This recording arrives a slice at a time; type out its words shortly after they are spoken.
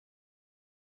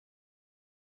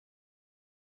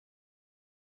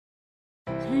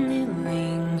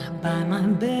by my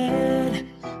bed,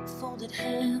 folded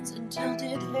hands and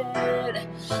tilted head.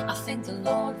 I thank the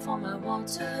Lord for my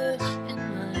water and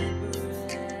my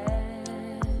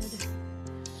bread.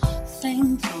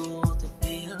 Thankful to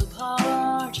be a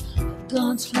part of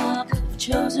God's flock of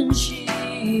chosen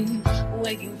sheep,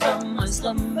 waking from my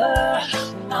slumber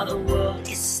while the world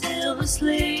is still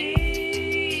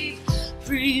asleep.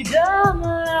 Freedom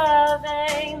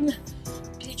loving,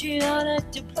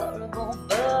 patriotic, deplorable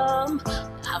bum.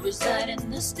 I reside in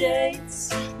the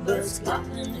States, but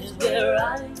Scotland is where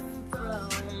I'm from.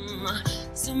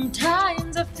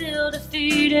 Sometimes I feel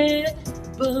defeated,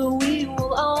 but we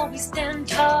will always stand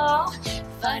tall.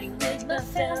 Fighting with my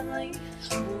family,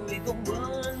 we go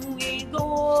on, we go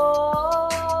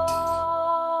on.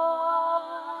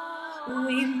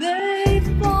 We may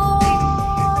fall,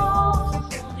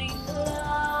 holding the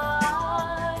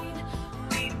line.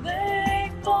 We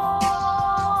may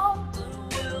fall, but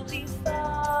we'll be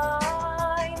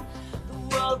fine. The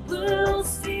world will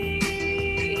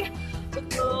see the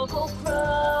global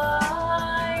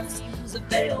crimes. The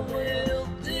veil will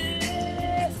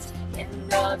lift in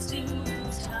God's due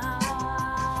time.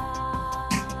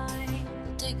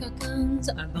 Take our guns,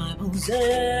 our Bibles,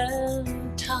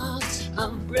 and talks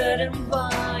of bread and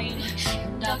wine.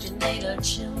 Indoctrinate our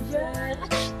children,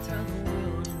 throw the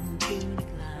world into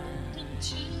decline.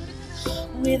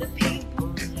 We the people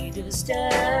need to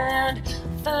stand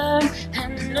firm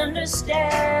and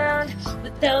understand.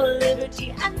 Without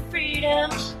liberty and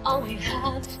freedom, all we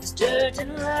have is dirt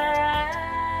and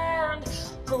land.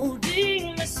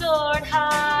 Holding the sword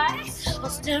high, I'll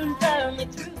stand firmly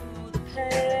through the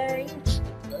pain.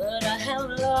 The blood I have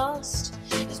lost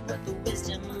is worth the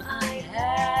wisdom I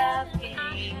have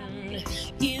gained.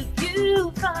 If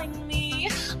you find me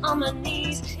on my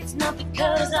knees, it's not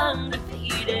because I'm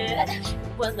defeated. It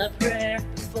was my prayer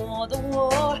before the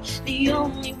war, the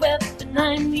only weapon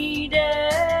I needed.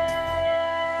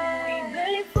 We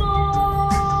may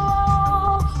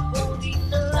fall, holding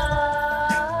the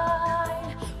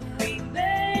line. We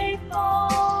may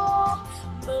fall,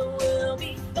 but we'll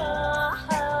be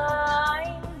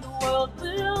fine. The world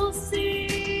will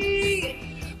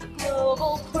see the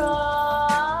global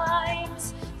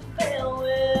crimes. The veil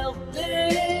will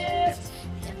lift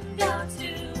in God's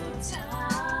due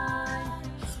time.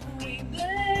 We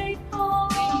may fall,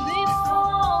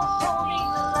 holding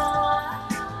the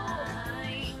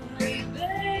line. We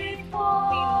may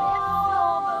fall,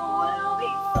 but we'll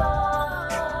be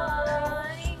fine.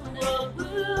 The world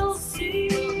will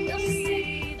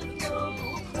see the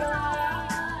global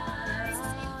crimes.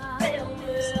 The veil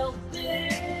will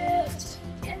lift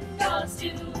in God's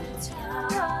due time.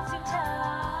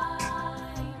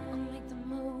 I'll make the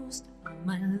most of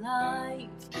my life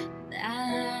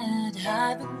that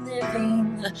I've been living.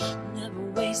 Never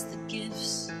waste the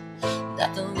gifts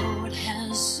that the Lord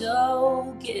has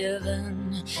so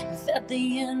given. If at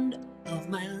the end of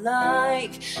my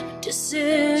life, a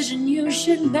decision you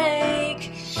should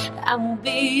make, I will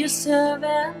be a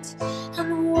servant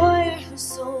and a warrior whose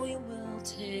soul you will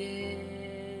take.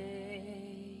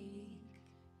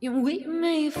 And we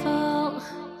may fall,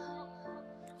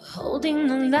 holding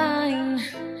the line.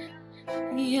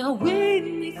 Yeah, we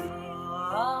may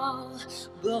fall,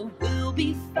 but we'll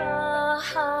be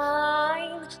fine.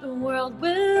 The world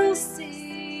will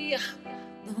see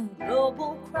the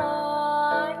global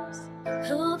crimes.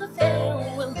 Oh, the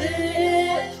veil will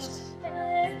lift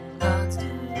in God's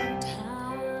due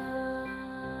time.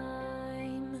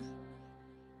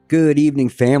 Good evening,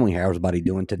 family. How's everybody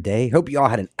doing today? Hope you all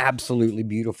had an absolutely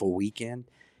beautiful weekend.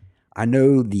 I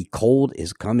know the cold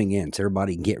is coming in, so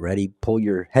everybody get ready. Pull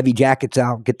your heavy jackets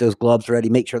out, get those gloves ready,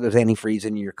 make sure there's antifreeze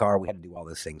in your car. We had to do all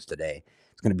those things today.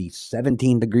 It's going to be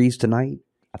 17 degrees tonight.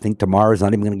 I think tomorrow's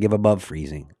not even going to give above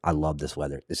freezing. I love this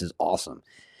weather. This is awesome.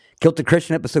 Kilted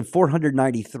Christian episode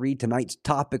 493. Tonight's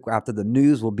topic after the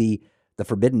news will be the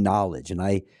forbidden knowledge. And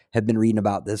I have been reading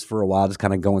about this for a while, just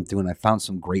kind of going through, and I found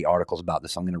some great articles about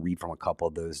this. I'm going to read from a couple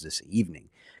of those this evening.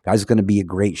 Guys, it's going to be a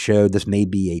great show. This may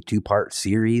be a two-part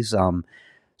series.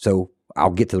 So I'll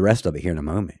get to the rest of it here in a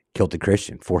moment. Kilted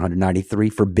Christian 493,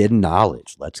 forbidden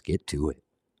knowledge. Let's get to it.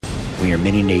 We are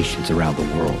many nations around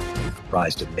the world,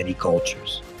 comprised of many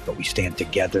cultures, but we stand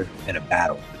together in a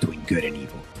battle between good and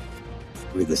evil.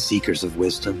 We are the seekers of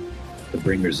wisdom, the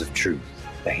bringers of truth,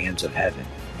 the hands of heaven,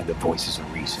 and the voices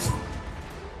of reason.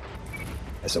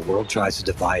 As the world tries to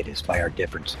divide us by our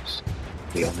differences,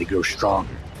 we only grow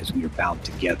stronger as we are bound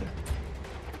together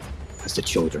as the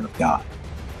children of God.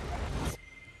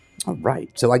 All right.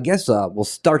 So I guess we'll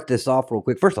start this off real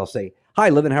quick. First, I'll say, hi,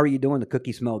 Livin. How are you doing? The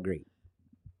cookies smell great.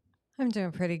 I'm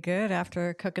doing pretty good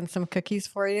after cooking some cookies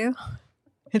for you.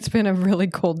 It's been a really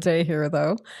cold day here,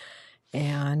 though,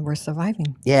 and we're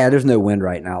surviving. Yeah, there's no wind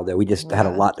right now, though. We just had a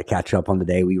Yeah. lot to catch up on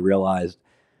today. We realized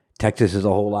Texas is a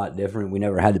whole lot different. We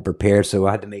never had to prepare, so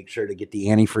I had to make sure to get the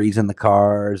antifreeze in the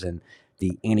cars and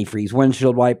the antifreeze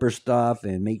windshield wiper stuff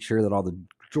and make sure that all the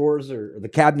the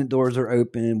cabinet doors are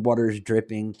open, water's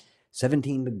dripping.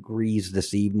 17 degrees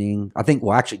this evening. I think,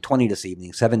 well, actually 20 this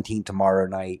evening, 17 tomorrow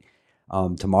night.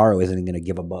 Tomorrow isn't going to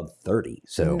give above 30.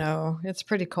 So No, it's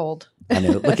pretty cold. I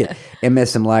know. Look at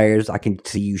MS and Liars. I can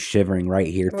see you shivering right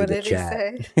here through What the did he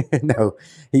chat. say? No,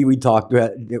 we talked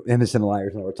about MS and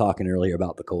Liars, and we were talking earlier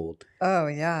about the cold. Oh,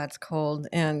 yeah, it's cold.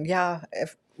 And yeah,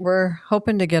 if we're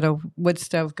hoping to get a wood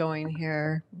stove going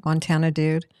here, Montana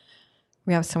dude.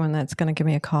 We have someone that's going to give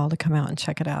me a call to come out and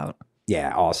check it out.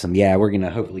 Yeah, awesome. Yeah, we're going to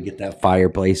hopefully get that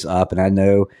fireplace up. And I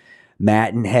know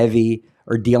Matt and Heavy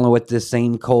are dealing with this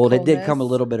same cold. It did come a Coldness.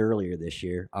 little bit earlier this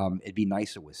year. It'd be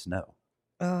nicer with snow.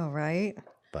 Oh, right.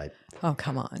 But Oh,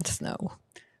 come on, snow.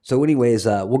 so anyways,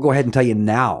 we'll go ahead and tell you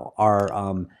now our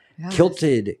Yes.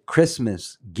 Kilted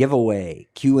Christmas giveaway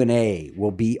Q&A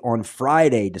will be on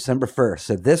Friday, December 1st.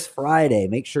 So this Friday,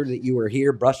 make sure that you are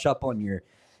here, brush up on your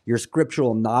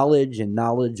scriptural knowledge and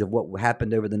knowledge of what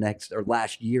happened over the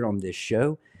last year on this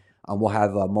show. We'll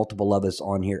have multiple of us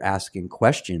on here asking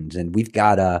questions, and we've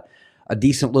got a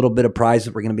decent little bit of prize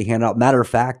that we're going to be handing out. Matter of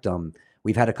fact,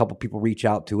 we've had a couple people reach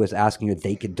out to us asking if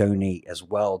they could donate as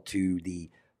well to the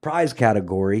prize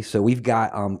category. So we've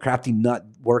got Crafty Nut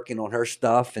working on her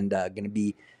stuff and going to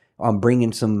be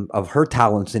bringing some of her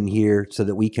talents in here so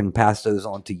that we can pass those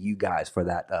on to you guys for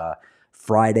that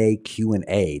Friday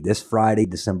Q&A this Friday,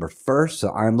 December 1st.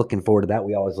 So I'm looking forward to that.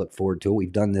 We always look forward to it.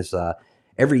 We've done this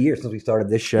every year since we started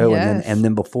this show, Yes. and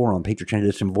then before on Patriot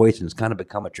Transition Voice, and it's kind of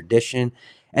become a tradition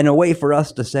and a way for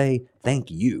us to say thank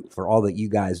you for all that you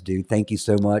guys do. Thank you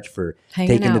so much for Hanging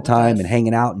taking out the with time us. and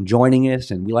hanging out and joining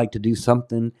us. And we like to do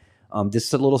something,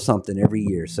 just a little something every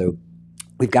year. So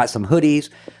we've got some hoodies,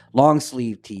 long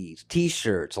sleeve tees,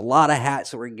 t-shirts, a lot of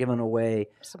hats that we're giving away,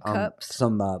 Some cups.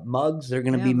 some mugs that are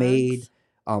going to Yeah, be made,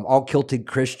 mugs. all Kilted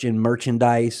Christian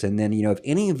merchandise. And then, if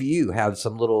any of you have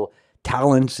some little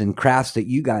talents and crafts that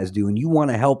you guys do and you want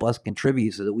to help us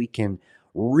contribute so that we can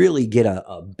really get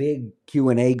a big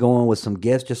Q&A going with some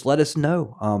gifts, just let us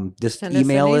know. Just Send us an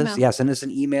email us. email. Yeah, send us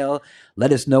an email.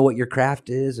 Let us know what your craft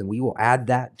is, and we will add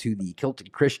that to the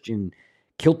Kilted Christmas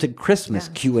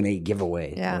Yeah. Q&A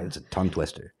giveaway. Yeah. Boy, it's a tongue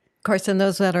twister. Of course, and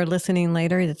those that are listening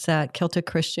later, it's at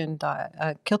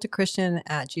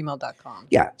kiltedchristian@gmail.com.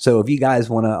 Yeah. So if you guys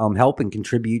want to help and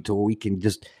contribute to where we can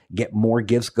just get more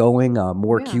gifts going,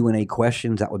 more Yeah. Q&A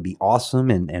questions, that would be awesome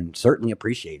and certainly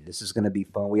appreciated. This is going to be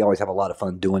fun. We always have a lot of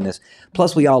fun doing this.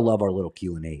 Plus, we all love our little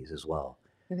Q&As as well.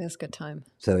 It is a good time.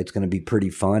 So it's going to be pretty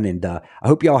fun. And I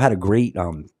hope you all had a great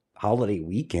holiday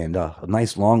weekend, a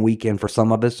nice long weekend for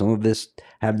some of us. Some of us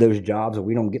have those jobs where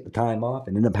we don't get the time off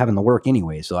and end up having to work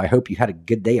anyway. So I hope you had a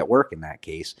good day at work in that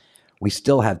case. We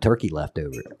still have turkey left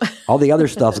over. All the other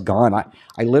stuff's gone.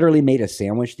 I literally made a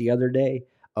sandwich the other day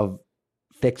of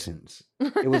fixins.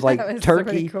 It was like That was turkey,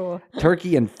 pretty cool.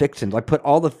 turkey and fixins. I put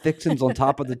all the fixins on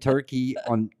top of the turkey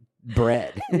on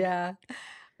bread. Yeah.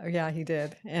 Oh, yeah, he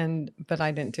did. But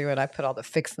I didn't do it. I put all the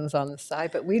fixins on the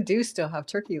side, but we do still have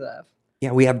turkey left.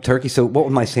 Yeah, we have turkey. So what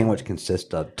would my sandwich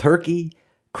consist of? Turkey,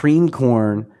 creamed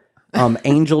corn,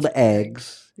 angeled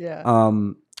eggs, Yeah.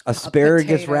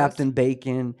 asparagus wrapped potatoes. in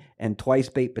bacon, and twice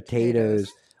baked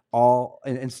potatoes, all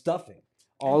and stuffing,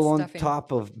 all on stuffing.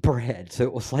 top of bread. So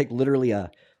it was like literally it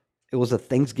was a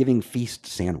Thanksgiving feast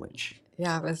sandwich.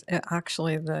 Yeah,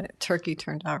 actually, the turkey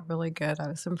turned out really good. I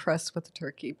was impressed with the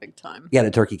turkey big time. Yeah, the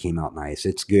turkey came out nice.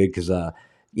 It's good because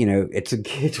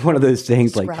it's one of those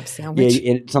things Scrap like sandwich.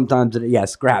 Yeah, sometimes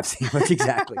scrap sandwich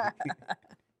exactly.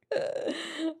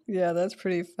 Yeah, that's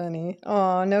pretty funny.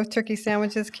 Oh, no turkey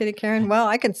sandwiches, Kitty Karen. Well,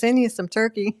 I can send you some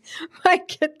turkey. Might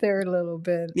get there a little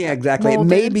bit. Yeah, exactly. It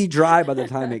may Molded. be dry by the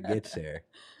time it gets there.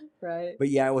 Right. But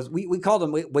yeah, it was. We call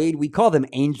them Wade. We call them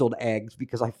angeled eggs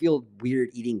because I feel weird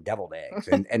eating deviled eggs,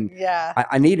 and Yeah.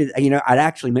 I needed. I'd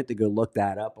actually meant to go look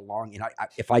that up along.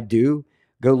 If I do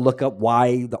go look up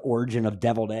why the origin of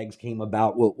deviled eggs came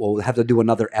about, we'll have to do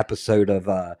another episode of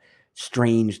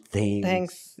strange things.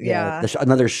 Thanks. Yeah.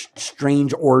 Another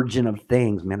strange origin of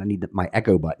things. Man, I need my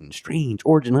echo button. Strange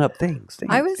origin of things.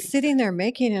 I was sitting there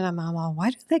making it, and I'm all,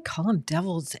 why do they call them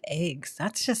devil's eggs?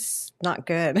 That's just not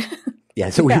good. Yeah,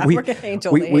 so Yeah, we we're getting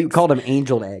angel we eggs. called them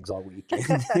angeled eggs all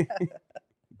weekend.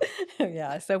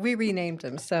 Yeah, so we renamed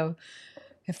them. So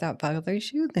if that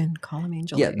bothers you, then call them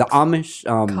angel Yeah, eggs. the Amish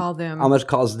Call them- Amish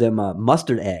calls them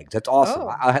mustard eggs. That's awesome. Oh.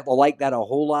 I like that a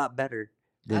whole lot better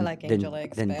than, like angel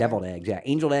eggs than better. deviled eggs. Yeah,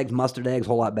 angel eggs, mustard eggs, a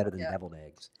whole lot better than Yeah. deviled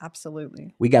eggs.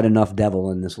 Absolutely. We got enough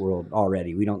devil in this world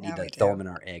already. We don't need to we throw do. them in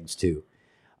our eggs too.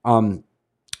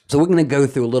 So we're going to go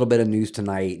through a little bit of news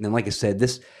tonight, and then, like I said,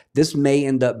 this may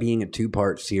end up being a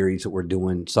 2-part series that we're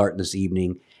doing starting this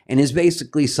evening, and is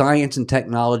basically science and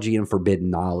technology and forbidden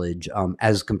knowledge,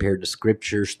 as compared to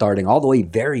scripture, starting all the way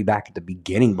very back at the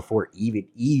beginning before Eve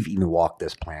even walked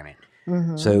this planet.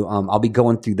 Mm-hmm. So I'll be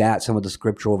going through that, some of the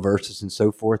scriptural verses and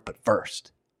so forth. But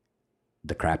first,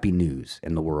 the crappy news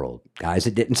in the world, guys.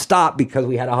 It didn't stop because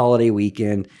we had a holiday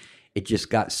weekend. It just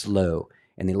got slow.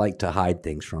 And they like to hide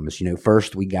things from us.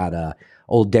 First we got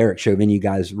old Derek Chauvin. You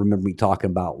guys remember me talking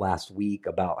about last week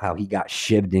about how he got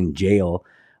shivved in jail.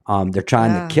 They're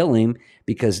trying to kill him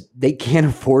because they can't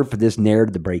afford for this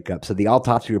narrative to break up. So the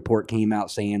autopsy report came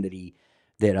out saying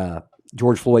that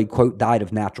George Floyd, quote, died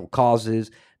of natural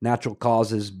causes. Natural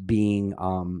causes being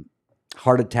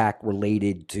heart attack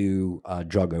related to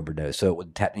drug overdose. So it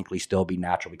would technically still be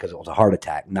natural because it was a heart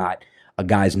attack, not a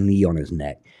guy's knee on his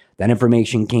neck. That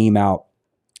information came out.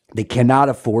 They cannot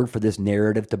afford for this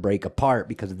narrative to break apart,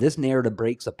 because if this narrative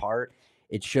breaks apart,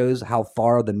 it shows how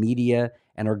far the media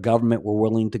and our government were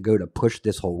willing to go to push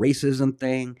this whole racism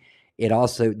thing. It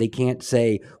also, they can't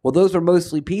say, well, those are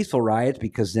mostly peaceful riots,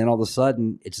 because then all of a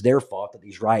sudden it's their fault that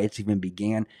these riots even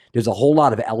began. There's a whole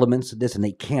lot of elements to this, and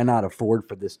they cannot afford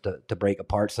for this to break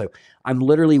apart. So I'm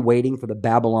literally waiting for the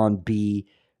Babylon Bee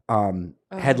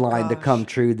headline to come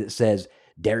true that says,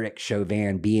 Derek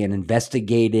Chauvin being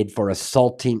investigated for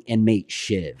assaulting inmate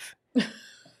Shiv.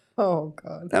 Oh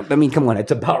God! I mean, come on,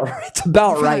 it's about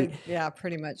right. Yeah,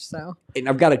 pretty much so. And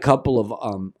I've got a couple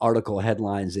of article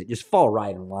headlines that just fall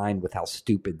right in line with how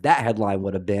stupid that headline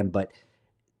would have been. But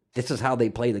this is how they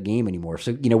play the game anymore.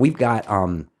 So we've got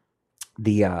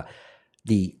the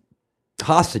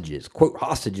hostages, quote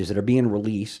hostages, that are being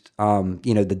released.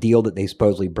 The deal that they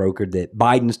supposedly brokered that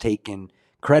Biden's taken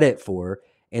credit for.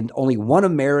 And only one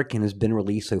American has been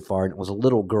released so far, and it was a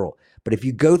little girl. But if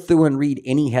you go through and read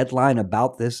any headline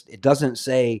about this, it doesn't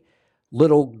say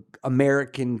little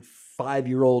American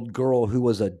 5-year-old girl who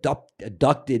was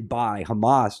abducted by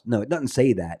Hamas. No, it doesn't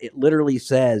say that. It literally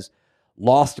says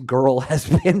lost girl has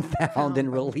been found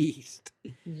and released.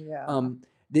 Yeah.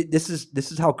 This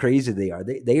is how crazy they are.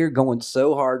 They are going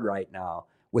so hard right now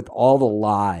with all the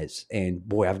lies. And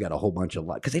boy, I've got a whole bunch of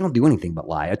lies, because they don't do anything but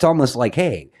lie. It's almost like,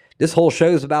 hey, this whole show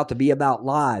is about to be about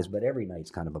lies, but every night's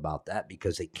kind of about that,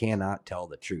 because they cannot tell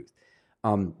the truth.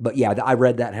 But yeah, I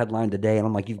read that headline today, and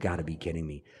I'm like, you've got to be kidding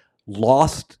me.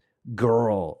 Lost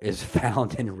girl is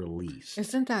found and released.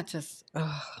 Isn't that just,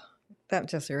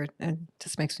 it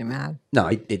just makes me mad. No,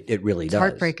 it really does. It's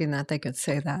heartbreaking that they could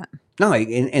say that. No,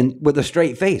 and with a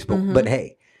straight face. But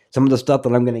hey, some of the stuff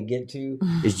that I'm going to get to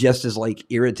is just as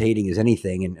irritating as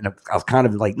anything. And I was kind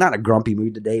of not a grumpy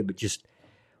mood today, but just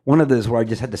one of those where I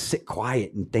just had to sit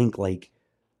quiet and think,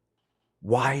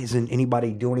 why isn't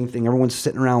anybody doing anything? Everyone's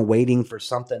sitting around waiting for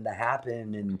something to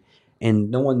happen,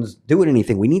 and no one's doing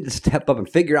anything. We need to step up and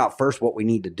figure out first what we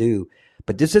need to do.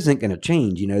 But this isn't going to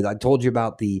change. I told you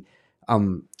about the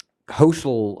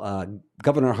Hochul,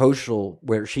 Governor Hochul,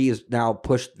 where she has now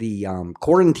pushed the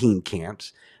quarantine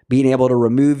camps, being able to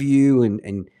remove you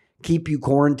and keep you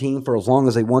quarantined for as long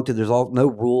as they want to. There's no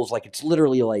rules. It's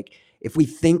literally if we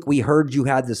think we heard you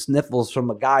had the sniffles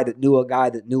from a guy that knew a guy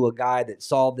that knew a guy that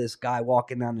saw this guy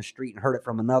walking down the street and heard it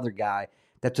from another guy,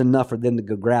 that's enough for them to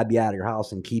go grab you out of your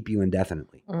house and keep you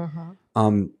indefinitely.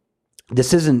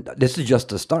 This is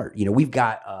just a start. We've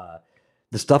got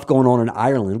the stuff going on in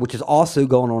Ireland, which is also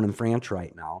going on in France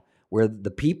right now, where the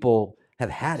people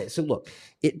have had it. So look,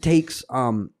 it takes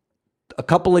a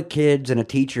couple of kids and a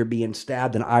teacher being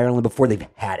stabbed in Ireland before they've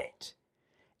had it.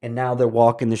 And now they're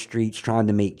walking the streets trying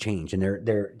to make change, and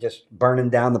they're just burning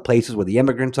down the places where the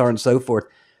immigrants are and so forth.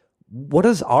 What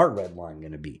is our red line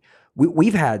going to be?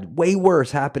 We've had way worse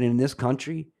happening in this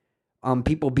country.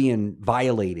 People being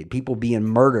violated, people being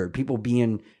murdered, people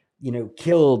being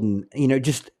killed, and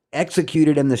just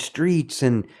executed in the streets,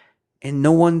 and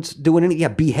no one's doing anything. Yeah,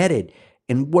 beheaded.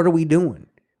 And what are we doing?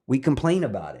 We complain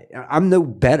about it. I'm no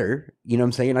better. You know what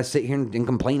I'm saying? I sit here and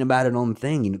complain about it on the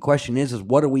thing. And the question is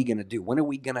what are we going to do?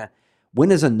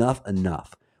 When is enough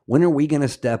enough? When are we going to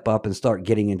step up and start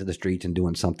getting into the streets and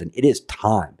doing something? It is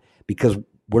time, because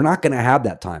we're not going to have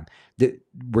that time.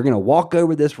 We're going to walk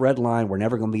over this red line. We're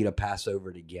never going to be able to pass over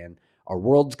it again. Our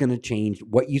world's going to change.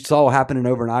 What you saw happening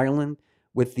over in Ireland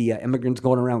with the immigrants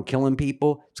going around killing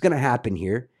people, it's going to happen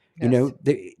here. Yes.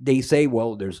 They say,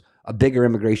 well, there's a bigger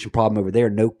immigration problem over there.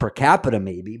 No, per capita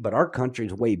maybe, but our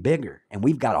country's way bigger, and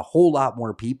we've got a whole lot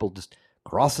more people just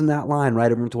crossing that line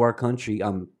right over into our country.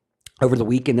 Over the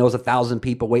weekend, there was 1,000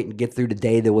 people waiting to get through.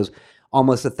 Today, there was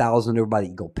almost 1,000. Everybody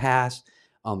can go past.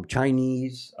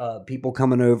 Chinese people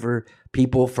coming over,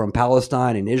 people from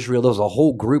Palestine and Israel. There was a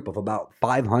whole group of about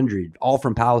 500, all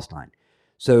from Palestine.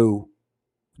 So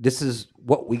this is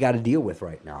what we got to deal with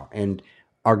right now. And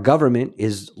our government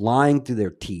is lying through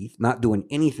their teeth, not doing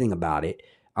anything about it.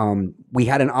 We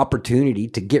had an opportunity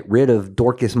to get rid of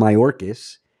Dorcas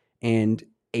Mayorkas, and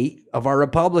 8 of our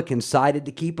Republicans sided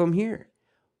to keep them here.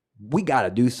 We got to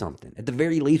do something. At the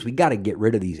very least, we got to get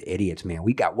rid of these idiots, man.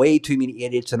 We got way too many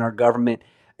idiots in our government.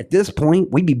 At this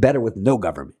point, we'd be better with no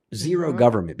government, zero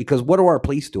government, because what are our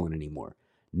police doing anymore?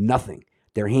 Nothing.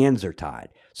 Their hands are tied.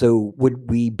 So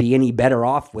would we be any better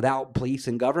off without police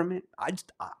and government?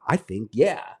 I think,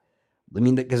 yeah. I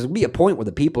mean, because there'll be a point where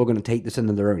the people are going to take this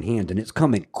into their own hands, and it's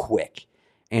coming quick.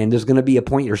 And there's going to be a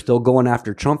point you're still going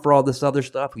after Trump for all this other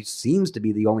stuff, who seems to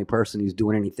be the only person who's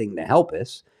doing anything to help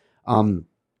us.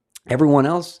 Everyone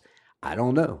else, I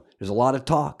don't know. There's a lot of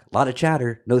talk, a lot of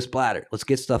chatter, no splatter. Let's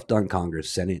get stuff done, Congress,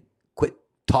 Senate. Quit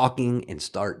talking and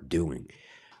start doing.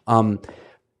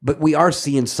 But we are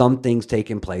seeing some things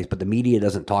taking place, but the media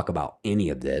doesn't talk about any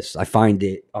of this. I find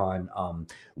it on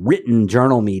written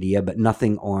journal media, but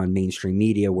nothing on mainstream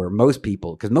media, where most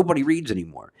people, because nobody reads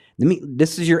anymore.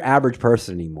 This is your average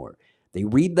person anymore. They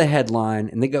read the headline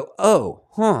and they go, oh,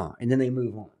 huh, and then they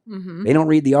move on. Mm-hmm. They don't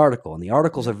read the article, and the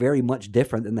articles are very much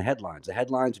different than the headlines. The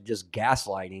headlines are just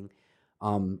gaslighting,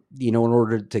 in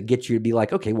order to get you to be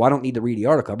like, okay, well, I don't need to read the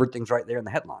article. Everything's right there in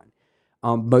the headline.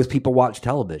 Most people watch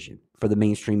television for the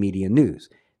mainstream media news.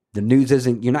 The news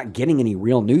you're not getting any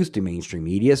real news through mainstream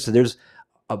media. So there's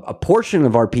a portion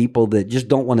of our people that just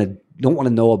don't want to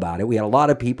know about it. We had a lot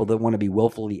of people that want to be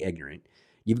willfully ignorant.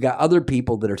 You've got other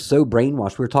people that are so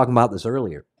brainwashed. We were talking about this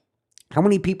earlier. How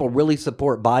many people really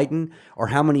support Biden, or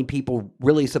how many people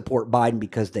really support Biden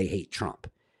because they hate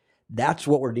Trump? That's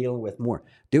what we're dealing with more.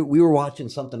 Dude, we were watching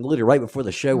something literally right before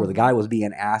the show where the guy was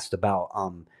being asked about,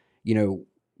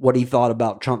 what he thought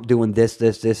about Trump doing this.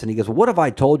 And he goes, well, what if I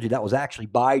told you that was actually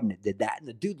Biden that did that? And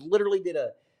the dude literally did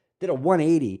a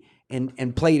 180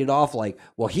 and played it off like,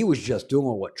 well, he was just doing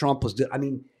what Trump was doing. I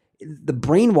mean, the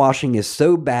brainwashing is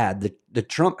so bad. The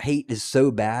Trump hate is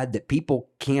so bad that people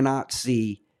cannot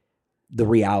see the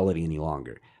reality any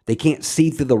longer. They can't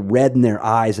see through the red in their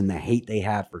eyes and the hate they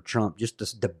have for Trump, just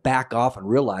to back off and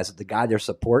realize that the guy they're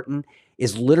supporting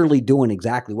is literally doing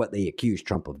exactly what they accuse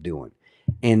Trump of doing.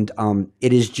 And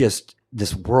it is just,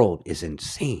 this world is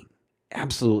insane,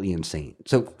 absolutely insane.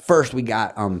 So first we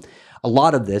got a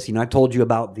lot of this. I told you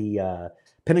about the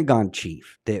Pentagon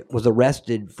chief that was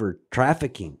arrested for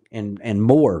trafficking and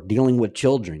more, dealing with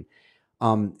children.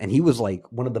 And he was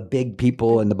like one of the big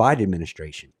people in the Biden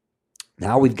administration.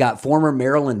 Now we've got former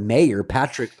Maryland Mayor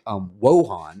Patrick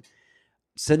Wohan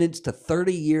sentenced to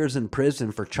 30 years in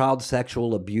prison for child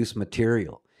sexual abuse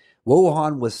material.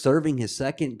 Wohan was serving his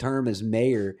second term as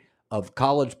mayor of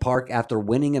College Park after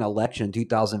winning an election in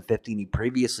 2015. He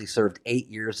previously served 8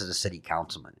 years as a city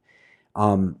councilman.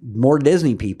 More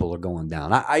Disney people are going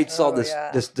down. I saw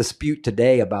this dispute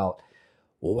today about,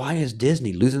 well, why is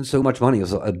Disney losing so much money? I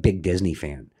was a big Disney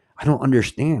fan. I don't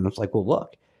understand. It's like, well,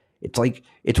 look.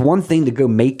 It's one thing to go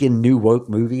making new woke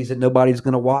movies that nobody's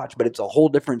going to watch, but it's a whole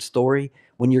different story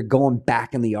when you're going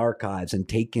back in the archives and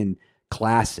taking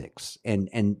classics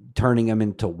and turning them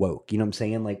into woke. You know what I'm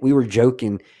saying? Like, we were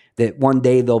joking that one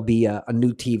day there'll be a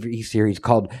new TV series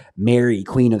called Mary,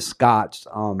 Queen of Scots,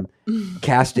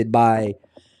 casted by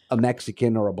a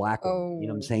Mexican or a black one. You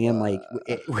know what I'm saying? Like,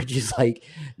 which is like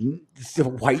the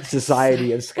white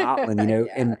society of Scotland,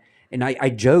 yeah. And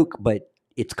I joke, but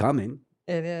it's coming.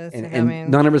 It is. And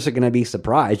none of us are going to be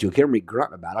surprised. You'll hear me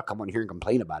grunt about it. I'll come on here and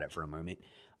complain about it for a moment.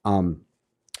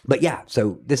 But yeah,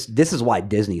 so this is why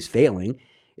Disney's failing,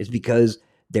 is because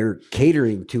they're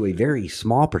catering to a very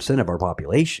small percent of our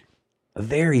population. A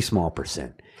very small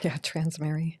percent. Yeah, Trans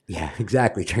Mary. Yeah,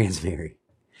 exactly. Trans Mary.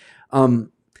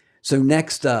 So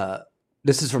next,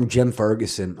 this is from Jim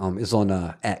Ferguson, is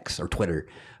on X or Twitter.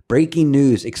 Breaking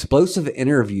news, explosive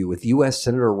interview with U.S.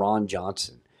 Senator Ron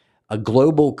Johnson. A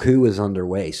global coup is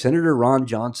underway. Senator Ron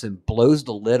Johnson blows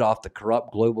the lid off the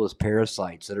corrupt globalist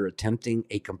parasites that are attempting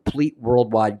a complete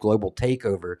worldwide global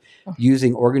takeover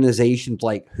using organizations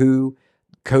like WHO,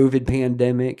 COVID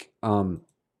pandemic, COVID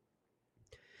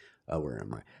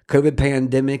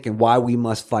pandemic, and why we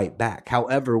must fight back.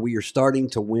 However, we are starting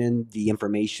to win the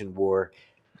information war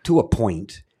to a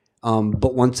point.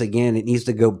 But once again, it needs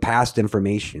to go past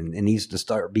information. It needs to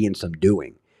start being some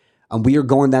doing. We are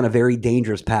going down a very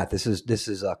dangerous path. This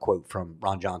is a quote from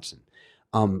Ron Johnson.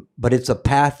 But it's a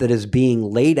path that is being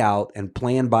laid out and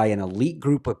planned by an elite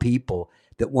group of people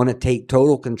that want to take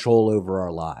total control over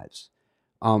our lives.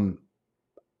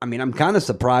 I mean, I'm kind of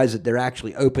surprised that they're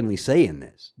actually openly saying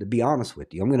this, to be honest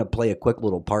with you. I'm going to play a quick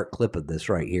little part clip of this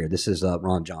right here. This is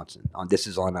Ron Johnson. This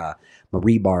is on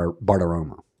Marie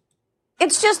Bartiromo.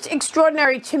 It's just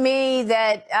extraordinary to me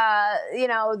that,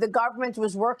 the government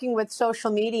was working with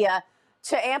social media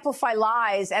to amplify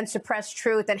lies and suppress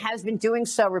truth and has been doing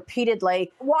so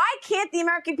repeatedly. Why can't the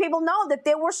American people know that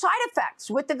there were side effects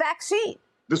with the vaccine?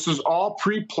 This was all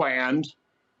pre-planned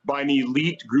by an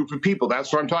elite group of people.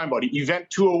 That's what I'm talking about.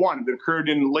 Event 201 that occurred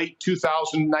in late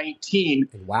 2019,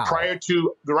 prior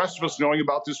to the rest of us knowing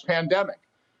about this pandemic.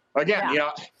 Again,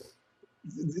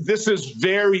 this is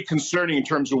very concerning in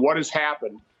terms of what has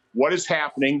happened, what is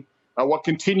happening, what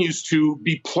continues to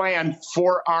be planned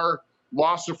for our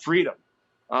loss of freedom.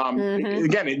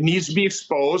 Again, it needs to be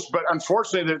exposed, but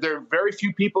unfortunately, there are very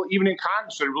few people, even in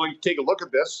Congress, that are willing to take a look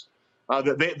at this.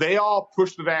 They all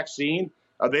push the vaccine.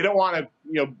 They don't want to,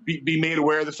 be made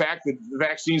aware of the fact that the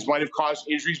vaccines might have caused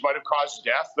injuries, might have caused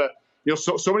death.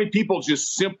 So many people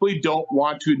just simply don't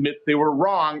want to admit they were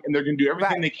wrong, and they're going to do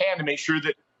everything they can to make sure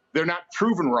that they're not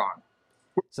proven wrong.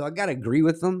 So I got to agree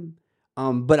with them,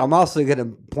 but I'm also going to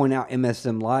point out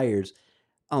MSM liars.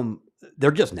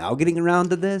 They're just now getting around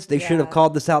to this. They should have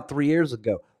called this out 3 years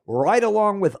ago, right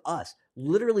along with us.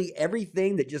 Literally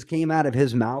everything that just came out of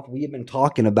his mouth, we have been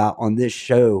talking about on this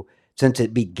show since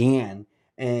it began.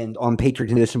 And on Patriot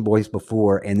Condition Boys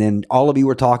before, and then all of you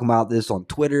were talking about this on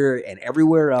Twitter and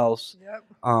everywhere else. Yep.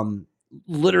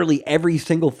 Literally every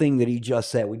single thing that he just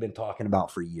said, we've been talking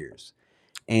about for years,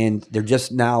 and they're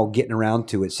just now getting around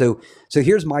to it. So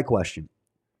here's my question: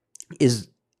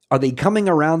 are they coming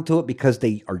around to it because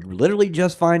they are literally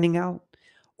just finding out,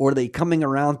 or are they coming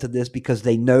around to this because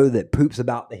they know that poop's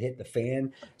about to hit the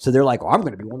fan? So they're like, "Oh, I'm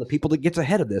going to be one of the people that gets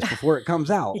ahead of this before it comes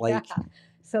out." Like.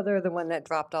 So they're the one that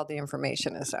dropped all the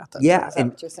information. Is that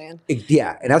what you're saying?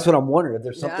 Yeah, and that's what I'm wondering. If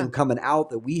there's something coming out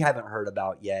that we haven't heard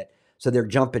about yet, so they're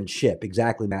jumping ship.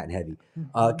 Exactly, Matt and Heavy.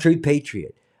 Truth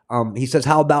Patriot. He says,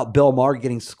 how about Bill Maher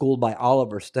getting schooled by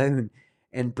Oliver Stone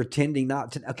and pretending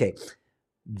not to? Okay,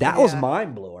 that was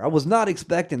mind blower. I was not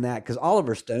expecting that because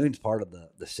Oliver Stone's part of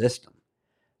the system.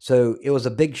 So it was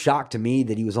a big shock to me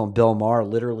that he was on Bill Maher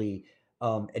literally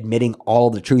admitting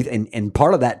all the truth. And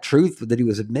part of that truth that he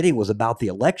was admitting was about the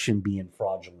election being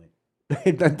fraudulent.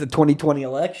 The 2020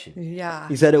 election. Yeah.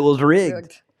 He said it was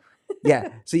rigged. Yeah.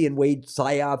 See, and Wade,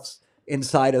 psyops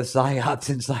inside of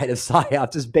psyops inside of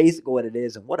psyops is basically what it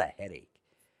is. And what a headache.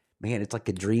 Man, it's like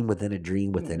a dream within a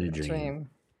dream within a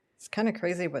dream. It's kind of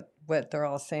crazy what they're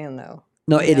all saying, though.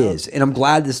 No, it is. And I'm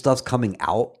glad this stuff's coming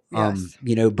out. Yes.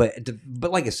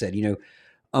 But like I said,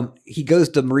 he goes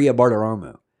to Maria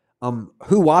Bartiromo.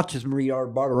 Who watches Maria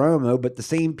Bartiromo, but the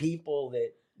same people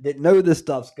that know this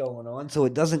stuff's going on, so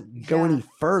it doesn't go any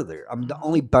further. The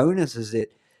only bonus is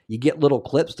that you get little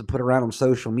clips to put around on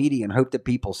social media and hope that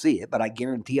people see it. But I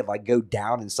guarantee if I go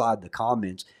down inside the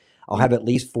comments, I'll have at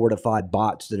least 4 to 5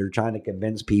 bots that are trying to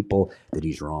convince people that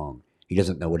he's wrong. He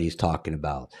doesn't know what he's talking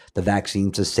about. The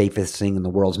vaccine's the safest thing in the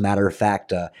world. As a matter of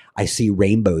fact, I see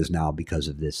rainbows now because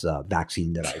of this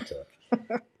vaccine that I took.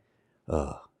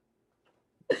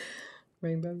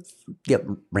 Rainbows. Yep,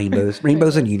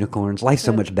 rainbows and unicorns. Life's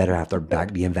so much better after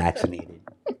being vaccinated.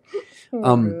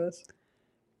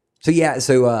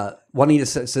 So Juanita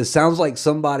says, sounds like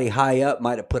somebody high up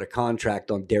might have put a contract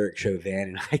on Derek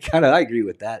Chauvin, and I agree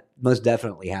with that. Most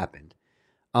definitely happened.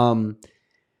 13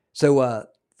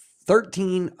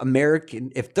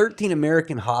 American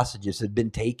hostages had been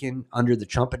taken under the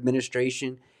Trump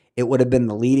administration, it would have been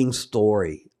the leading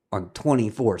story on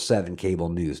 24/7 cable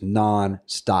news,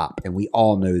 non-stop. And we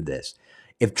all know this.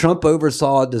 If Trump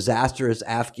oversaw a disastrous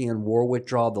Afghan war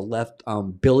withdrawal that left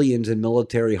billions in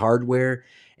military hardware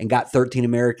and got 13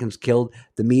 Americans killed,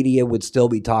 the media would still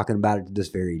be talking about it to this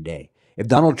very day. If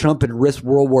Donald Trump had risked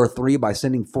World War III by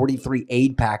sending 43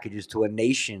 aid packages to a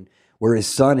nation where his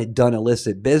son had done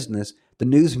illicit business, the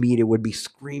news media would be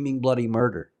screaming bloody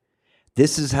murder.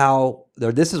 This is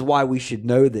why we should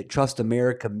know that trust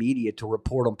America media to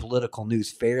report on political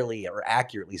news fairly or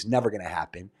accurately is never going to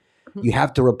happen. You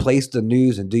have to replace the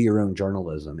news and do your own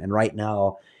journalism. And right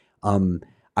now,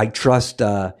 I trust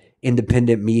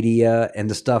independent media and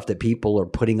the stuff that people are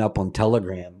putting up on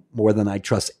Telegram more than I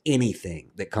trust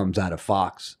anything that comes out of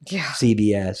Fox,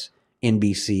 CBS,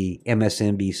 NBC,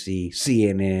 MSNBC,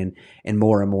 CNN, and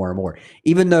more and more and more.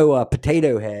 Even though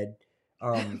Potato Head,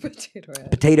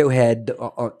 Potato Head,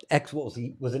 X, what was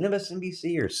he? Was it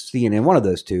MSNBC or CNN? One of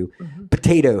those two. Mm-hmm.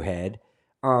 Potato Head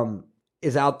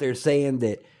is out there saying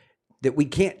that we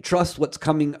can't trust what's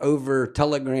coming over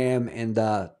Telegram and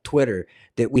Twitter.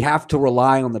 that we have to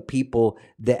rely on the people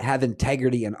that have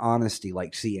integrity and honesty,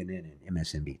 like CNN and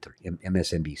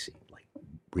MSNBC. Like,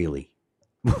 really,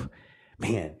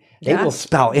 man, they will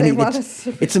spout anything.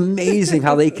 It's amazing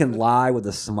how they can lie with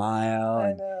a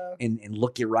smile and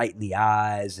look you right in the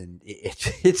eyes, and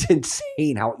it's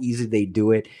insane how easy they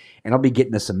do it. And I'll be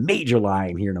getting to some major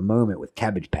lying here in a moment with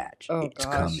Cabbage Patch. It's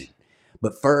coming.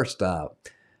 But first,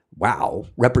 wow,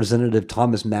 Representative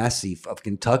Thomas Massie of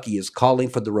Kentucky is calling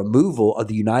for the removal of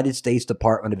the United States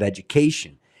Department of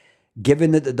Education,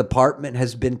 given that the department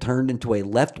has been turned into a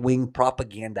left-wing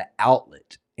propaganda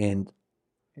outlet. And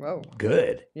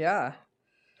good. Yeah.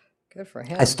 Good for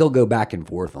him. I still go back and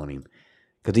forth on him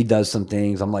because he does some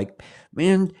things. I'm like,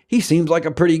 man, he seems like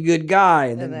a pretty good guy.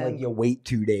 And then like you wait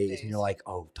 2 days and you're like,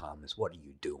 oh, Thomas, what are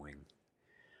you doing?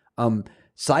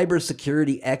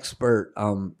 Cybersecurity expert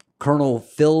Colonel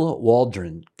Phil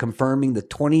Waldron confirming the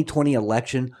 2020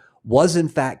 election was in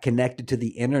fact connected to the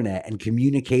internet and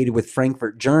communicated with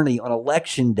Frankfurt, Germany on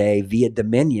election day via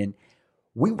Dominion.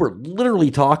 We were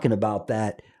literally talking about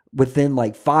that within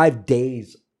like 5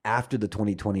 days after the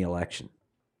 2020 election.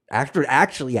 After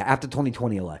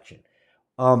 2020 election.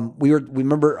 We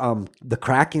remember the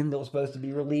Kraken that was supposed to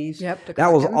be released. Yep,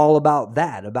 that was all about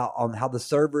that, about how the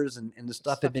servers and the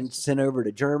stuff had been sent over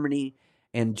to Germany,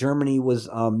 and Germany was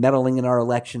meddling in our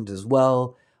elections as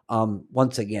well.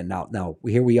 Once again, now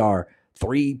here we are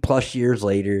 3+ years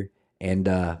later, and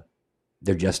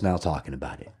they're just now talking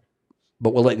about it.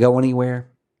 But will it go anywhere?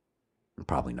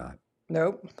 Probably not.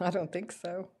 Nope, I don't think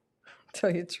so.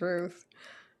 Tell you the truth.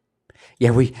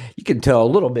 Yeah, you can tell a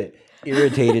little bit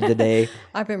irritated today.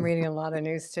 I've been reading a lot of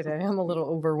news today. I'm a little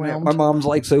overwhelmed. My mom's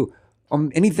like, so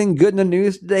anything good in the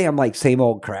news today? I'm like, same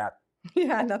old crap.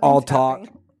 Yeah, nothing. All talk,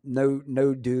 no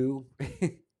do.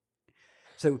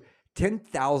 So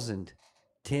 10,000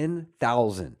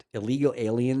 illegal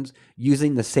aliens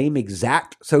using the same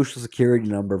exact social security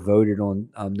number voted on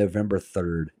November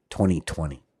 3rd,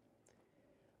 2020.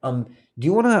 Do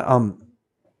you want to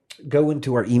go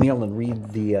into our email and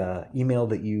read the email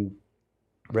that you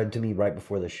read to me right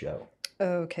before the show?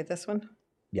 Okay, this one?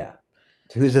 Yeah.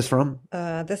 So who's this from?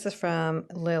 This is from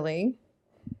Lily.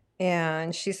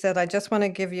 And she said, I just want to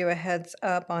give you a heads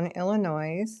up on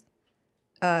Illinois.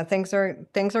 Things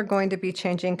are going to be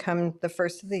changing come the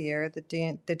first of the year. The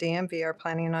DMV are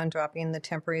planning on dropping the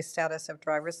temporary status of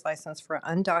driver's license for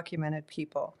undocumented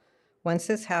people. Once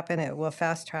this happens, it will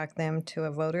fast track them to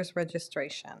a voter's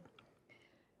registration.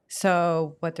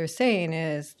 So what they're saying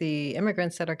is the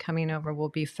immigrants that are coming over will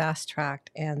be fast tracked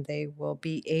and they will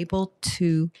be able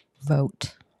to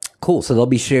vote. Cool. So they'll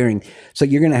be sharing. So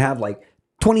you're going to have like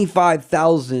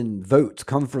 25,000 votes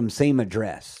come from same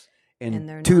address in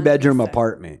 2-bedroom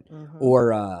apartment,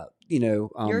 or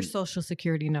your social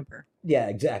security number. Yeah,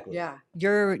 exactly. Yeah,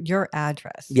 your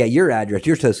address. Yeah, your address,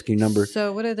 your social security number.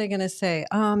 So what are they going to say?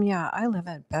 Yeah, I live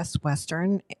at Best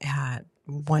Western at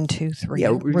 123,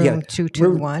 room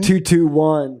 221.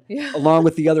 221, along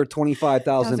with the other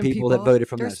 25,000 people that voted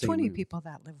from that same room. There's 20 people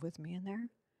that live with me in there.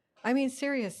 I mean,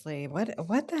 seriously,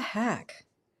 what the heck?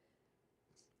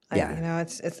 Yeah,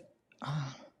 it's.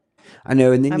 Oh. I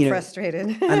know, and then I'm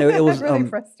frustrated. I know it was really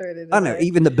frustrated. I know,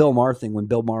 even the Bill Maher thing, when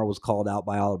Bill Maher was called out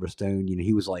by Oliver Stone,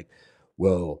 he was like,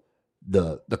 "Well,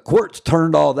 the courts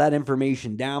turned all that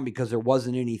information down because there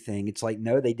wasn't anything." It's like,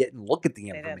 no, they didn't look at the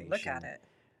information. They didn't look at it.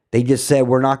 They just said,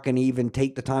 we're not going to even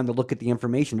take the time to look at the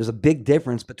information. There's a big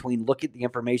difference between look at the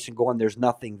information, going, there's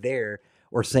nothing there,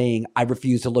 or saying, I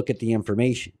refuse to look at the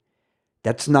information.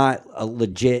 That's not a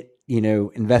legit,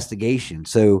 investigation.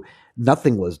 So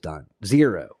nothing was done.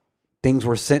 Zero. Things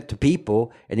were sent to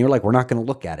people, and you're like, we're not going to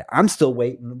look at it. I'm still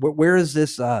waiting. Where is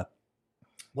this?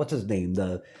 What's his name?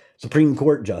 The Supreme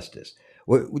Court justice.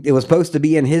 It was supposed to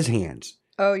be in his hands.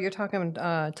 Oh, you're talking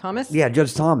Thomas? Yeah,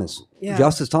 Judge Thomas. Yeah.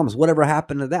 Justice Thomas. Whatever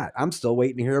happened to that? I'm still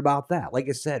waiting to hear about that. Like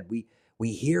I said, we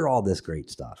hear all this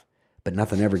great stuff, but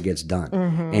nothing ever gets done.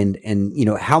 Mm-hmm.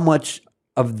 And how much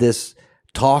of this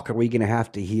talk are we going to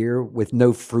have to hear with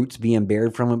no fruits being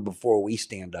bared from it before we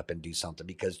stand up and do something?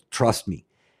 Because trust me,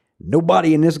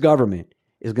 nobody in this government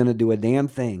is going to do a damn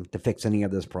thing to fix any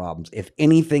of those problems. If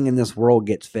anything in this world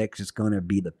gets fixed, it's going to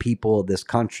be the people of this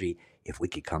country if we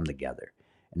could come together.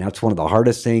 And that's one of the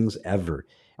hardest things ever.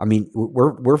 I mean,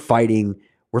 we're fighting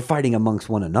amongst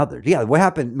one another. Yeah, what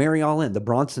happened? Mary Allin, the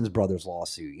Bronson's brothers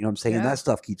lawsuit. You know what I'm saying? Yeah. That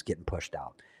stuff keeps getting pushed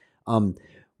out.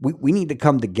 We need to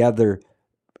come together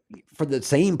for the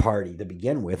same party to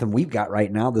begin with. And we've got right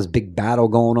now this big battle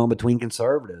going on between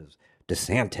conservatives,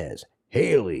 DeSantis,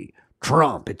 Haley,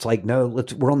 Trump. It's like, no,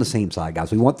 we're on the same side,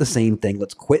 guys. We want the same thing.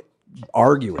 Let's quit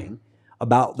arguing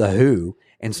about the who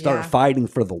and start fighting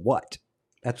for the what.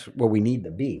 That's where we need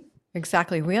to be.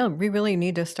 Exactly. We really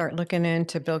need to start looking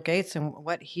into Bill Gates and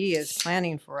what he is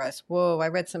planning for us. Whoa, I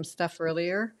read some stuff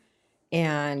earlier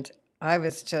and I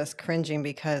was just cringing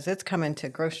because it's coming to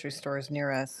grocery stores near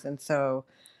us. And so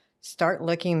start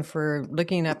looking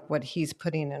up what he's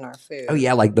putting in our food. Oh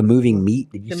yeah, like the moving meat.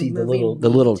 Did you see the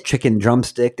little chicken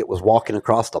drumstick that was walking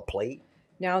across the plate?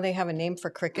 Now they have a name for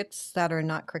crickets that are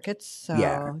not crickets. So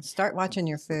Yeah. start watching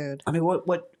your food. I mean,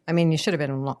 what? I mean, you should have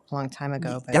been a long time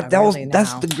ago, but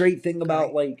That's the great thing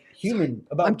about like human.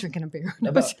 About I'm drinking a beer.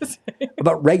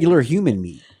 About regular human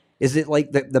meat. Is it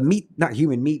like the meat, not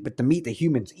human meat, but the meat that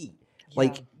humans eat? Yeah.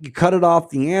 Like you cut it off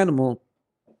the animal,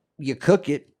 you cook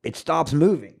it, it stops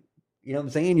moving. You know what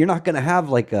I'm saying? You're not going to have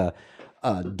like a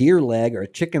deer leg or a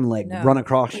chicken leg run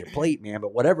across your plate, man.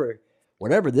 But whatever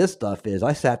this stuff is,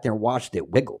 I sat there and watched it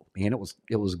wiggle, man.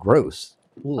 It was gross.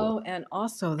 Ooh. Oh, and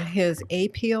also his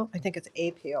A-peel. I think it's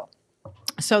A-peel.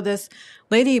 So this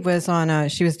lady was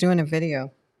she was doing a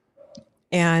video,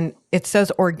 and it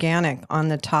says organic on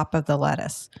the top of the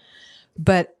lettuce,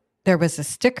 but there was a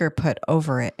sticker put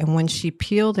over it, and when she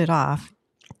peeled it off,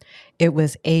 it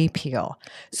was A-peel.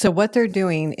 So what they're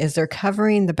doing is they're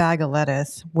covering the bag of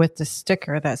lettuce with the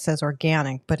sticker that says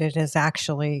organic, but it is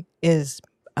actually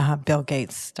Bill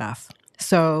Gates stuff.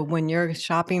 So when you're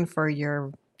shopping for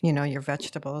your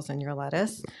vegetables and your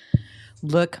lettuce,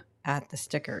 look at the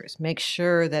stickers. Make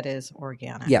sure that is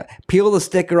organic. Yeah. Peel the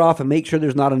sticker off and make sure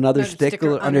there's not another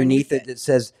sticker underneath it that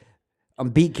says,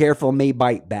 be careful, may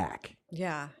bite back.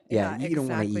 Yeah. Yeah, you don't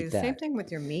want to eat that. Same thing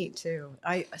with your meat too.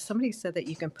 Somebody said that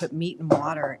you can put meat in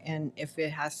water, and if it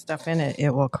has stuff in it,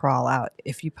 it will crawl out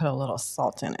if you put a little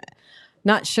salt in it.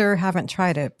 Not sure, haven't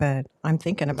tried it, but I'm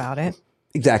thinking about it.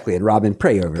 Exactly. And Robin,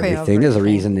 pray over everything. There's a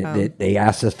reason that they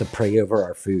asked us to pray over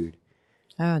our food.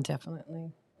 Oh,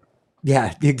 definitely.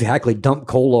 Yeah, exactly. Dump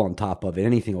cola on top of it.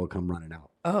 Anything will come running out.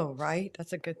 Oh, right.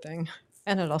 That's a good thing.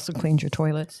 And it also cleans your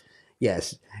toilets.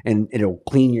 Yes. And it'll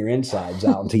clean your insides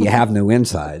out until you have no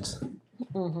insides.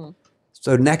 Mm-hmm.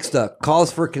 So next up,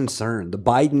 cause for concern. The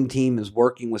Biden team is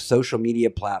working with social media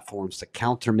platforms to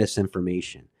counter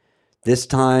misinformation. This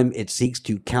time, it seeks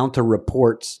to counter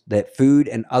reports that food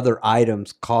and other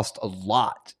items cost a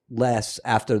lot less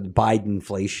after the Biden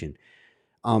inflation.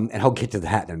 And I'll get to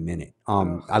that in a minute.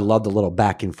 I love the little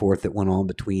back and forth that went on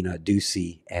between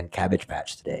Ducey and Cabbage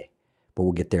Patch today, but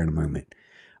we'll get there in a moment.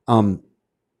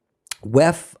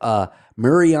 Mariana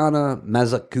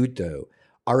Mazzucato,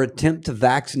 our attempt to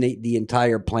vaccinate the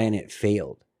entire planet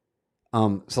failed.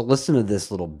 So listen to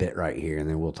this little bit right here, and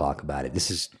then we'll talk about it.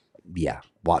 This is,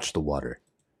 watch the water.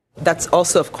 That's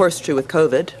also, of course, true with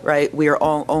COVID, right? We are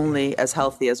all only as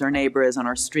healthy as our neighbor is on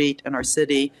our street, in our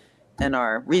city, in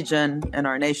our region, in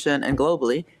our nation, and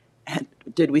globally. And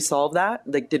did we solve that?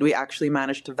 Like, did we actually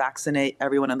manage to vaccinate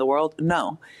everyone in the world?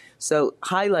 No. So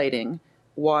highlighting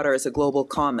water as a global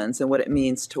commons and what it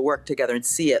means to work together and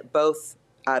see it both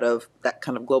out of that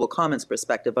kind of global commons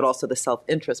perspective, but also the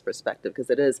self-interest perspective, because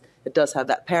it does have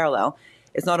that parallel.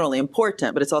 It's not only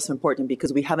important, but it's also important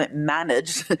because we haven't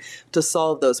managed to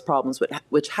solve those problems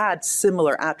which had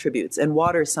similar attributes. And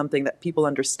water is something that people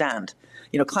understand.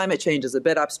 Climate change is a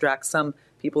bit abstract. Some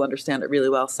people understand it really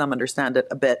well. Some understand it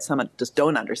a bit. Some just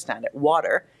don't understand it.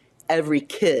 Water, every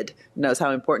kid knows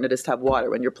how important it is to have water.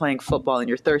 When you're playing football and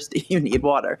you're thirsty, you need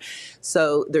water.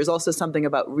 So there's also something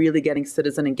about really getting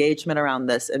citizen engagement around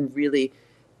this and really,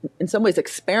 in some ways,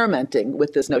 experimenting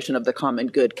with this notion of the common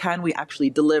good. Can we actually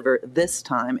deliver this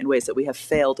time in ways that we have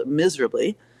failed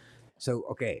miserably? So,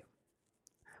 okay.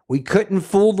 We couldn't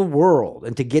fool the world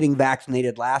into getting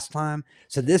vaccinated last time.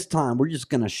 So this time we're just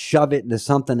going to shove it into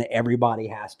something that everybody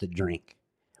has to drink.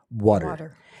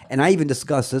 Water. And I even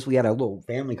discussed this. We had a little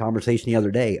family conversation the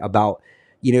other day about,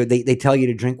 they tell you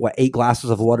to drink 8 glasses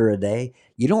of water a day.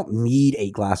 You don't need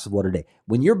 8 glasses of water a day.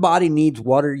 When your body needs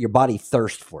water, your body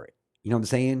thirsts for it. You know what I'm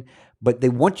saying? But they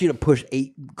want you to push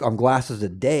 8 glasses a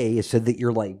day so that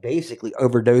you're like basically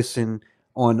overdosing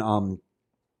on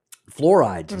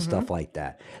fluorides and stuff like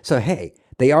that. So, hey,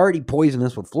 they already poison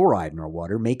us with fluoride in our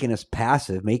water, making us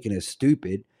passive, making us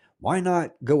stupid. Why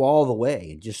not go all the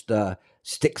way and just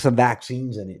stick some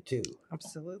vaccines in it too?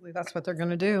 Absolutely. That's what they're going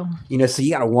to do. So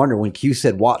you got to wonder when Q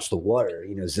said, watch the water,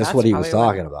 is this what he was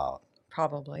talking about?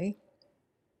 Probably.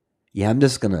 Yeah, I'm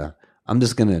just going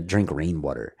to drink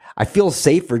rainwater. I feel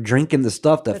safer drinking the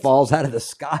stuff that falls out of the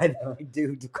sky than I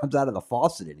do that comes out of the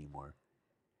faucet anymore.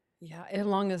 Yeah, as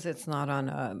long as it's not on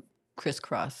a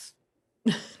crisscross.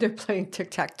 They're playing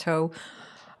tic-tac-toe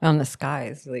on the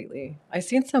skies lately. I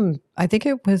seen I think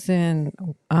it was in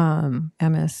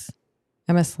MS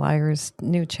Lyre's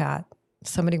new chat.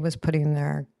 Somebody was putting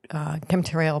their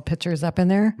chemtrail pictures up in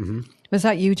there. Mm-hmm. Was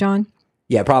that you, John?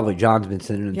 Yeah, probably. John's been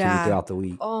sending them to me Yeah. throughout the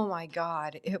week. Oh my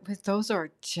God. Those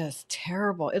are just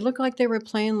terrible. It looked like they were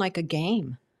playing like a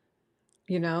game.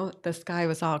 You know, the sky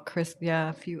was all crisp. Yeah,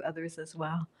 a few others as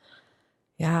well.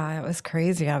 Yeah, it was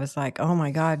crazy. I was like, oh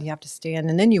my God, you have to stand.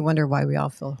 And then you wonder why we all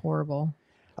feel horrible.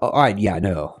 Oh, all right, yeah,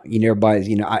 no. Everybody's,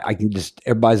 I can just,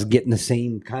 everybody's getting the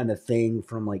same kind of thing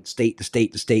from like state to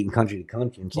state to state and country to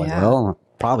country. It's like, well,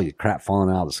 probably the crap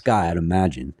falling out of the sky, I'd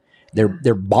imagine.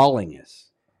 They're balling us.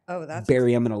 Oh, that's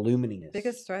barium and aluminum.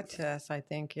 Biggest threat to us, I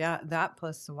think. Yeah, that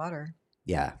plus the water.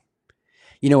 Yeah.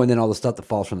 And then all the stuff that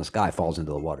falls from the sky falls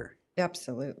into the water.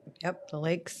 Absolutely. Yep, the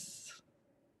lakes,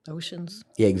 oceans.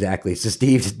 Yeah, exactly. So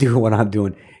Steve's doing what I'm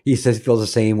doing. He says he feels the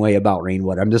same way about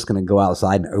rainwater. I'm just going to go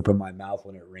outside and open my mouth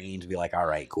when it rains and be like, all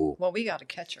right, cool. Well, we got a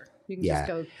catcher. You can just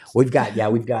go. We've got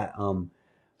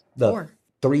the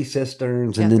 3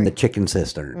 cisterns and then the chicken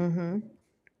cistern. Mm-hmm.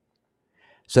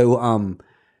 So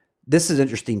this is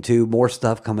interesting too. More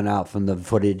stuff coming out from the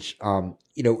footage. Not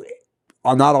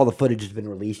all the footage has been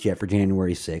released yet for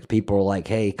January 6th. People are like,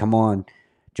 hey, come on,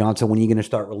 Johnson, when are you going to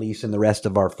start releasing the rest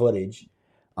of our footage?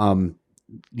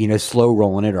 Slow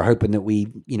rolling it or hoping that we,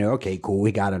 okay, cool,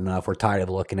 we got enough. We're tired of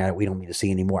looking at it. We don't need to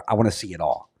see anymore. I want to see it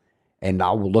all. And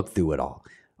I will look through it all.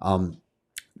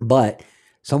 But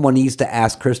someone needs to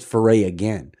ask Christopher Wray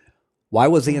again. Why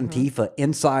was Antifa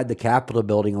inside the Capitol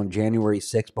building on January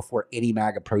 6th before any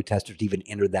MAGA protesters even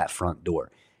entered that front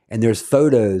door? And there's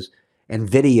photos and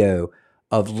video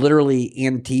of literally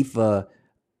Antifa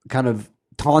kind of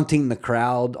taunting the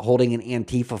crowd, holding an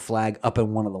Antifa flag up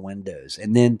in one of the windows.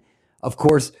 And then, of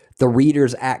course, the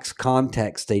Reader's Acts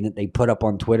context statement they put up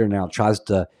on Twitter now tries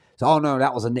to say, oh, no,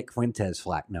 that was a Nick Fuentes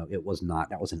flag. No, it was not.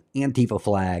 That was an Antifa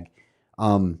flag.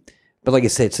 But like I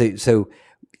said, so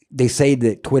they say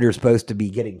that Twitter's supposed to be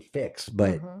getting fixed,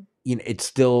 but it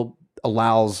still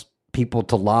allows people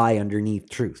to lie underneath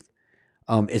truth.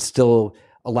 It still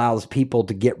allows people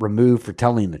to get removed for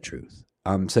telling the truth.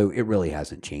 So it really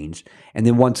hasn't changed. And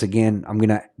then once again, I'm going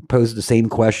to pose the same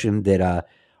question that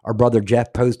our brother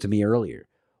Jeff posed to me earlier.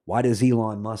 Why does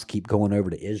Elon Musk keep going over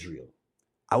to Israel?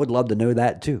 I would love to know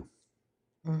that too.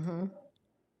 Mm-hmm.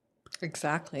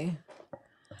 Exactly.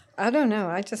 I don't know.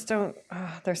 I just don't.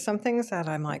 There's some things that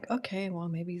I'm like, okay, well,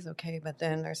 maybe he's okay. But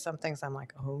then there's some things I'm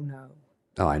like, oh, no.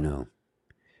 Oh, I know.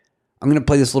 I'm going to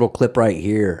play this little clip right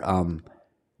here.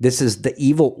 This is the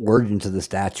evil origins of the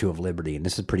Statue of Liberty. And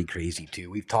this is pretty crazy, too.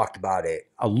 We've talked about it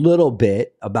a little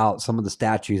bit about some of the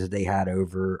statues that they had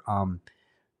over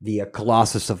the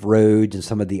Colossus of Rhodes and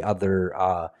some of the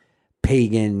other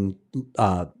pagan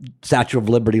Statue of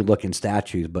Liberty looking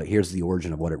statues. But here's the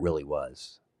origin of what it really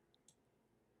was.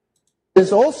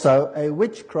 There's also a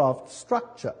witchcraft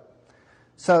structure.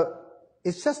 So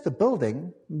it's just a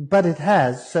building, but it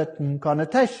has certain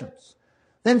connotations.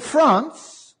 Then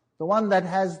France, the one that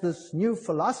has this new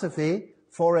philosophy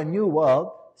for a new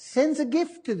world, sends a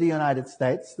gift to the United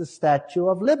States, the Statue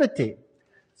of Liberty.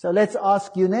 So let's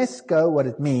ask UNESCO what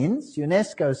it means.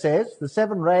 UNESCO says the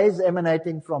 7 rays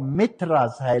emanating from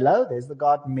Mitra's halo, there's the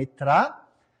god Mitra,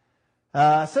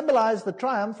 symbolize the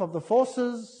triumph of the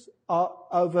forces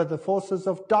over the forces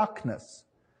of darkness.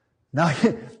 Now,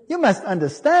 you must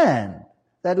understand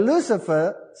that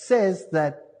Lucifer says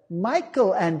that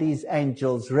Michael and his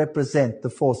angels represent the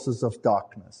forces of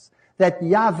darkness, that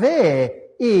Yahweh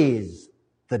is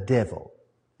the devil.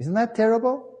 Isn't that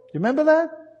terrible? You remember that?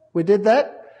 We did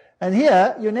that. And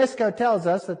here, UNESCO tells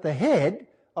us that the head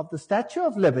of the Statue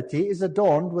of Liberty is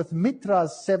adorned with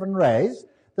Mitra's 7 rays.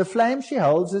 The flame she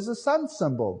holds is a sun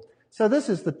symbol. So this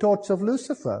is the torch of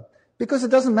Lucifer. Because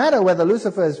it doesn't matter whether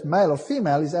Lucifer is male or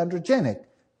female, he's androgenic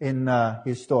in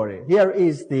his story. Here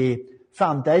is the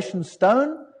foundation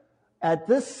stone. At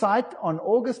this site on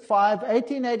August 5,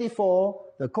 1884,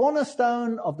 the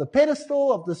cornerstone of the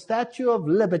pedestal of the Statue of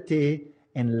Liberty,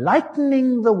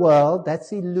 enlightening the world,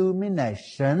 that's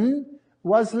illumination,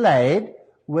 was laid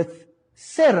with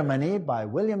ceremony by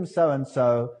William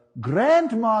so-and-so,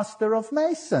 Grand Master of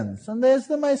Masons. And there's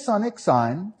the Masonic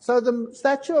sign. So the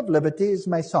Statue of Liberty is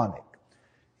Masonic.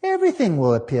 Everything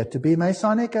will appear to be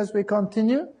Masonic as we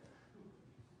continue.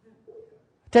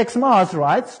 Tex Mars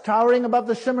writes, towering above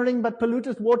the shimmering but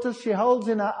polluted waters, she holds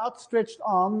in her outstretched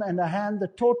arm and her hand the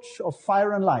torch of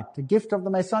fire and light, a gift of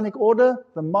the Masonic order.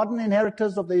 The modern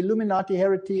inheritors of the Illuminati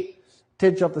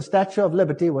heritage of the Statue of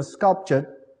Liberty was sculptured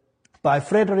by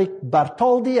Frederic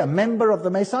Bartholdi, a member of the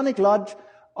Masonic Lodge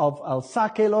of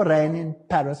Alsace-Lorraine in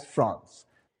Paris, France.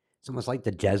 It's almost like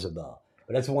the Jezebel.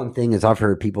 But that's one thing is I've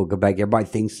heard people go back. Everybody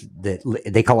thinks that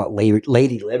they call it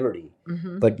Lady Liberty,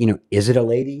 but is it a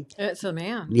lady? It's a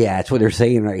man. Yeah, that's what they're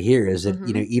saying right here. Is that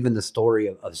even the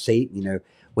story of Satan?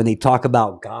 When they talk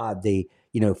about God, they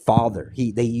Father.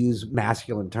 They use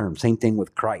masculine terms. Same thing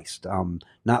with Christ.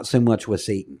 Not so much with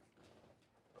Satan.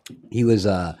 He was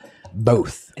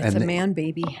both. It's a man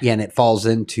baby. Yeah, and it falls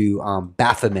into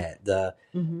Baphomet, the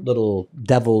little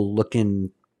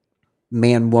devil-looking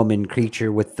man-woman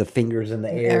creature with the fingers in the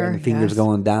air and the fingers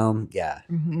going down. Yeah.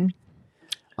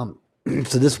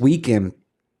 So this weekend,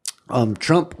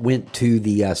 Trump went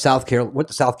to South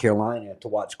Carolina to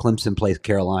watch Clemson play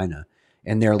Carolina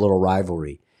in their little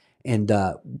rivalry, and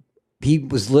he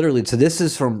was literally. So this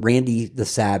is from Randy the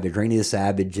Savage. Randy the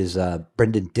Savage is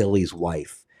Brendan Dilley's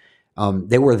wife.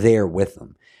 They were there with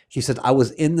him. She said, I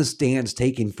was in the stands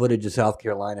taking footage of South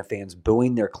Carolina fans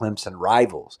booing their Clemson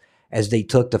rivals as they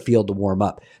took the field to warm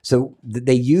up. So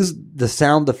they used the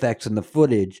sound effects and the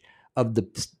footage of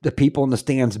the people in the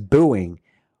stands booing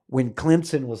when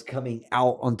Clemson was coming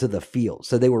out onto the field.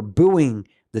 So they were booing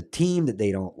the team that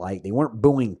they don't like. They weren't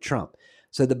booing Trump.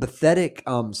 So the pathetic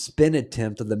spin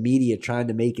attempt of the media trying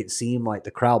to make it seem like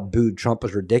the crowd booed Trump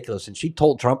was ridiculous. And she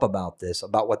told Trump about this,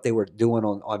 about what they were doing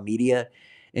on media.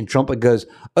 And Trump goes,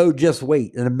 oh, just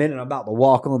wait. In a minute, I'm about to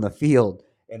walk on the field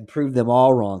and prove them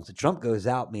all wrong. So Trump goes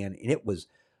out, man, and it was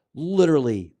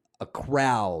literally a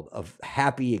crowd of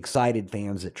happy, excited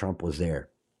fans that Trump was there.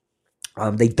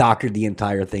 They doctored the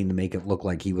entire thing to make it look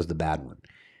like he was the bad one.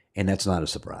 And that's not a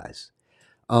surprise.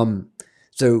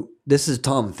 So this is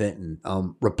Tom Fenton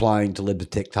replying to Lib's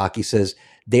TikTok. He says,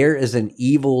 there is an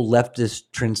evil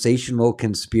leftist transitional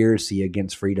conspiracy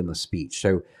against freedom of speech.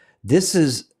 So this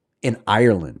is in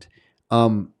Ireland.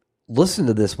 Listen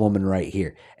to this woman right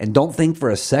here. And don't think for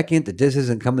a second that this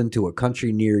isn't coming to a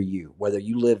country near you. Whether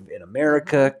you live in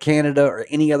America, Canada, or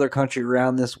any other country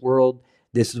around this world,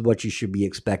 this is what you should be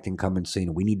expecting coming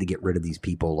soon. We need to get rid of these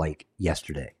people like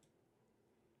yesterday.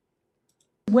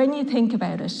 When you think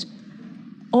about it,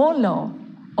 all law,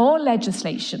 all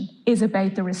legislation is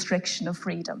about the restriction of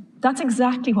freedom. That's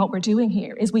exactly what we're doing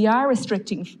here, is we are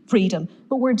restricting freedom,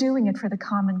 but we're doing it for the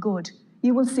common good.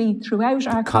 You will see throughout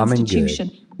our Constitution,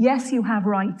 yes, you have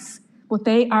rights, but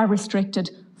they are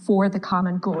restricted for the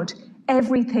common good.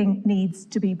 Everything needs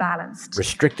to be balanced.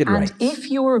 Restricted rights. And if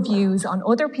your views on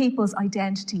other people's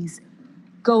identities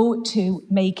go to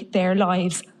make their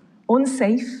lives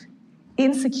unsafe,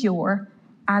 insecure,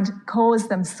 and cause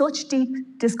them such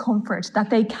deep discomfort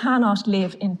that they cannot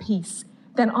live in peace,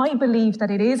 then I believe that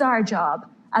it is our job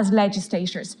as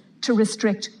legislators to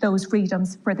restrict those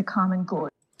freedoms for the common good.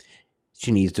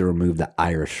 She needs to remove the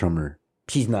Irish from her.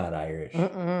 She's not Irish.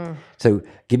 So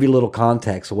give you a little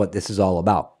context of what this is all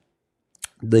about.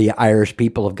 The Irish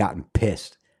people have gotten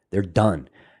pissed. They're done.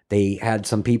 They had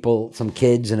some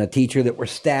kids and a teacher that were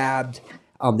stabbed.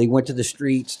 They went to the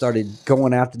streets, started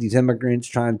going after these immigrants,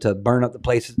 trying to burn up the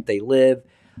places that they live.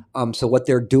 So what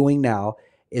they're doing now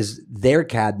is their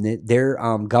cabinet, their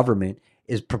government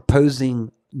is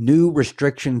proposing new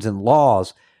restrictions and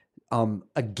laws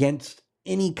against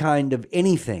any kind of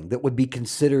anything that would be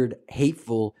considered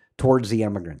hateful towards the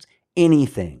immigrants.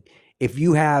 Anything. If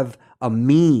you have a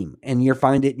meme and you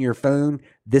find it in your phone,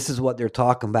 this is what they're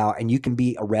talking about. And you can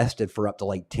be arrested for up to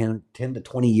like 10 to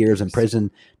 20 years in prison,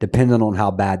 depending on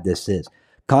how bad this is.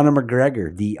 Conor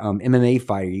McGregor, the MMA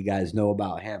fighter, you guys know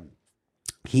about him.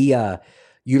 He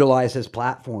utilized his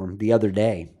platform the other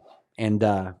day and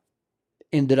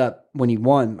ended up, when he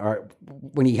won, or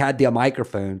when he had the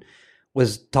microphone,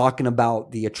 was talking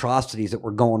about the atrocities that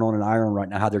were going on in Ireland right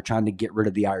now, how they're trying to get rid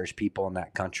of the Irish people in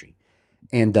that country.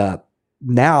 And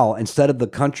now, instead of the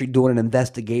country doing an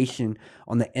investigation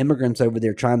on the immigrants over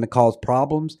there trying to cause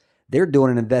problems, they're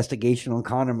doing an investigation on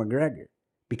Conor McGregor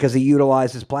because he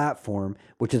utilized his platform,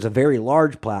 which is a very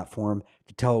large platform,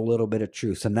 to tell a little bit of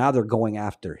truth. So now they're going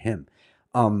after him.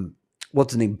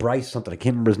 What's his name? Bryce something. I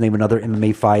can't remember his name. Another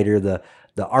MMA fighter,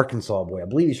 the Arkansas boy. I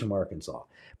believe he's from Arkansas.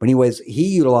 But anyways, he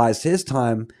utilized his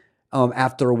time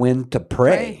after a win to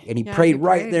pray. And he prayed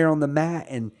right there on the mat,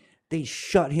 and they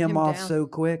shut him off down so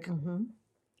quick.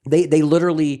 They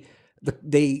literally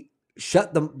they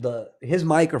shut his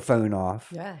microphone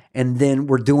off, and then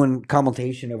were doing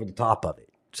commentation over the top of it.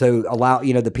 So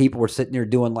the people were sitting there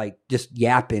doing like just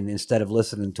yapping instead of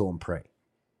listening to him pray.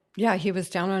 Yeah, he was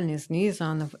down on his knees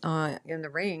in the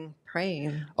ring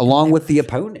praying, along with the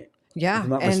opponent. Yeah, if I'm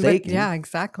not mistaken. Yeah,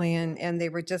 exactly. And they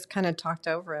were just kind of talked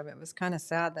over him. It was kind of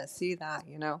sad to see that.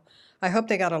 I hope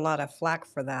they got a lot of flack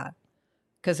for that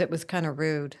because it was kind of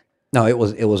rude. No, it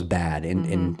was bad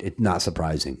and it's not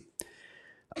surprising.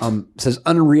 Says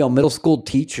unreal middle school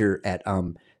teacher at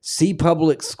C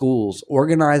Public Schools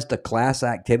organized a class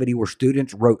activity where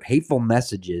students wrote hateful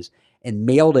messages and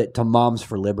mailed it to Moms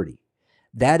for Liberty.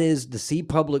 That is, the C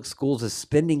Public Schools is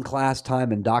spending class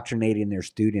time indoctrinating their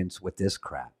students with this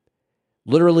crap.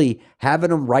 Literally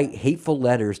having them write hateful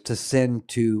letters to send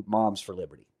to Moms for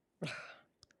Liberty.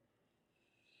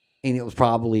 And it was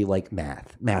probably like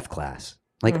math class.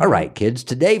 Like, all right, kids,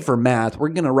 today for math, we're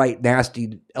going to write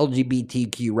nasty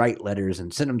LGBTQ right letters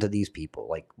and send them to these people.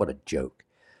 Like, what a joke.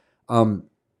 So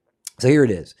here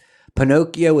it is.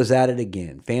 Pinocchio is at it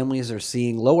again. Families are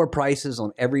seeing lower prices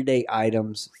on everyday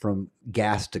items from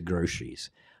gas to groceries.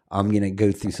 I'm going to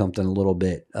go through something a little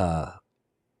bit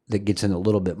that gets in a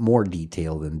little bit more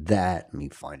detail than that. Let me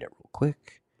find it real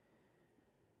quick.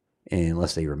 And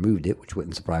unless they removed it, which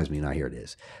wouldn't surprise me. Now here it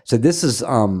is. So this is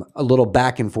a little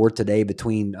back and forth today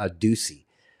between Ducey.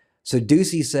 So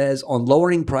Ducey says, on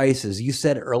lowering prices, you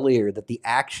said earlier that the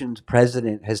actions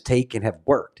president has taken have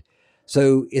worked.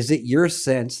 So is it your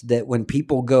sense that when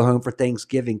people go home for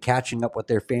Thanksgiving, catching up with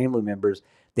their family members,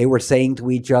 they were saying to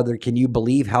each other, can you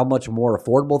believe how much more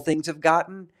affordable things have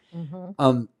gotten?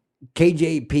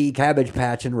 KJP Cabbage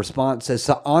Patch in response says,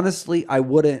 so honestly, I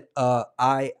wouldn't,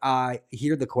 I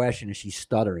hear the question and she's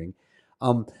stuttering.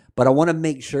 But I want to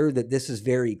make sure that this is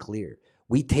very clear.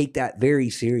 We take that very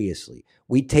seriously.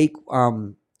 We take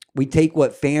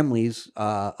what families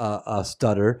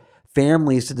stutter,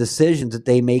 families, the decisions that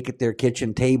they make at their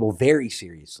kitchen table very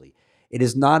seriously. It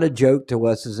is not a joke to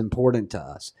us, it's important to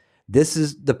us. This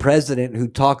is the president who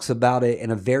talks about it in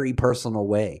a very personal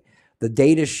way. The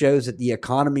data shows that the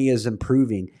economy is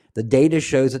improving. The data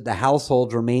shows that the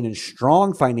households remain in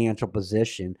strong financial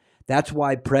position. That's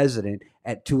why president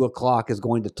at 2:00 is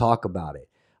going to talk about it.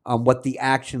 What the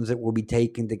actions that will be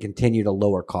taken to continue to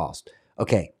lower cost.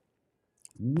 Okay.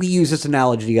 We used this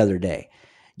analogy the other day.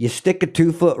 You stick a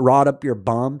 2-foot rod up your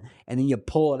bum and then you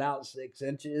pull it out 6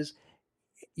 inches.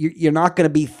 You're not going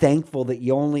to be thankful that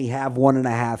you only have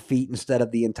 1.5 feet instead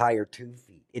of the entire 2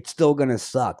 feet. It's still going to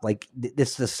suck. Like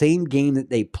it's the same game that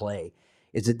they play,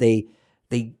 is that they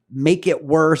make it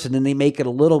worse and then they make it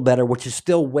a little better, which is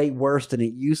still way worse than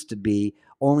it used to be,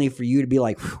 only for you to be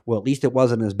like, well, at least it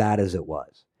wasn't as bad as it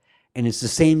was. And it's the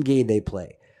same game they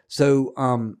play. So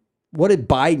what did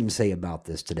Biden say about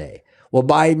this today? Well,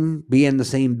 Biden, being the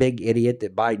same big idiot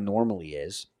that Biden normally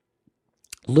is,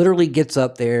 literally gets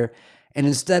up there and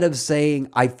instead of saying,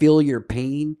 I feel your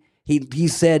pain, he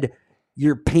said,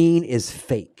 your pain is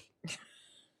fake.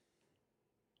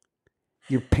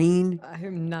 Your pain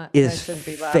I'm not, is I shouldn't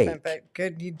be fake. laughing, but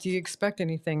good. Do you expect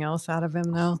anything else out of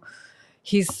him though?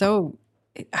 He's so,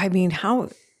 I mean, how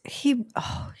he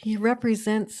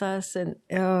represents us and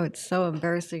it's so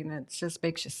embarrassing. It just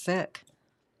makes you sick.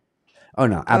 Oh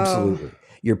no, absolutely.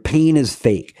 Your pain is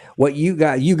fake. What you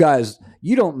guys,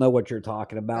 you don't know what you're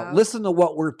talking about. Listen to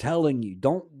what we're telling you.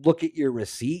 Don't look at your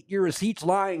receipt. Your receipt's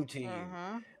lying to you.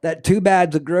 That 2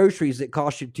 bags of groceries that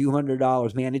cost you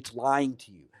 $200, man, it's lying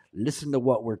to you. Listen to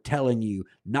what we're telling you,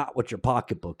 not what your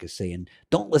pocketbook is saying.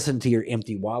 Don't listen to your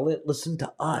empty wallet. Listen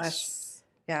to us.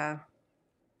 Yeah.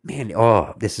 Man,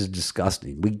 this is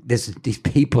disgusting. These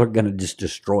people are going to just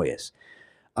destroy us.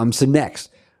 So next,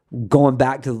 going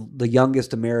back to the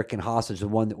youngest American hostage, the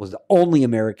one that was the only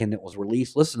American that was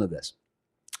released. Listen to this.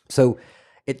 So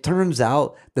it turns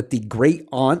out that the great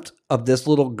aunt of this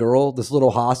little girl, this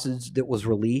little hostage that was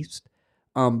released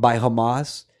by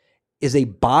Hamas, is a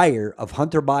buyer of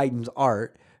Hunter Biden's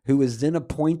art, who was then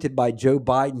appointed by Joe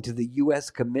Biden to the U.S.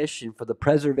 Commission for the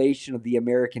Preservation of the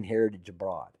American Heritage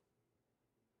Abroad.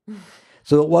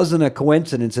 So it wasn't a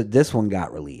coincidence that this one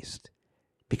got released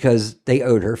because they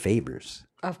owed her favors.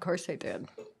 Of course they did.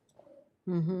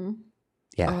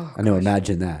 Yeah, I know. Gosh.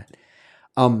 Imagine that.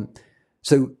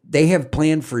 So they have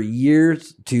planned for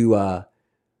years to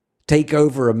take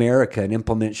over America and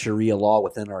implement Sharia law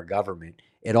within our government.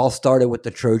 It all started with the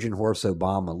Trojan horse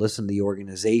Obama. Listen to the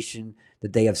organization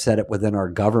that they have set up within our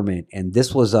government. And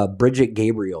this was Bridget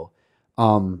Gabriel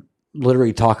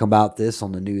literally talking about this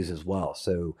on the news as well.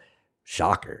 So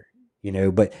shocker,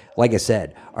 but like I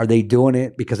said, are they doing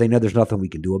it because they know there's nothing we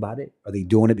can do about it? Are they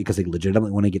doing it because they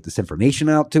legitimately want to get this information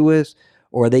out to us?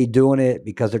 Or are they doing it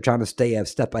because they're trying to stay a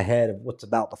step ahead of what's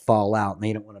about to fall out and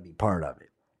they don't want to be part of it?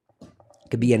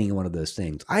 Could be any one of those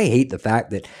things. I hate the fact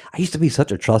that I used to be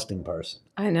such a trusting person.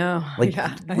 I know. Like,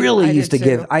 yeah, really I used to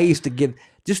too. I used to give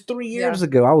just 3 years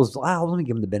ago. I was let me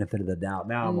give them the benefit of the doubt.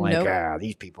 Now I'm like,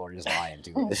 these people are just lying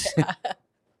to us.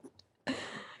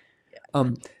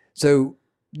 So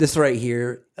this right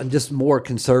here, just more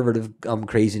conservative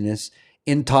craziness.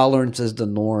 Intolerance is the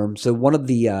norm. So one of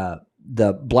the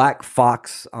Black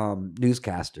Fox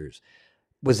newscasters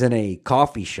was in a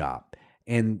coffee shop.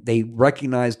 and they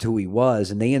recognized who he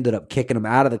was, and they ended up kicking him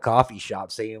out of the coffee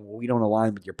shop saying, well, we don't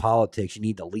align with your politics. You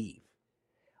need to leave.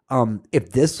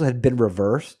 If this had been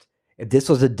reversed, if this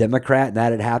was a Democrat and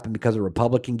that had happened because a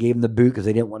Republican gave them the boot because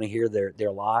they didn't want to hear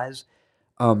their lies,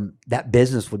 that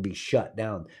business would be shut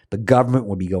down. The government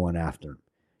would be going after them.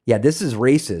 Yeah, this is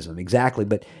racism, exactly.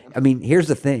 But I mean, here's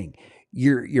the thing: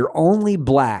 you're only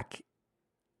black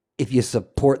if you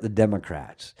support the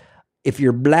Democrats. If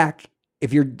you're black,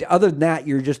 other than that,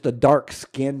 you're just a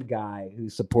dark-skinned guy who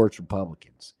supports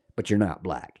Republicans, but you're not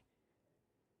black.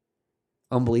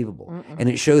 Unbelievable. Mm-mm. And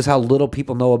it shows how little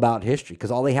people know about history, because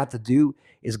all they have to do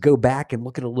is go back and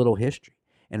look at a little history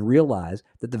and realize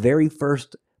that the very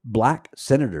first black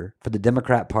senator for the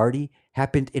Democrat Party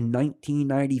happened in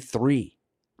 1993.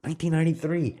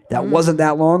 1993. That wasn't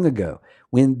that long ago,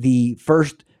 when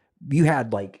you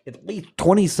had like at least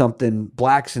 20-something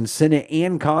blacks in Senate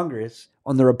and Congress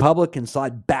on the Republican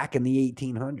side back in the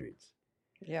 1800s.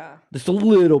 Yeah. Just a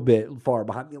little bit far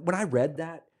behind. When I read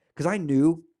that, because I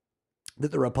knew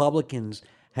that the Republicans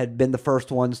had been the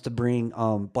first ones to bring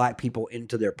black people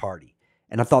into their party.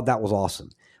 And I thought that was awesome.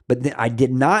 But then I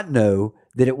did not know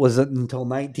that it wasn't until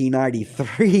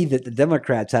 1993 that the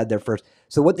Democrats had their first.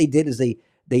 So what they did is they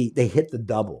hit the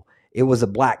double. It was a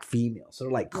black female. So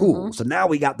they're like, cool. Mm-hmm. So now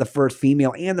we got the first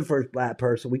female and the first black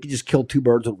person. We could just kill two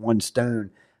birds with one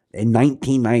stone. In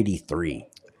 1993,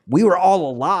 we were all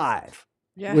alive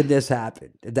when this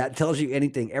happened. If that tells you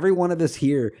anything, every one of us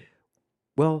here,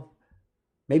 well,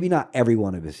 maybe not every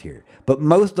one of us here, but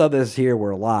most of us here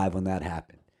were alive when that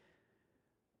happened.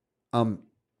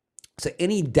 So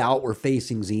any doubt we're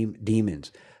facing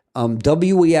demons.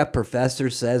 WEF professor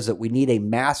says that we need a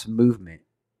mass movement.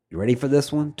 You ready for this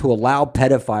one? To allow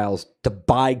pedophiles to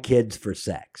buy kids for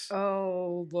sex.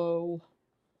 Oh, whoa.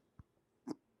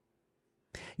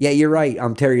 Yeah, you're right.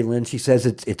 Terry Lynn, she says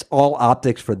it's all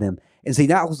optics for them. And see,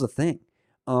 that was the thing.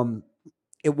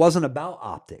 It wasn't about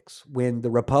optics when the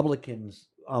Republicans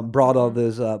brought all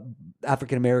those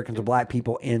African Americans and black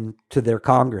people into their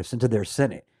Congress, into their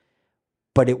Senate.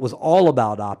 But it was all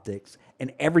about optics,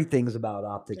 and everything's about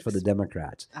optics for the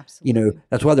Democrats. Absolutely.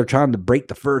 That's why they're trying to break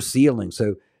the first ceiling.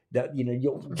 So that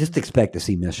you'll just expect to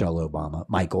see Michelle Obama,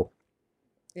 Michael.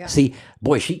 Yeah. See,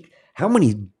 boy, how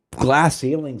many glass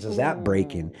ceilings is that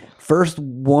breaking? First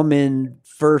woman,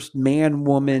 first man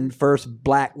woman, first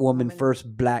black woman,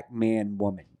 first black man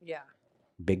woman. Yeah.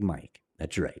 Big Mike.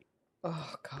 That's right.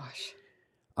 Oh gosh.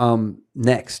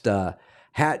 Next,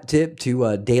 hat tip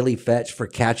to Daily Fetch for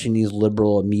catching these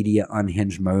liberal media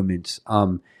unhinged moments.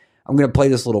 I'm going to play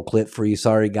this little clip for you.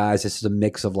 Sorry, guys. This is a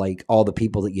mix of like all the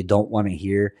people that you don't want to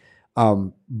hear.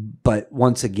 But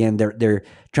once again, they're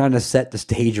trying to set the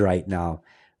stage right now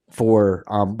for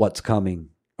what's coming,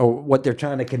 or what they're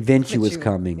trying to convince you is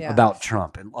coming about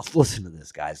Trump. And let's listen to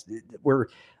this, guys. We're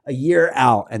a year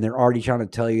out, and they're already trying to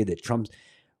tell you that Trump's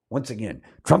going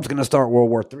to start World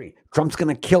War III. Trump's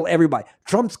going to kill everybody.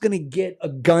 Trump's going to get a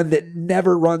gun that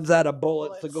never runs out of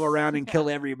bullets to go around and kill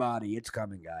everybody. It's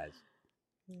coming, guys.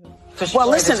 Well,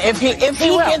 listen, if he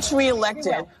gets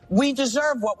reelected, we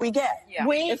deserve what we get. Yeah.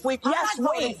 If we put him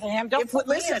back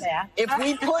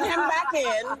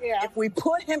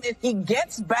in, if he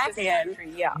gets back in,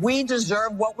 we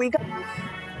deserve what we got.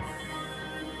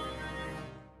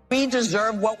 We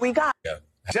deserve what we got.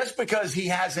 Just because he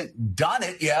hasn't done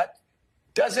it yet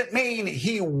doesn't mean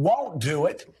he won't do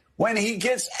it when he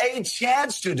gets a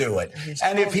chance to do it.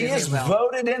 And if he is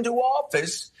voted into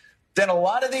office, then a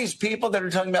lot of these people that are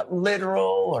talking about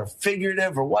literal or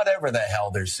figurative or whatever the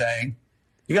hell they're saying,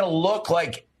 you're going to look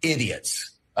like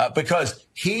idiots because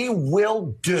he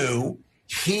will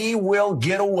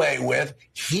get away with,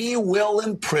 he will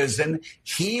imprison,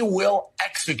 he will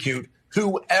execute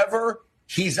whoever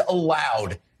he's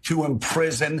allowed to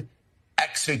imprison,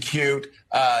 execute,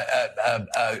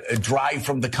 drive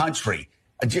from the country.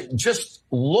 Just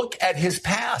look at his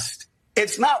past.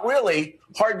 It's not really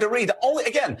hard to read.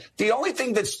 The only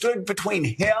thing that stood between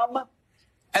him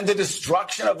and the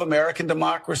destruction of American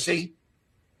democracy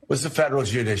was the federal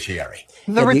judiciary.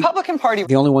 The Republican Party.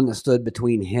 The only one that stood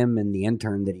between him and the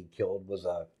intern that he killed was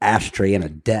an ashtray and a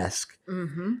desk.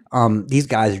 Mm-hmm. These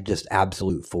guys are just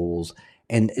absolute fools.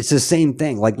 And it's the same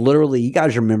thing. Like literally, you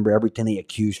guys remember everything they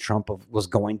accused Trump of was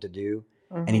going to do,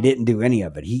 and he didn't do any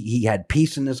of it. He had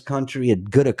peace in this country, a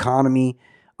good economy.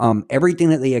 Everything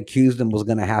that they accused him was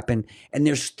going to happen, and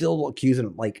they're still accusing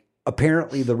him. Like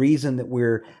apparently, the reason that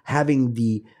we're having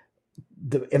the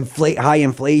high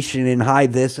inflation and high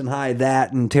this and high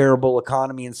that and terrible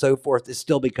economy and so forth is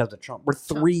still because of Trump. We're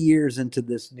 3 years into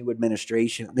this new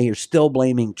administration, and they are still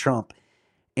blaming Trump.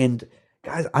 And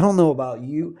Guys, I don't know about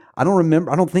you. I don't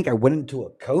remember. I don't think I went into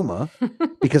a coma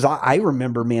because I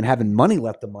remember, man, having money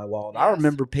left in my wallet. I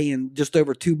remember paying just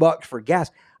over $2 for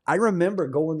gas. I remember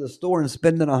going to the store and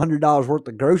spending $100 worth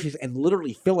of groceries and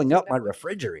literally filling up my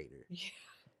refrigerator.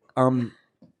 I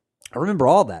remember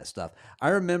all that stuff. I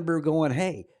remember going,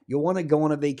 hey, you want to go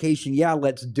on a vacation? Yeah,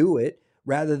 let's do it.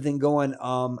 Rather than going,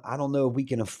 I don't know if we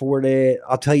can afford it.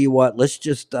 I'll tell you what, let's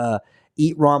just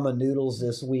eat ramen noodles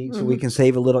this week so we can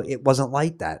save a little. It wasn't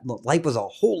like that. Look, life was a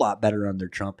whole lot better under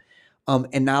Trump.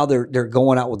 And now they're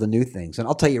going out with the new things. And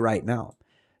I'll tell you right now,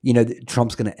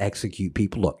 Trump's going to execute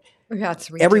people. Look,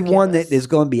 That's ridiculous. everyone that is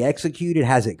going to be executed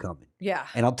has it coming. Yeah.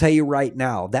 And I'll tell you right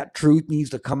now, that truth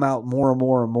needs to come out more and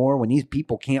more and more when these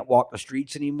people can't walk the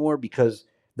streets anymore because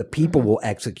the people will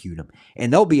execute them.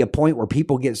 And there'll be a point where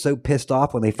people get so pissed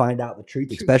off when they find out the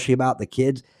truth, especially about the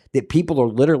kids, that people are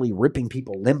literally ripping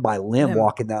people limb by limb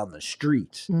walking down the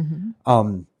streets.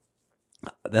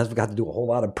 That's got to do a whole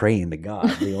lot of praying to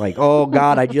God. Being like, oh,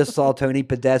 God, I just saw Tony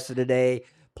Podesta today.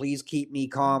 Please keep me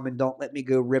calm and don't let me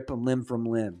go rip him limb from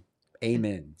limb.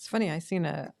 Amen. It's funny. I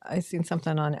seen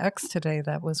something on X today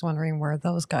that was wondering where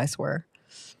those guys were.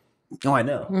 Oh, I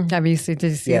know. Did you see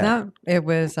that? It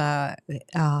was a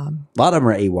lot of them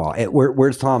are AWOL.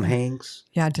 Where's Tom Hanks?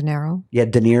 Yeah, De Niro. Yeah,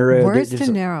 De Niro. Where's De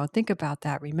Niro? Think about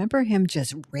that. Remember him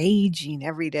just raging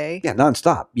every day? Yeah,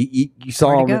 nonstop. You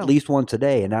saw him at least once a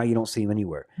day, and now you don't see him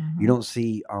anywhere. You don't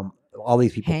see all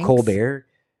these people. Hanks. Colbert.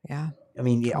 Yeah. I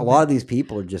mean, a lot of these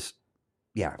people are just,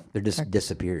 they're just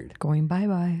disappeared. Going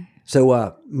bye-bye.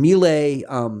 So Milei,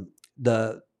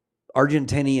 the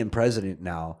Argentinian president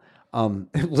now,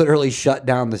 literally shut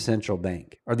down the central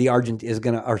bank, or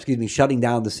shutting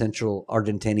down the central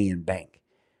Argentinian bank.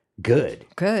 Good.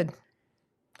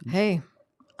 Hey,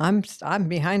 I'm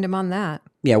behind him on that.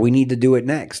 Yeah, we need to do it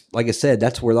next. Like I said,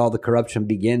 that's where all the corruption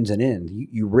begins and ends.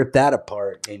 You rip that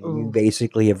apart, and you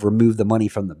basically have removed the money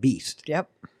from the beast. Yep.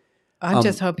 I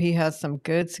just hope he has some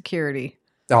good security.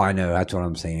 Oh, I know. That's what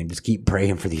I'm saying. Just keep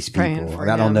praying for these people.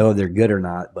 I don't know if they're good or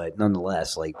not, but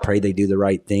nonetheless, pray they do the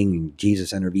right thing and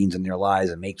Jesus intervenes in their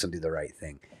lives and makes them do the right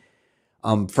thing.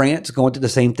 France going to the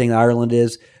same thing Ireland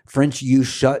is. French youth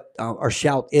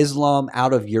shout Islam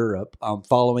out of Europe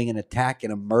following an attack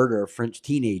and a murder of French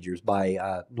teenagers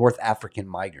by North African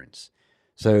migrants.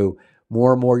 So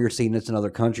more and more you're seeing this in other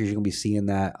countries. You're going to be seeing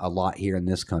that a lot here in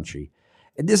this country.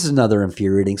 And this is another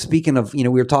infuriating. Speaking of, we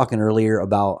were talking earlier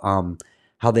about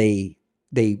how they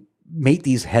make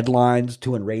these headlines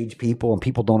to enrage people, and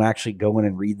people don't actually go in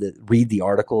and read the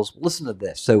articles. Listen to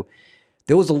this. So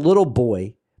there was a little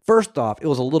boy. First off, it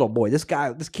was a little boy. This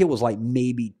kid was like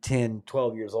maybe 10,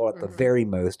 12 years old at the very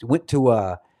most. He went to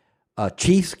a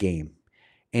Chiefs game,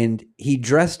 and he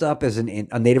dressed up as a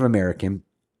Native American.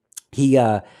 He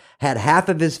had half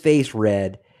of his face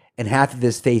red and half of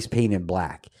his face painted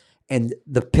black. And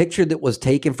the picture that was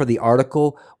taken for the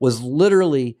article was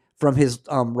literally from his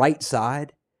right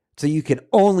side, so you could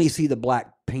only see the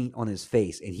black paint on his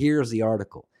face. And here's the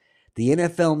article. The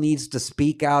NFL needs to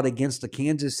speak out against the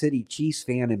Kansas City Chiefs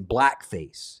fan in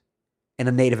blackface and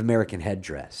a Native American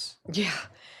headdress. Yeah.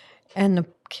 And the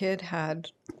kid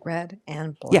had red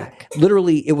and black. Yeah.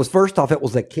 Literally, it was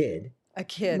a kid. A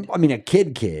kid. I mean, a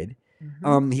kid.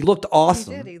 Mm-hmm. He looked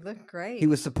awesome. He did. He looked great. He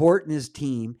was supporting his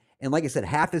team. And like I said,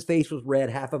 half his face was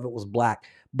red, half of it was black.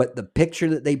 But the picture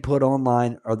that they put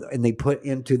online and they put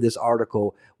into this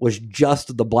article was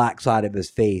just the black side of his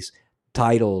face,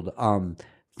 titled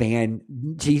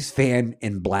Chiefs fan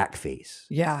in blackface.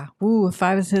 Yeah. Ooh, if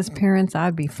I was his parents,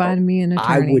 I'd be finding me an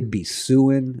attorney. I would be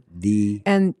suing the...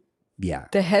 And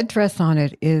the headdress on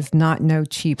it is not no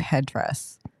cheap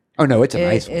headdress. Oh, no, it's a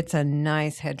nice one. It's a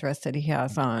nice headdress that he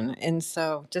has on. And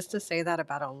so just to say that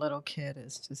about a little kid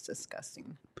is just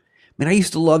disgusting. I mean, I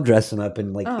used to love dressing up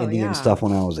in Indian stuff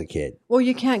when I was a kid. Well,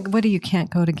 you can't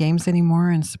go to games anymore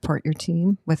and support your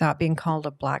team without being called a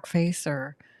blackface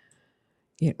or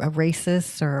a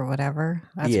racist or whatever.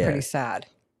 That's pretty sad.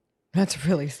 That's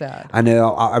really sad. I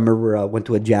know. I remember I went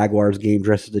to a Jaguars game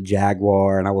dressed as a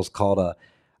Jaguar, and I was called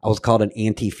an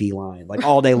anti-feline. Like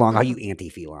all day long, are you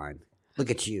anti-feline?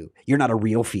 Look at you. You're not a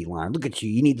real feline. Look at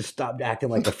you. You need to stop acting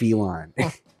like a feline.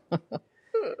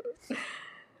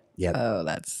 Yep. Oh,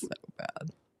 that's so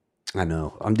bad. I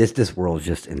know. This world is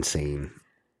just insane.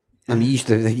 I mean,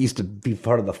 it used to be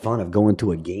part of the fun of going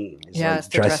to a game. It's Yes,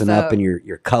 like to dress dressing up in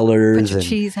your colors Put your and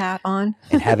cheese hat on.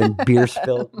 and having beer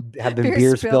spilt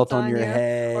on your you,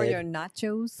 head. or your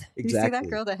nachos. You see that Exactly.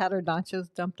 girl that had her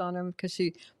nachos dumped on him because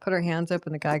she put her hands up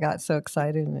and the guy got so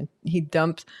excited and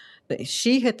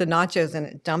she hit the nachos and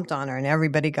it dumped on her and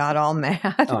everybody got all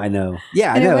mad. Oh, I know.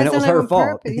 Yeah, I And know. And it was wasn't her on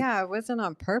fault. Yeah, it wasn't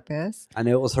on purpose. I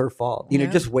know it was her fault. Yeah.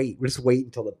 Just wait. Just wait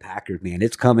until the Packers, man.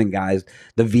 It's coming, guys.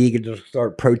 The vegans will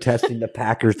start protesting the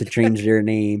Packers to change their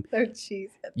name. They're cheesy.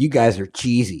 You guys are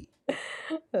cheesy.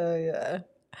 Oh, yeah.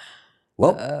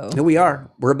 Well, here we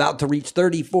are. We're about to reach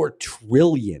 $34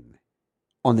 trillion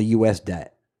on the U.S.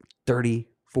 debt.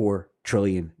 $34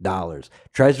 trillion.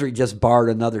 Treasury just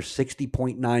borrowed another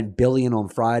 $60.9 billion on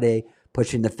Friday,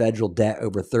 pushing the federal debt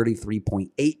over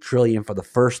 $33.8 trillion for the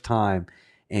first time,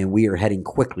 and we are heading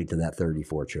quickly to that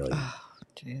 $34 trillion. Oh,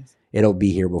 jeez. It'll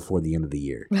be here before the end of the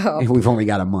year. Oh. We've only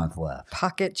got a month left.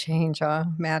 Pocket change, huh,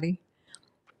 Maddie?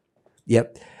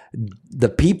 Yep. The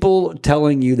people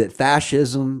telling you that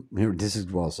fascism, this is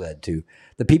well said too,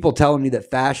 the people telling you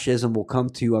that fascism will come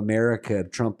to America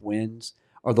if Trump wins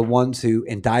are the ones who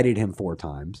indicted him 4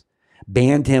 times,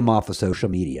 banned him off of social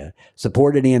media,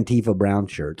 supported Antifa brown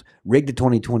shirts, rigged the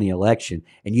 2020 election,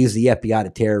 and used the FBI to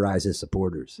terrorize his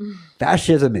supporters.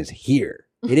 Fascism is here.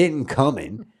 It isn't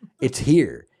coming. It's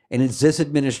here. And it's this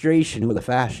administration who are the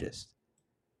fascists.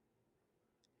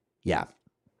 Yeah.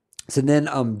 So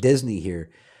then Disney here.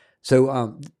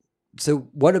 So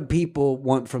what do people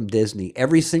want from Disney?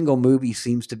 Every single movie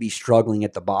seems to be struggling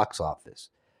at the box office.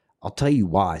 I'll tell you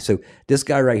why. So this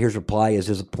guy right here's reply is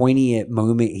there's a poignant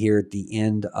moment here at the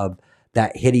end of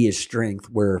That Hideous Strength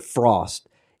where Frost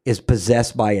is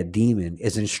possessed by a demon,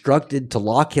 is instructed to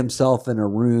lock himself in a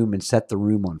room and set the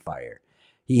room on fire.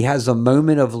 He has a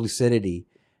moment of lucidity.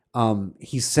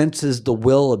 He senses the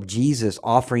will of Jesus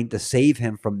offering to save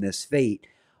him from this fate.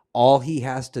 All he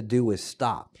has to do is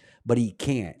stop, but he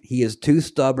can't. He is too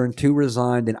stubborn, too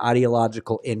resigned, and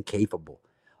ideological incapable.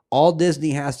 All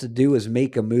Disney has to do is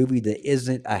make a movie that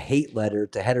isn't a hate letter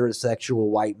to heterosexual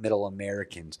white middle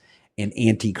Americans and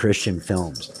anti-Christian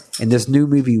films. And this new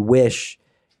movie, Wish,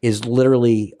 is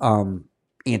literally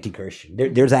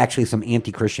anti-Christian. There's actually some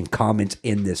anti-Christian comments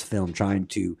in this film trying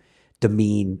to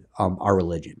demean our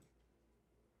religion.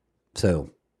 So,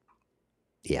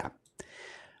 yeah.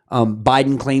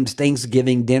 Biden claims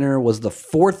Thanksgiving dinner was the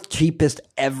 4th cheapest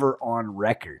ever on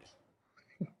record.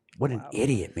 What an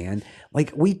idiot, man.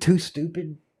 Like, we too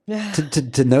stupid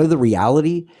to know the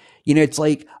reality. It's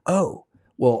like, oh,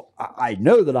 well, I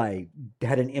know that I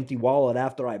had an empty wallet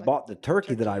after I bought the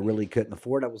turkey that I really couldn't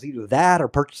afford. I was either that or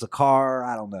purchase a car.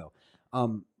 I don't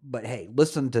know. But hey,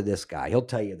 listen to this guy. He'll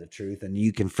tell you the truth, and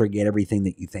you can forget everything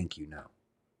that you think you know.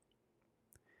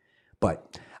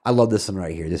 But I love this one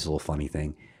right here. This is a little funny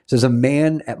thing. It says, a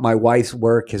man at my wife's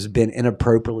work has been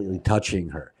inappropriately touching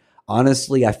her.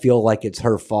 Honestly, I feel like it's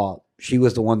her fault. She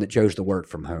was the one that chose to work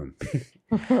from home.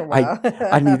 Wow.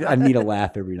 I need a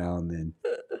laugh every now and then.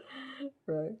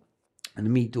 Right.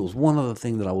 And there was one other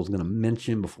thing that I was going to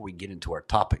mention before we get into our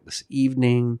topic this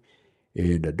evening.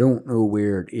 And I don't know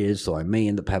where it is, so I may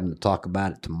end up having to talk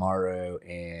about it tomorrow.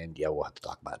 And yeah, we'll have to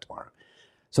talk about it tomorrow.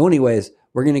 So anyways,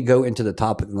 we're going to go into the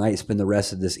topic tonight, spend the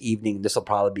rest of this evening. This will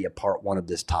probably be a part 1 of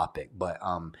this topic. But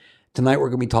tonight we're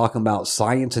going to be talking about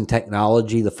science and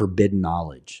technology, the forbidden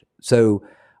knowledge. So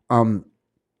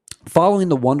following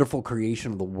the wonderful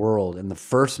creation of the world and the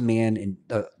first man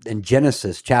in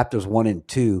Genesis chapters 1 and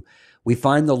 2, we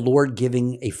find the Lord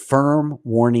giving a firm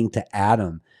warning to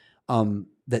Adam.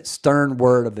 That stern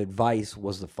word of advice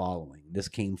was the following. This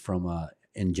came from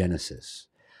in Genesis.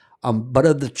 But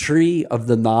of the tree of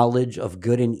the knowledge of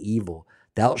good and evil,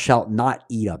 thou shalt not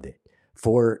eat of it.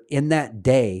 For in that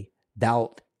day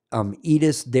thou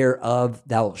eatest thereof,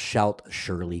 thou shalt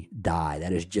surely die.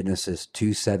 That is Genesis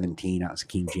 2:17. That's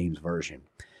King James Version.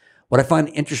 What I find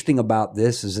interesting about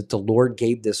this is that the Lord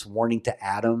gave this warning to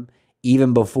Adam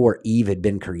even before Eve had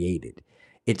been created.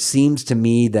 It seems to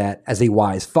me that as a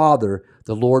wise father,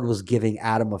 the Lord was giving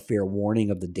Adam a fair warning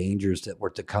of the dangers that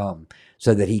were to come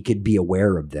so that he could be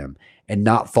aware of them and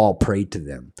not fall prey to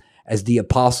them. As the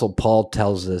Apostle Paul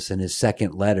tells us in his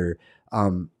second letter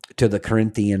to the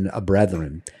Corinthian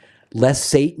brethren, lest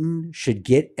Satan should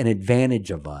get an advantage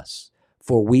of us,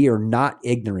 for we are not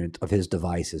ignorant of his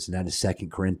devices. And that is 2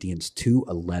 Corinthians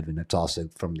 2:11. That's also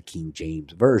from the King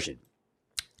James Version.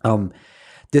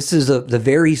 This is the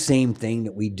very same thing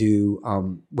that we do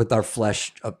with our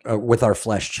flesh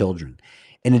children.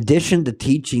 In addition to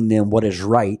teaching them what is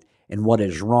right and what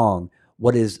is wrong,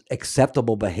 what is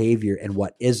acceptable behavior and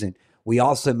what isn't, we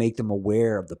also make them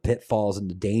aware of the pitfalls and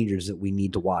the dangers that we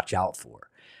need to watch out for.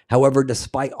 However,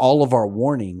 despite all of our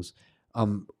warnings,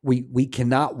 we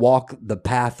cannot walk the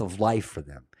path of life for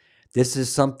them. This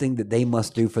is something that they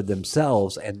must do for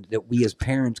themselves, and that we as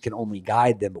parents can only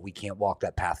guide them, but we can't walk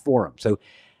that path for them. So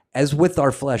as with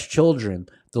our flesh children,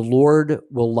 the Lord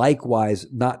will likewise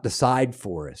not decide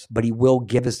for us, but he will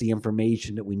give us the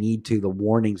information that we need to, the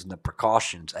warnings and the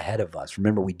precautions ahead of us.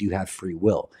 Remember, we do have free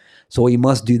will. So we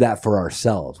must do that for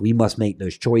ourselves. We must make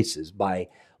those choices by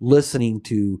listening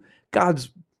to God's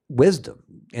wisdom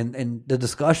and the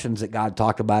discussions that God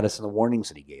talked about us and the warnings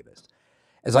that he gave us.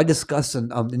 As I discuss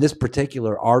in this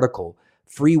particular article,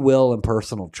 free will and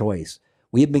personal choice,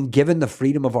 we have been given the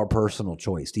freedom of our personal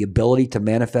choice, the ability to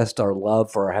manifest our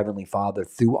love for our Heavenly Father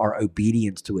through our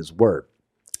obedience to his word.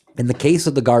 In the case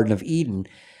of the Garden of Eden,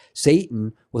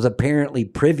 Satan was apparently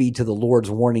privy to the Lord's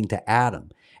warning to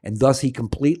Adam, and thus he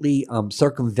completely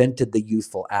circumvented the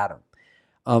youthful Adam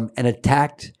and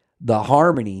attacked the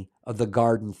harmony of the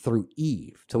garden through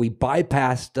Eve. So he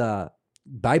bypassed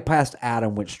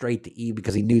Adam, went straight to Eve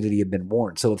because he knew that he had been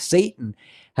warned. So if Satan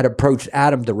had approached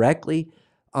Adam directly,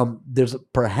 there's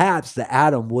perhaps that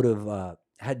Adam would have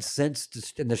had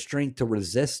sense and the strength to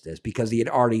resist this because he had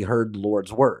already heard the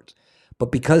Lord's words.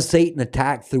 But because Satan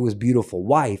attacked through his beautiful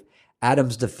wife,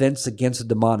 Adam's defense against the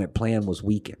demonic plan was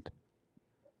weakened.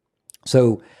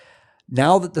 So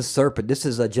now that the serpent, this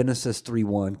is a Genesis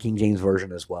 3:1, King James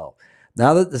Version as well.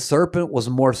 Now that the serpent was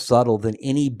more subtle than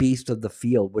any beast of the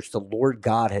field which the Lord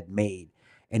God had made,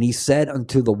 and he said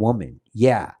unto the woman,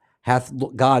 yeah, hath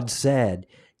God said,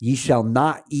 ye shall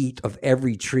not eat of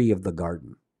every tree of the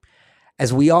garden.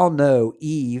 As we all know,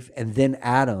 Eve and then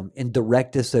Adam, in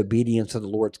direct disobedience to the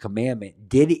Lord's commandment,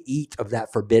 did eat of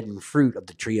that forbidden fruit of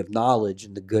the tree of knowledge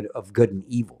and the good of good and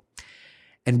evil.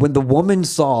 And when the woman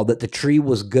saw that the tree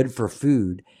was good for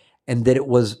food and that it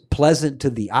was pleasant to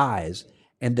the eyes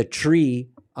and the tree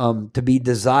to be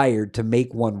desired to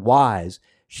make one wise,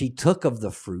 she took of the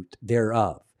fruit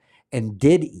thereof and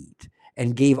did eat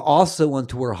and gave also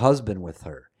unto her husband with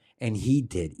her, and he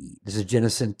did eat. This is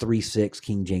Genesis 3:6,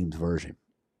 King James Version.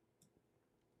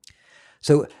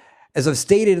 So as I've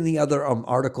stated in the other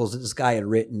articles that this guy had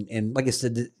written, and like I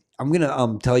said, I'm going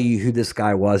to tell you who this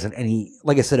guy was. And he,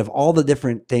 like I said, of all the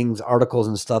different things, articles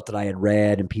and stuff that I had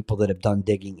read and people that have done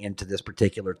digging into this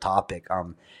particular topic,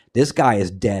 this guy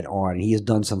is dead on. He has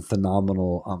done some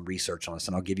phenomenal research on this.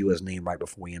 And I'll give you his name right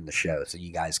before we end the show so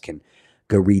you guys can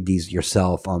go read these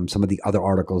yourself, some of the other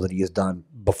articles that he has done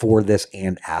before this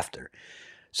and after.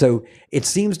 So it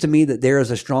seems to me that there is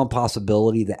a strong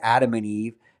possibility that Adam and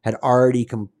Eve had already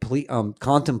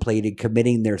contemplated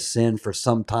committing their sin for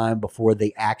some time before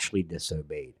they actually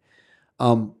disobeyed.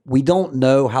 We don't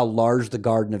know how large the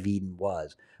Garden of Eden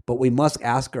was, but we must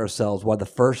ask ourselves why the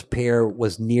first pair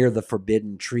was near the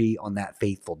forbidden tree on that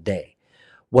fateful day.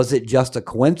 Was it just a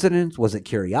coincidence? Was it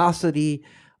curiosity?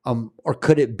 Or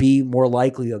could it be more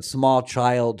likely a small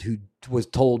child who was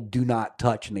told, do not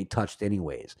touch, and they touched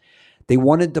anyways? They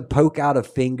wanted to poke out a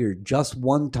finger just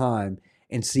one time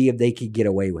and see if they could get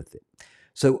away with it.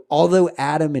 So although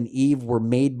Adam and Eve were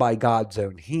made by God's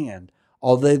own hand,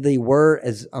 although they were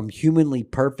as humanly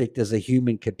perfect as a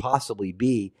human could possibly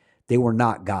be, they were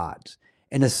not gods.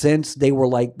 In a sense, they were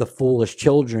like the foolish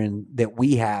children that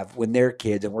we have when they're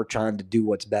kids and we're trying to do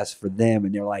what's best for them.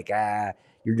 And they're like,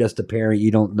 you're just a parent.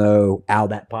 You don't know, ow,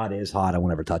 that pot is hot. I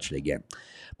won't ever touch it again.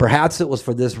 Perhaps it was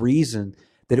for this reason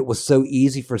that it was so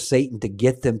easy for Satan to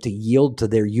get them to yield to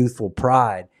their youthful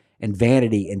pride and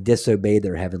vanity and disobey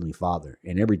their heavenly Father.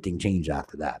 And everything changed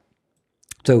after that.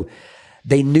 So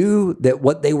they knew that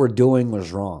what they were doing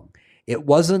was wrong. It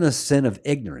wasn't a sin of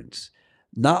ignorance.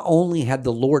 Not only had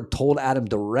the Lord told Adam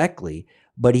directly,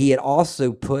 but he had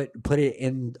also put it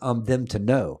in them to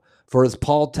know. For as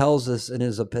Paul tells us in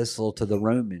his epistle to the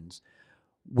Romans,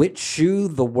 which shew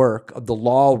the work of the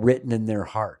law written in their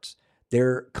hearts,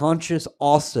 their conscience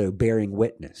also bearing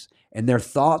witness, and their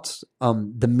thoughts,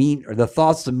 the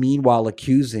thoughts the meanwhile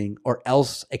accusing or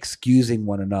else excusing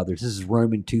one another. This is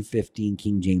Romans 2:15,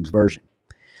 King James Version.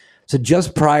 So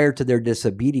just prior to their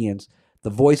disobedience, the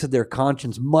voice of their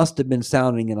conscience must have been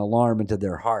sounding an alarm into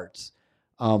their hearts.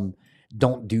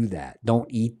 Don't do that. Don't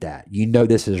eat that. You know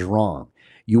this is wrong.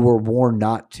 You were warned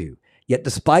not to. Yet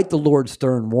despite the Lord's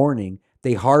stern warning,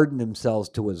 they hardened themselves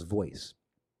to his voice.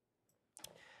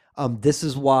 This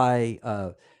is why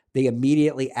they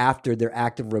immediately after their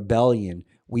act of rebellion,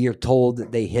 we are told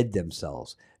that they hid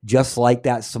themselves. Just like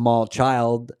that small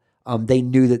child, they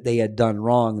knew that they had done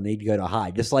wrong and they'd go to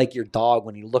hide. Just like your dog,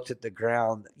 when he looked at the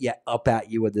ground, yet up at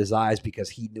you with his eyes because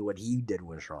he knew what he did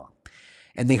was wrong.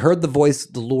 And they heard the voice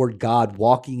of the Lord God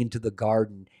walking into the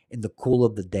garden in the cool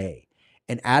of the day.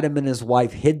 And Adam and his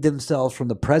wife hid themselves from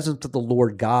the presence of the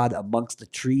Lord God amongst the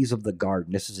trees of the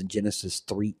garden. This is in Genesis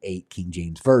 3:8, King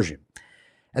James Version.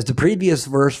 As the previous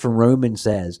verse from Romans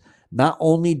says, not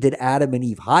only did Adam and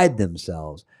Eve hide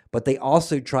themselves, but they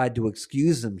also tried to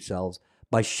excuse themselves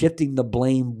by shifting the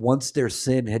blame once their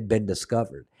sin had been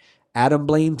discovered. Adam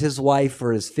blamed his wife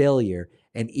for his failure,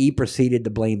 and Eve proceeded to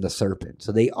blame the serpent.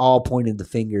 So they all pointed the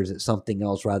fingers at something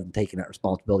else rather than taking that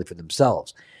responsibility for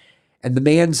themselves. And the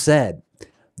man said,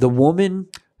 the woman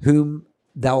whom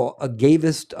thou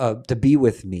gavest to be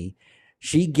with me,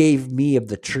 she gave me of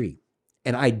the tree,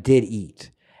 and I did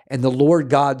eat. And the Lord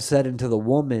God said unto the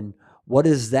woman, what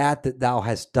is that thou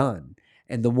hast done?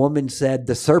 And the woman said,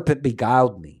 the serpent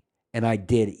beguiled me, and I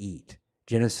did eat.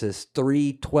 Genesis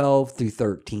 3:12 through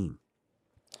 13.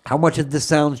 How much of this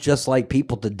sounds just like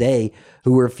people today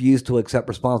who refuse to accept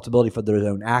responsibility for their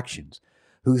own actions,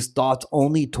 whose thoughts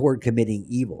only toward committing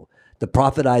evil. The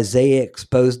prophet Isaiah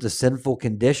exposed the sinful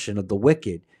condition of the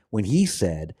wicked when he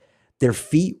said, their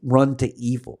feet run to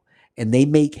evil, and they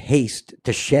make haste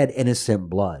to shed innocent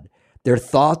blood. Their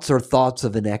thoughts are thoughts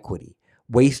of iniquity.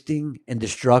 Wasting and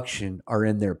destruction are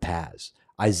in their paths.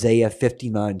 Isaiah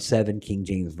 59:7, King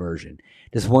James Version.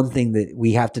 Just one thing that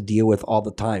we have to deal with all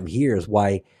the time here is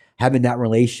why having that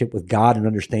relationship with God and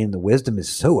understanding the wisdom is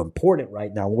so important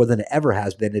right now, more than it ever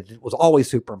has been. It was always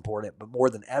super important, but more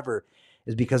than ever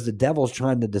is because the devil's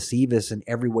trying to deceive us in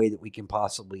every way that we can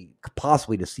possibly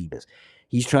deceive us.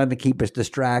 He's trying to keep us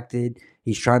distracted.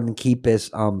 He's trying to keep us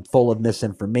full of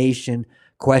misinformation,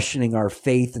 questioning our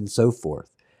faith, and so forth.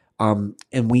 And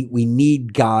we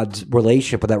need God's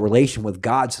relationship, with that relation with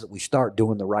God, so that we start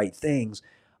doing the right things.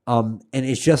 And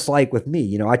it's just like with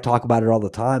me, I talk about it all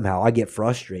the time, how I get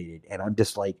frustrated, and I'm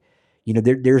just like,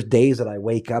 there's days that I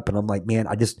wake up and I'm like, man,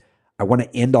 I want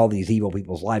to end all these evil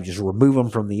people's lives, just remove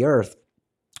them from the earth.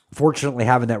 Fortunately,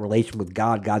 having that relation with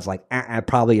God, God's like,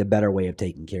 probably a better way of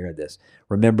taking care of this.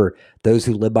 Remember, those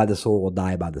who live by the sword will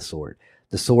die by the sword.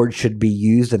 The sword should be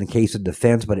used in a case of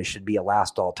defense, but it should be a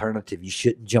last alternative. You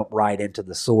shouldn't jump right into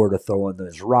the sword or throw in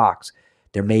those rocks.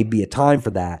 There may be a time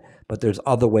for that, but there's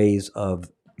other ways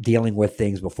of dealing with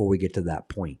things before we get to that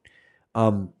point.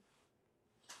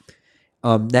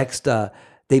 Next,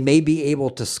 they may be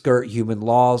able to skirt human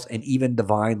laws and even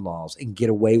divine laws and get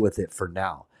away with it for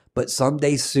now. But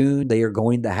someday soon, they are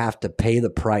going to have to pay the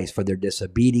price for their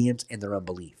disobedience and their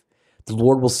unbelief. The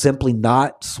Lord will simply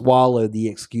not swallow the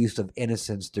excuse of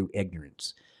innocence through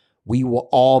ignorance. We will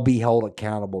all be held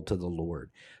accountable to the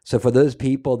Lord. So for those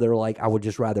people that are like, I would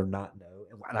just rather not know.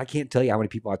 And I can't tell you how many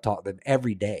people I talk to them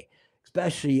every day.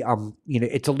 Especially,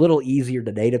 it's a little easier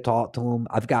today to talk to them.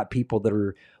 I've got people that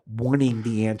are wanting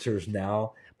the answers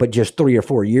now. But just 3 or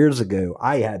 4 years ago,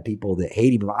 I had people that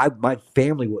hated me. My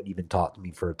family wouldn't even talk to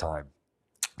me for a time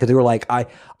because they were like, I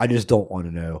just don't want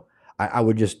to know. I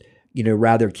would just,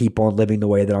 rather keep on living the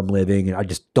way that I'm living. And I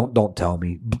just don't tell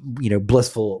me,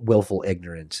 blissful, willful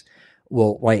ignorance.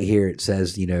 Well, right here it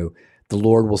says, the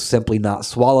Lord will simply not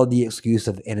swallow the excuse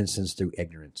of innocence through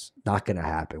ignorance. Not going to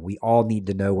happen. We all need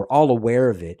to know. We're all aware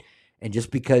of it. And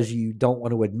just because you don't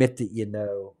want to admit that you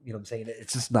know what I'm saying?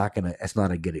 It's just it's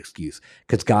not a good excuse,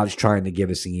 because God's trying to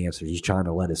give us the answer. He's trying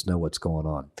to let us know what's going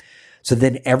on. So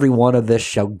then every one of us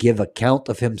shall give account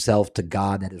of himself to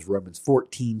God. That is Romans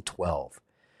 14:12.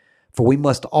 For we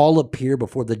must all appear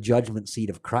before the judgment seat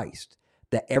of Christ,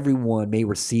 that everyone may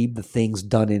receive the things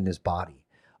done in his body,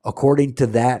 according to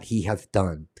that he hath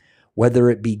done,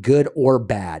 whether it be good or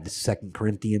bad. 2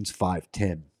 Corinthians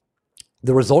 5:10.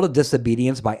 The result of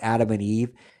disobedience by Adam and Eve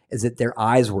is that their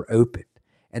eyes were opened,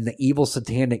 and the evil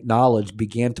satanic knowledge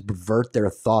began to pervert their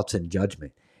thoughts and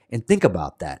judgment. And think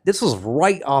about that. This was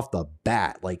right off the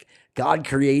bat. Like, God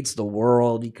creates the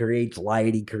world. He creates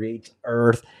light. He creates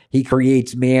earth. He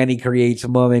creates man. He creates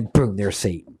woman. Boom, there's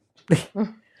Satan.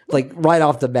 Like, right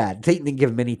off the bat. Satan didn't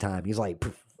give him any time. He's like,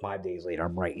 5 days later,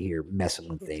 I'm right here messing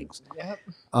with things. Yep.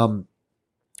 And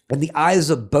the eyes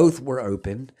of both were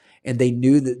opened, and they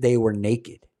knew that they were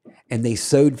naked. And they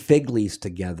sewed fig leaves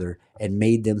together and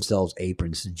made themselves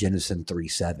aprons. Genesis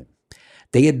 3:7.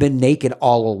 They had been naked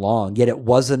all along, yet it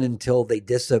wasn't until they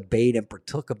disobeyed and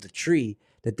partook of the tree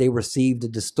that they received a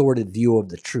distorted view of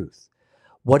the truth.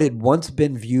 What had once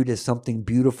been viewed as something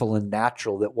beautiful and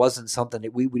natural, that wasn't something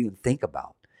that we would even think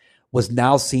about, was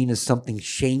now seen as something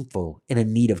shameful and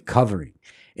in need of covering.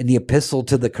 In the epistle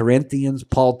to the Corinthians,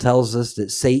 Paul tells us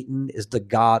that Satan is the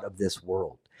god of this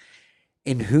world,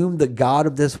 in whom the God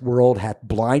of this world hath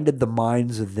blinded the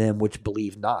minds of them which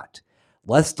believe not,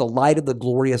 lest the light of the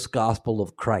glorious gospel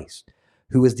of Christ,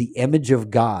 who is the image of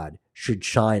God, should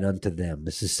shine unto them.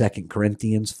 This is 2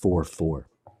 Corinthians 4:4.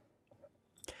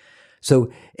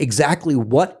 So exactly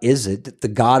what is it that the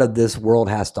God of this world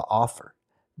has to offer?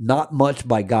 Not much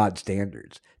by God's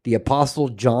standards. The Apostle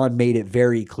John made it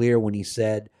very clear when he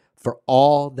said, "For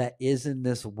all that is in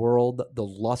this world, the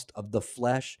lust of the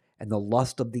flesh and the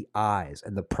lust of the eyes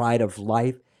and the pride of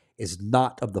life is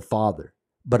not of the Father,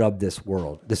 but of this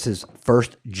world." This is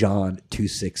 1 John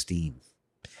 2:16.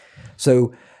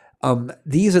 So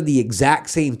these are the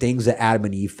exact same things that Adam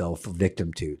and Eve fell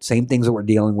victim to. Same things that we're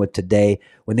dealing with today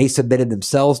when they submitted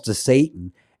themselves to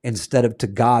Satan instead of to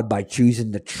God by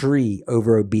choosing the tree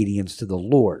over obedience to the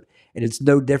Lord. And it's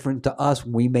no different to us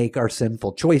when we make our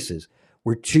sinful choices.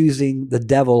 We're choosing the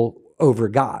devil over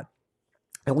God.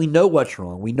 And we know what's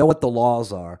wrong. We know what the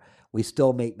laws are. We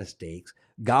still make mistakes.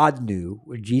 God knew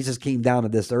when Jesus came down to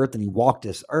this earth and he walked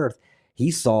this earth,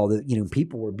 he saw that,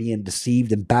 people were being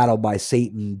deceived and battled by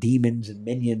Satan, demons and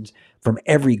minions from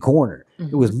every corner.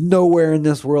 There was nowhere in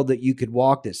this world that you could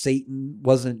walk that Satan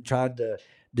wasn't trying to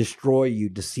destroy you,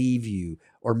 deceive you,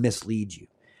 or mislead you.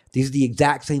 These are the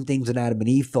exact same things that Adam and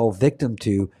Eve fell victim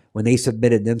to when they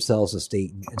submitted themselves to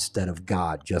Satan instead of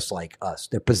God, just like us.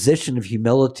 Their position of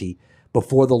humility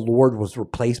before the Lord was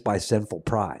replaced by sinful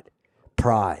pride.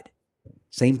 Pride.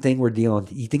 Same thing we're dealing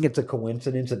with. You think it's a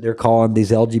coincidence that they're calling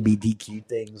these LGBTQ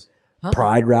things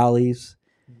pride rallies?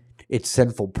 It's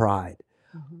sinful pride.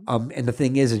 And the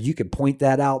thing is you could point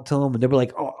that out to them and they'll be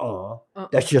like,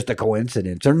 that's just a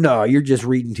coincidence. Or no, you're just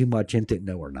reading too much into it.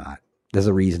 No, we're not. There's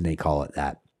a reason they call it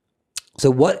that. So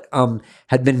what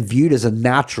had been viewed as a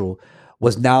natural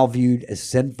was now viewed as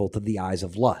sinful to the eyes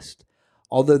of lust.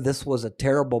 Although this was a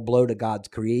terrible blow to God's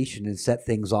creation and set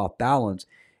things off balance,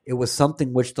 it was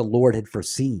something which the Lord had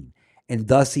foreseen, and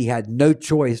thus he had no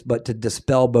choice but to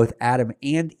dispel both Adam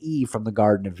and Eve from the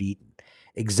Garden of Eden.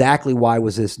 Exactly why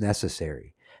was this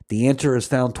necessary? The answer is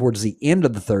found towards the end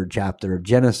of the 3rd chapter of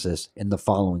Genesis in the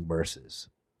following verses.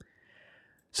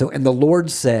 So, and the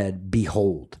Lord said,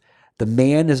 "Behold, the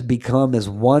man is become as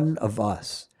one of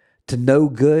us, to know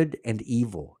good and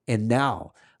evil. And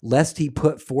now, lest he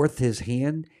put forth his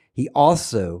hand, he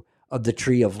also of the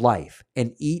tree of life,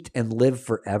 and eat and live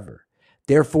forever.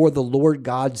 Therefore the Lord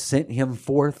God sent him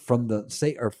forth from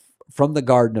the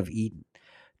Garden of Eden,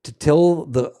 to till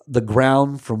the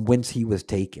ground from whence he was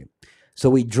taken.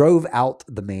 So he drove out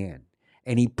the man,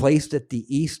 and he placed at the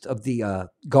east of the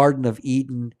Garden of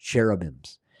Eden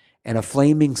cherubims, and a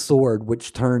flaming sword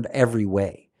which turned every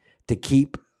way, to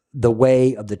keep the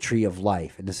way of the tree of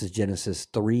life." And this is Genesis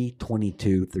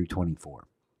 3:22 through 24.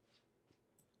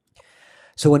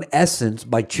 So in essence,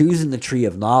 by choosing the tree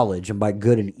of knowledge and by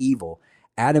good and evil,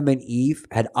 Adam and Eve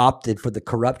had opted for the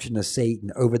corruption of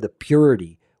Satan over the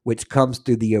purity which comes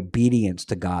through the obedience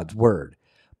to God's word.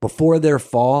 Before their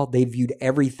fall, they viewed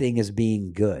everything as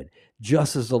being good,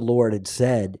 just as the Lord had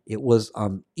said it was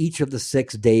each of the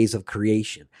 6 days of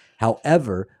creation.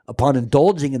 However, upon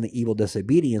indulging in the evil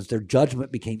disobedience, their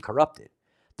judgment became corrupted.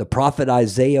 The prophet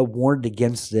Isaiah warned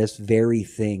against this very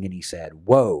thing, and he said,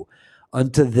 "Woe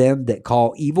unto them that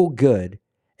call evil good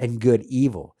and good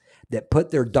evil, that put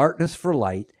their darkness for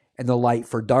light and the light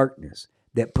for darkness,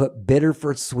 that put bitter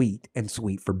for sweet and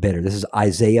sweet for bitter." This is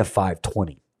Isaiah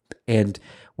 5:20. And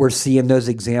we're seeing those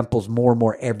examples more and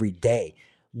more every day.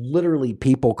 Literally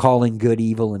people calling good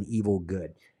evil and evil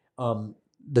good.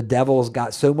 The devil's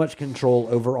got so much control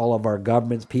over all of our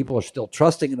governments. People are still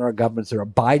trusting in our governments. They're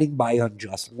abiding by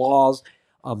unjust laws.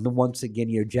 Once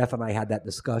again, Jeff and I had that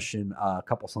discussion a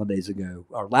couple Sundays ago,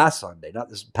 or last Sunday, not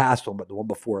this past one, but the one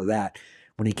before that,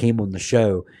 when he came on the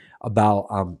show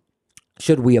about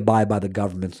should we abide by the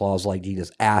government's laws like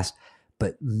Jesus asked,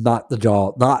 but not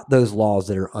those laws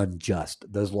that are unjust,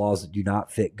 those laws that do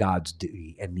not fit God's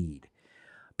duty and need.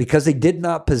 Because they did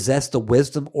not possess the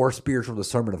wisdom or spiritual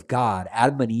discernment of God,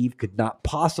 Adam and Eve could not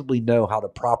possibly know how to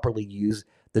properly use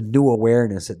the new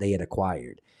awareness that they had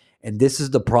acquired. And this is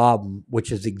the problem which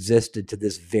has existed to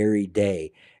this very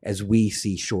day, as we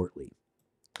see shortly,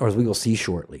 or as we will see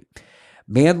shortly.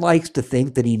 Man likes to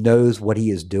think that he knows what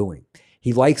he is doing.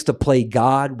 He likes to play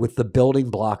God with the building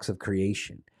blocks of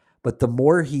creation. But the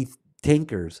more he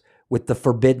tinkers with the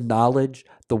forbidden knowledge,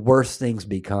 the worse things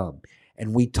become.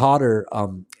 And we totter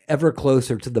ever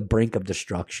closer to the brink of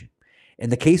destruction. In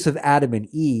the case of Adam and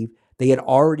Eve, they had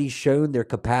already shown their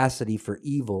capacity for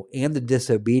evil and the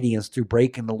disobedience through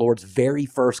breaking the Lord's very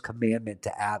first commandment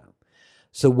to Adam.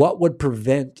 So what would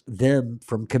prevent them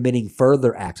from committing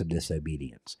further acts of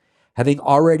disobedience? Having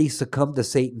already succumbed to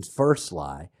Satan's first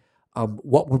lie,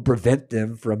 what would prevent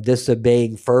them from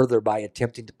disobeying further by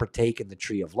attempting to partake in the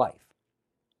tree of life?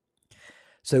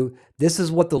 So this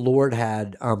is what the Lord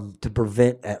had to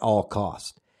prevent at all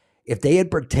costs. If they had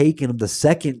partaken of the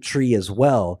second tree as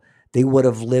well, they would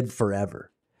have lived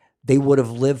forever. They would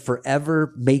have lived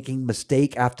forever, making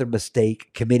mistake after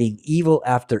mistake, committing evil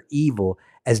after evil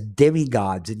as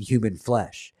demigods in human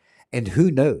flesh. And who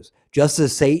knows, just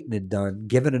as Satan had done,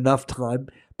 given enough time,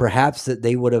 perhaps that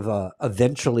they would have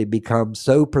eventually become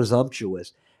so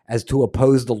presumptuous as to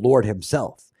oppose the Lord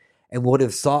himself, and would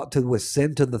have sought to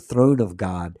ascend to the throne of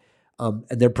God, and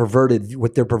their perverted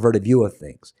view of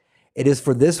things. It is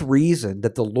for this reason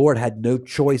that the Lord had no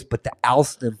choice but to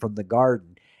oust them from the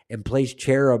garden and place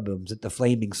cherubims at the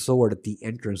flaming sword at the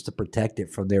entrance to protect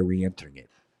it from their re-entering it.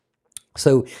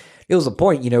 So it was a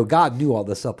point, God knew all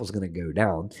this stuff was going to go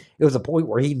down. It was a point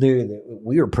where he knew that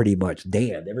we were pretty much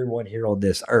damned, everyone here on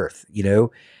this earth,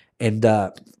 And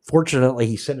fortunately,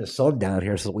 he sent his son down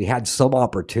here so that we had some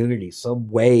opportunity, some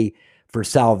way for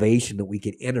salvation that we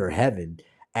could enter heaven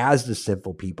as the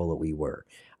sinful people that we were.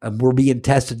 We're being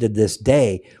tested to this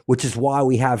day, which is why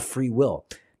we have free will.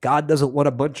 God doesn't want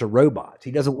a bunch of robots.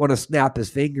 He doesn't want to snap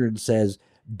his finger and says,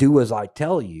 do as I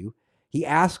tell you. He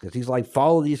asks us, he's like,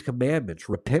 follow these commandments,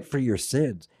 repent for your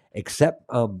sins, accept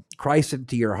Christ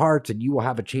into your hearts, and you will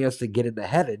have a chance to get into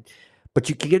heaven. But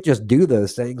you can't just do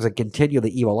those things and continue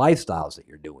the evil lifestyles that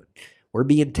you're doing. We're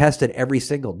being tested every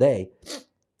single day.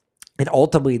 And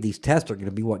ultimately, these tests are going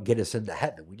to be what get us into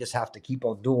heaven. We just have to keep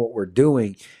on doing what we're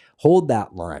doing, hold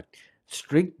that line,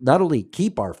 not only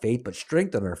keep our faith, but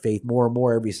strengthen our faith more and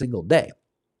more every single day.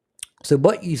 So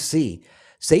what you see,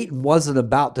 Satan wasn't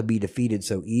about to be defeated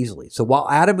so easily. So while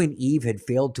Adam and Eve had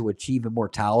failed to achieve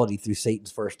immortality through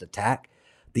Satan's first attack,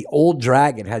 the old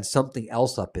dragon had something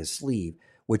else up his sleeve,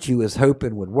 which he was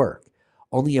hoping would work.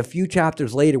 Only a few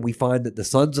chapters later, we find that the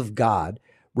sons of God,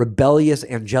 rebellious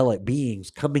angelic beings,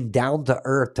 coming down to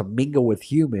earth to mingle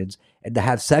with humans and to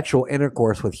have sexual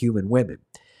intercourse with human women.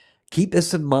 Keep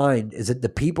this in mind, is that the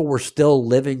people were still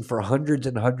living for hundreds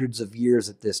and hundreds of years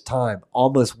at this time,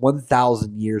 almost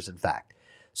 1,000 years, in fact.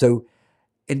 So,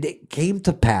 and it came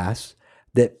to pass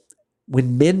that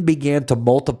when men began to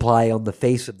multiply on the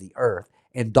face of the earth,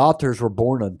 and daughters were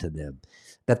born unto them,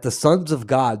 that the sons of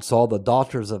God saw the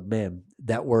daughters of men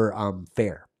that were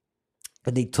fair.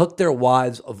 And they took their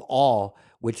wives of all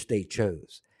which they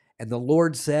chose. And the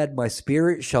Lord said, my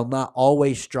spirit shall not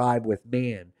always strive with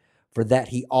man, for that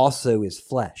he also is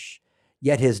flesh.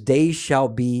 Yet his days shall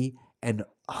be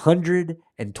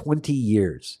 120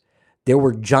 years. There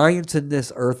were giants in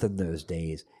this earth in those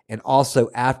days, and also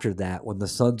after that, when the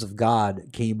sons of God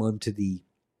came unto the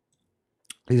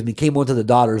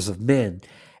daughters of men,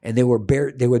 and they would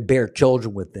bear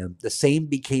children with them. The same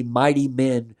became mighty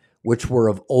men which were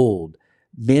of old,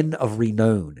 men of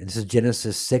renown. And this is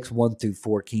Genesis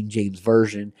 6:1-4, King James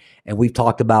Version. And we've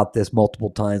talked about this multiple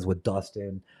times with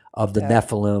Dustin of the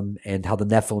Nephilim, and how the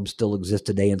Nephilim still exist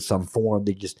today in some form.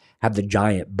 They just have the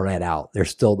giant bred out. They're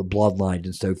still the bloodlines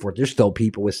and so forth. There's still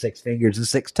people with 6 fingers and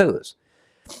 6 toes.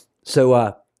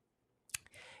 So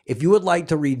if you would like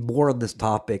to read more on this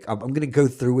topic, I'm going to go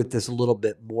through with this a little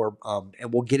bit more,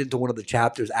 and we'll get into one of the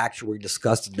chapters actually where he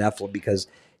discussed the Nephilim, because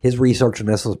his research on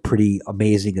this was pretty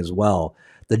amazing as well.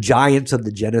 The giants of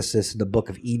the Genesis in the book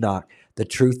of Enoch, the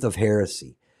truth of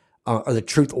heresy, or the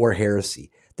truth or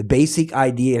heresy. The basic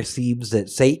idea seems that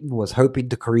Satan was hoping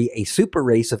to create a super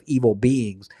race of evil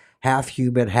beings, half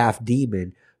human, half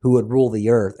demon, who would rule the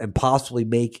earth and possibly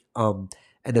make an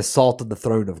assault on the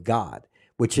throne of God,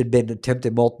 which had been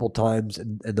attempted multiple times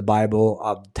in the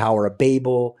Bible. Tower of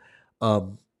Babel,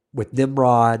 with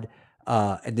Nimrod,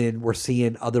 and then we're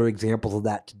seeing other examples of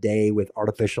that today with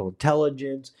artificial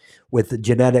intelligence, with the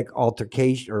genetic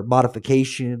altercation or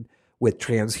modification, with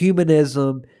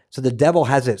transhumanism. So the devil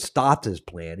hasn't stopped his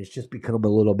plan. It's just become a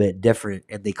little bit different,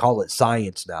 and they call it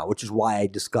science now, which is why I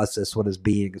discuss this one as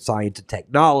being science and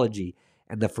technology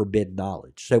and the forbidden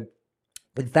knowledge. So,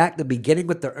 in fact, the beginning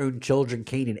with their own children,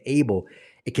 Cain and Abel,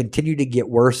 it continued to get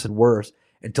worse and worse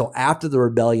until after the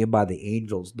rebellion by the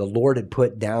angels, the Lord had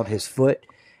put down his foot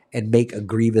and make a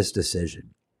grievous decision.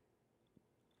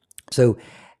 So,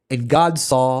 and God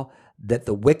saw that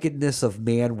the wickedness of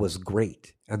man was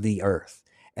great on the earth,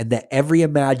 and that every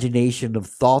imagination of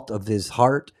thought of his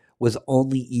heart was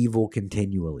only evil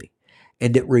continually.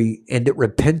 And it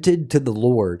repented to the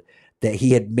Lord that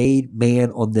he had made man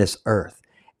on this earth,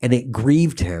 and it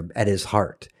grieved him at his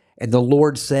heart. And the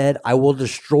Lord said, I will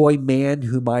destroy man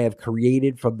whom I have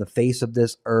created from the face of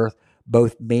this earth,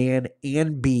 both man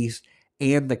and beast,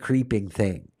 and the creeping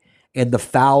thing, and the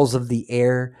fowls of the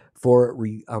air,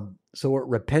 so it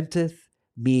repenteth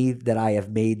me that I have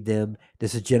made them.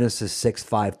 This is Genesis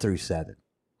 6:5-7.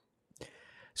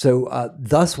 So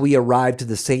thus we arrive to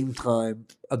the same time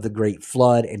of the great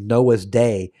flood and Noah's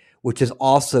day, which is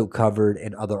also covered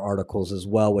in other articles as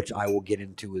well, which I will get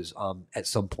into at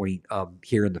some point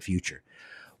here in the future.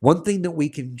 One thing that we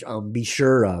can be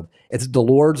sure of is the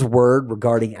Lord's word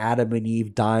regarding Adam and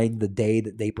Eve dying the day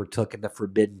that they partook in the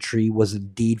forbidden tree was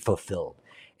indeed fulfilled.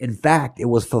 In fact, it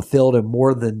was fulfilled in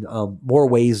more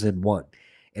ways than one.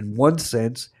 In one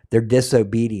sense, their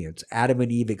disobedience, Adam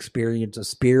and Eve experienced a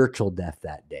spiritual death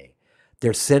that day.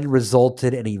 Their sin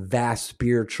resulted in a vast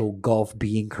spiritual gulf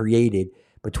being created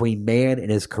between man and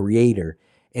his creator.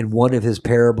 In one of his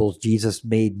parables, Jesus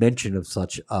made mention of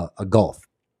such a gulf.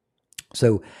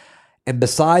 So, and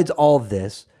besides all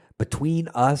this, between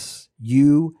us,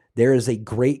 there is a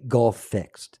great gulf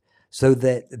fixed, so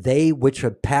that they which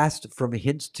have passed from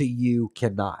hence to you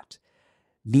cannot,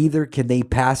 neither can they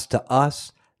pass to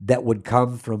us that would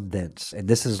come from thence. And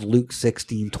this is Luke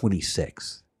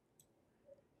 16:26.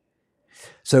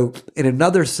 So, in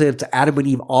another sense, Adam and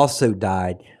Eve also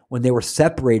died when they were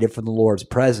separated from the Lord's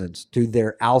presence through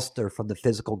their ouster from the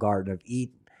physical Garden of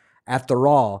Eden. After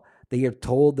all, they are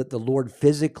told that the Lord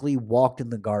physically walked in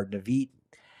the Garden of Eden,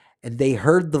 and they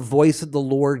heard the voice of the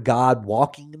Lord God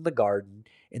walking in the garden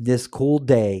in this cool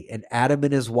day, and Adam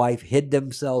and his wife hid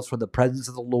themselves from the presence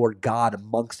of the Lord God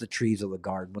amongst the trees of the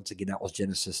garden. Once again, that was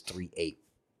Genesis 3:8.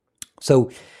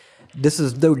 So this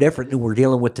is no different than we're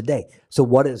dealing with today. So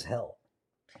what is hell?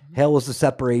 Hell is the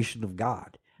separation of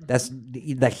God. That's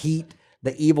the heat,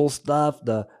 the evil stuff,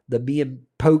 the being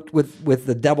poked with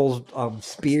the devil's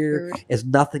spear is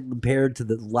nothing compared to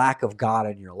the lack of God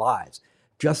in your lives.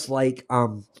 Just like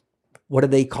what do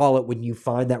they call it when you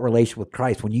find that relation with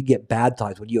Christ? When you get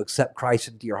baptized, when you accept Christ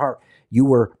into your heart, you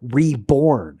were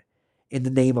reborn in the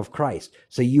name of Christ.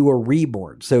 So you were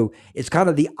reborn. So it's kind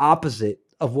of the opposite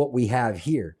of what we have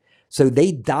here. So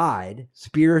they died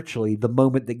spiritually the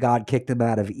moment that God kicked them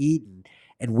out of Eden.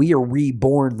 And we are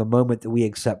reborn the moment that we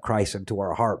accept Christ into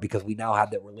our heart, because we now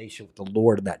have that relationship with the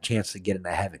Lord and that chance to get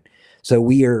into heaven. So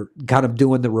we are kind of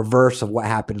doing the reverse of what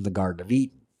happened in the Garden of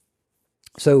Eden.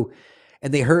 So,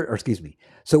 and they heard, or excuse me.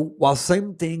 So while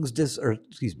some things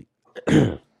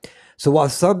so while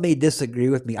some may disagree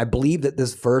with me, I believe that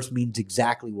this verse means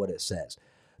exactly what it says.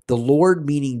 The Lord,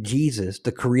 meaning Jesus,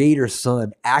 the Creator's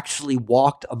Son, actually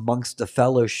walked amongst the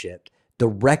fellowship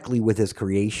directly with his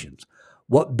creations.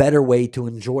 What better way to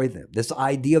enjoy them? This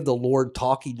idea of the Lord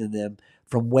talking to them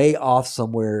from way off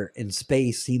somewhere in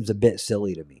space seems a bit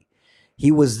silly to me.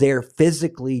 He was there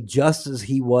physically just as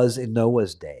he was in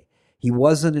Noah's day. He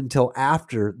wasn't until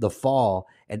after the fall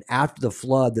and after the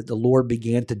flood that the Lord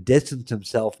began to distance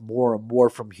himself more and more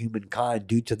from humankind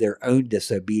due to their own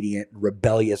disobedient,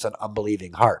 rebellious, and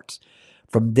unbelieving hearts.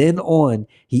 From then on,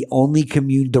 he only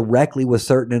communed directly with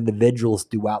certain individuals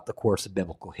throughout the course of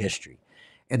biblical history.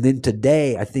 And then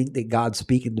today, I think that God's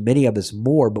speaking to many of us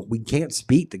more, but we can't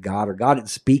speak to God, or God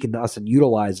is speaking to us and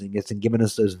utilizing us and giving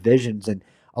us those visions and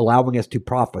allowing us to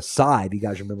prophesy. If you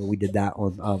guys remember, we did that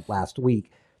on last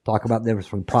week, talk about the difference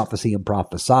between prophecy and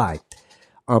prophesy.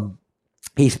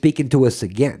 He's speaking to us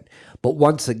again. But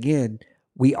once again,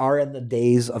 we are in the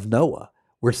days of Noah.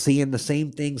 We're seeing the same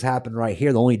things happen right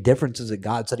here. The only difference is that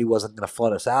God said he wasn't going to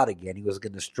flood us out again. He was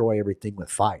going to destroy everything with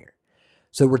fire.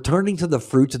 So returning to the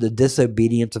fruits of the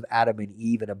disobedience of Adam and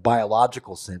Eve in a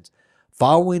biological sense,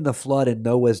 following the flood in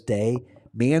Noah's day,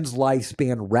 man's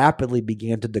lifespan rapidly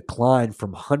began to decline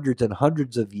from hundreds and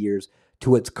hundreds of years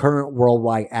to its current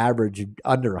worldwide average of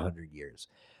under 100 years.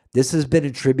 This has been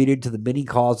attributed to the many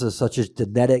causes such as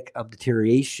genetic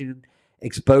deterioration,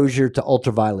 exposure to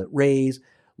ultraviolet rays,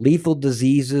 lethal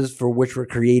diseases for which were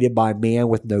created by man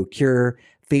with no cure,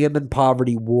 famine,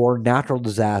 poverty, war, natural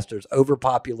disasters,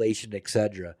 overpopulation,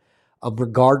 etc.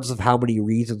 Regardless of how many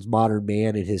reasons modern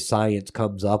man and his science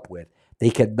comes up with, they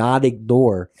cannot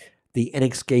ignore the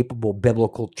inescapable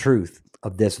biblical truth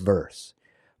of this verse.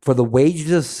 For the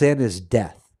wages of sin is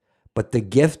death, but the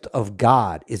gift of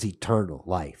God is eternal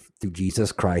life through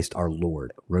Jesus Christ our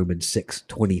Lord. Romans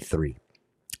 6:23.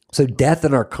 So death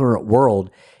in our current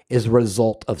world is a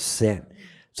result of sin.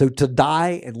 So to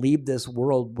die and leave this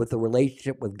world with a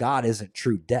relationship with God isn't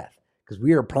true death, because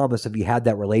we are promised if you had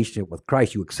that relationship with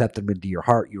Christ, you accept him into your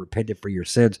heart, you repented for your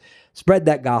sins, spread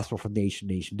that gospel from nation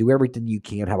to nation, do everything you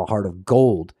can, have a heart of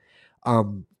gold.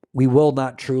 We will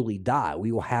not truly die.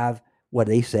 We will have what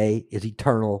they say is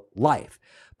eternal life.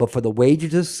 But for the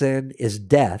wages of sin is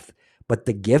death, but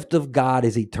the gift of God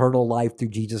is eternal life through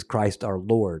Jesus Christ our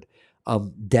Lord.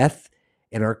 Death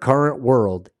in our current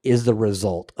world is the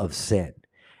result of sin.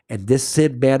 And this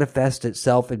sin manifests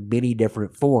itself in many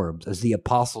different forms. As the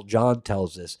Apostle John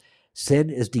tells us, sin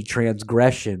is the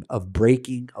transgression of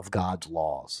breaking of God's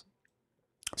laws.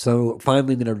 So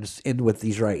finally, I'm going to just end with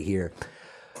these right here.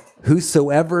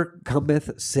 Whosoever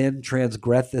cometh sin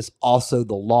transgresseth also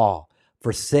the law,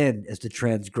 for sin is the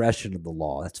transgression of the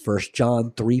law. That's 1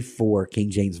 John 3:4, King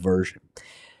James Version.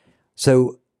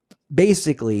 So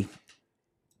basically,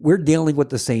 we're dealing with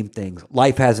the same things.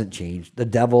 Life hasn't changed. The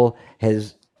devil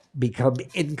has become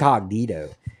incognito.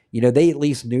 They at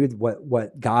least knew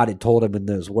what God had told them in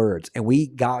those words. And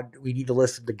we need to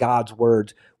listen to God's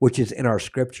words, which is in our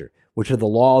scripture, which are the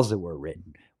laws that were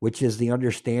written, which is the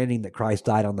understanding that Christ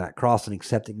died on that cross and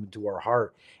accepting him into our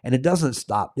heart. And it doesn't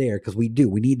stop there, because we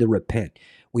need to repent.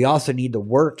 We also need to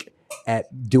work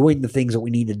at doing the things that we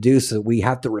need to do, so that we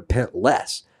have to repent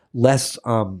less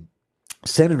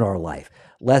sin in our life,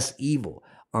 less evil.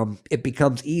 It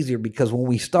becomes easier because when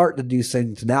we start to do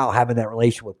things now, having that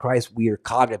relation with Christ, we are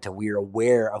cognitive, we are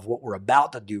aware of what we're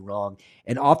about to do wrong.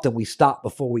 And often we stop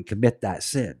before we commit that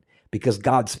sin because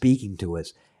God's speaking to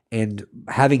us. And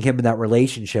having him in that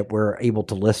relationship, we're able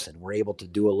to listen. We're able to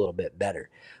do a little bit better.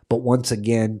 But once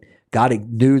again, God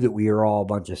knew that we are all a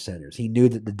bunch of sinners. He knew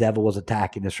that the devil was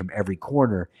attacking us from every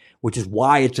corner, which is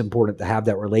why it's important to have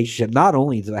that relationship, not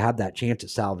only to have that chance at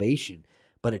salvation,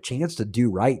 but a chance to do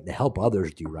right and to help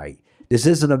others do right. This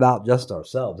isn't about just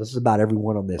ourselves. This is about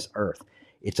everyone on this earth.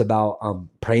 It's about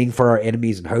praying for our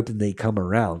enemies and hoping they come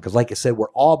around. Because like I said, we're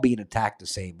all being attacked the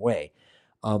same way.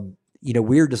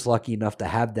 We're just lucky enough to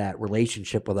have that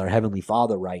relationship with our Heavenly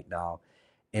Father right now.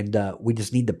 And we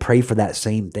just need to pray for that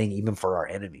same thing, even for our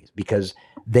enemies, because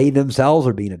they themselves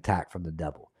are being attacked from the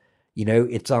devil.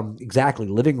 It's exactly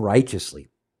living righteously.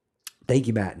 Thank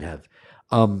you, Matt and Hev.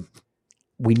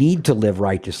 We need to live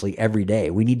righteously every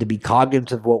day. We need to be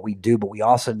cognizant of what we do, but we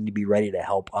also need to be ready to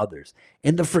help others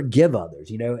and to forgive others,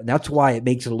 and that's why it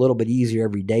makes it a little bit easier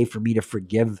every day for me to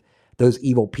forgive those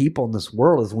evil people in this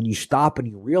world, is when you stop and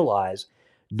you realize,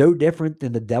 no different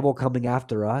than the devil coming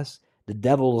after us, the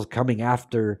devil is coming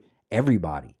after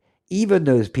everybody, even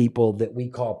those people that we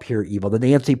call pure evil, the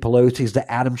Nancy Pelosi's,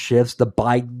 the Adam Schiffs, the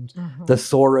Bidens, the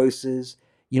Soroses,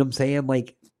 you know what I'm saying?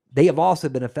 Like, they have also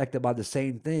been affected by the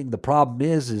same thing. The problem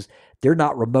is they're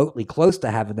not remotely close to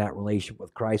having that relationship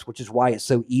with Christ, which is why it's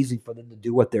so easy for them to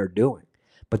do what they're doing.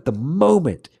 But the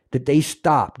moment that they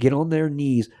stop, get on their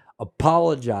knees,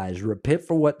 apologize, repent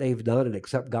for what they've done, and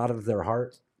accept God into their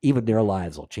hearts, even their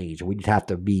lives will change. And we just have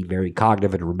to be very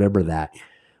cognitive and remember that,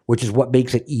 which is what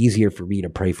makes it easier for me to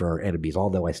pray for our enemies,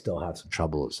 although I still have some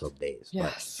trouble in some days.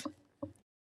 Yes. But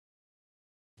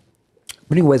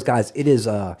anyways, guys, it is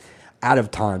out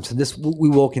of time. So we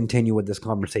will continue with this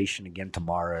conversation again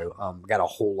tomorrow. We got a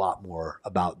whole lot more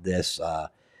about this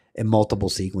in multiple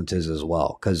sequences as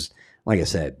well. Because like I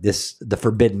said, the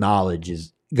forbidden knowledge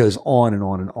goes on and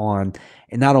on and on.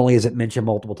 And not only is it mentioned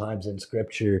multiple times in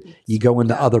scripture, you go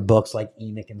into other books like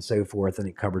Enoch and so forth, and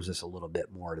it covers this a little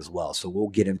bit more as well. So we'll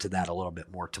get into that a little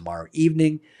bit more tomorrow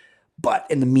evening. But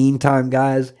in the meantime,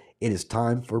 guys, it is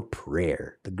time for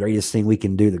prayer. The greatest thing we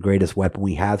can do, the greatest weapon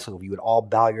we have. So if you would all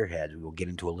bow your heads, we will get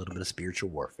into a little bit of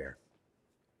spiritual warfare.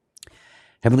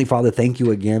 Heavenly Father, thank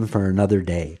you again for another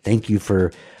day. Thank you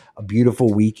for a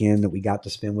beautiful weekend that we got to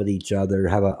spend with each other,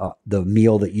 have the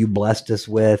meal that you blessed us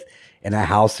with, and a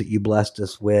house that you blessed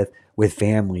us with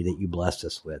family that you blessed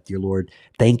us with. Dear Lord,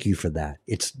 thank you for that.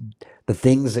 It's the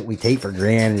things that we take for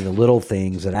granted, the little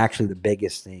things, and actually the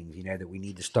biggest things, that we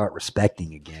need to start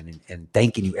respecting again and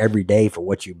thanking you every day for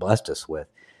what you blessed us with.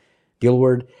 Dear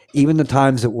Lord, even the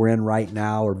times that we're in right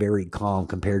now are very calm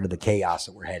compared to the chaos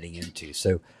that we're heading into.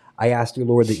 So I ask, dear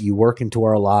Lord, that you work into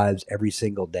our lives every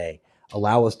single day.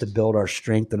 Allow us to build our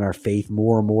strength and our faith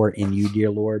more and more in you, dear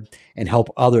Lord, and help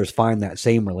others find that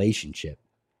same relationship.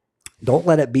 Don't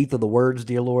let it be through the words,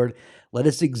 dear Lord. Let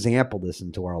us example this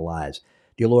into our lives.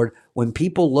 Dear Lord, when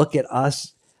people look at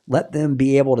us, let them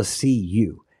be able to see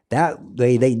you. That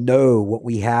they know what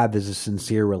we have is a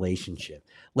sincere relationship.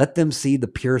 Let them see the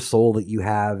pure soul that you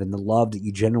have and the love that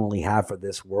you genuinely have for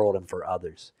this world and for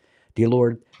others. Dear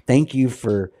Lord, thank you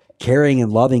for caring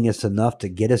and loving us enough to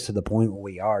get us to the point where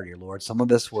we are, dear Lord. Some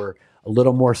of us were a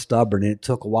little more stubborn and it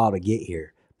took a while to get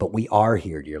here. But we are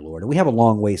here, dear Lord, and we have a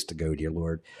long ways to go, dear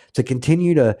Lord. So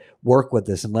continue to work with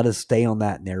us and let us stay on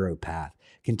that narrow path.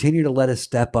 Continue to let us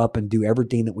step up and do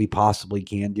everything that we possibly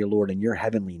can, dear Lord, in your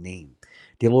heavenly name.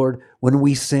 Dear Lord, when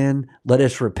we sin, let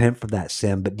us repent for that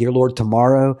sin. But dear Lord,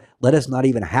 tomorrow, let us not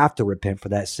even have to repent for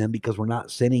that sin because we're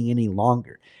not sinning any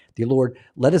longer. Dear Lord,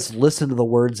 let us listen to the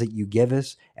words that you give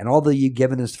us, and although you've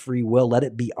given us free will, let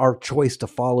it be our choice to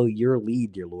follow your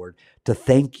lead, dear Lord, to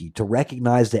thank you, to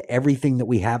recognize that everything that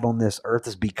we have on this earth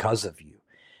is because of you.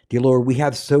 Dear Lord, we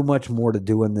have so much more to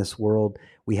do in this world.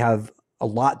 We have a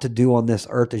lot to do on this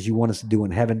earth as you want us to do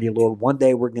in heaven, dear Lord. One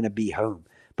day we're going to be home.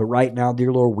 But right now,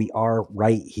 dear Lord, we are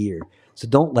right here. So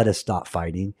don't let us stop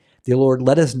fighting. Dear Lord,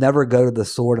 let us never go to the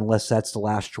sword unless that's the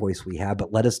last choice we have,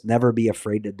 but let us never be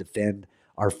afraid to defend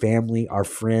our family, our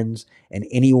friends, and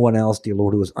anyone else, dear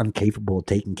Lord, who is incapable of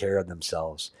taking care of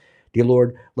themselves. Dear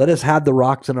Lord, let us have the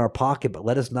rocks in our pocket, but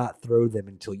let us not throw them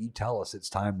until you tell us it's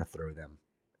time to throw them.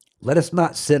 Let us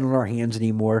not sit on our hands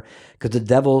anymore, because the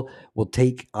devil will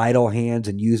take idle hands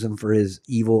and use them for his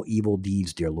evil, evil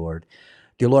deeds, dear Lord.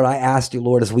 Dear Lord, I ask, dear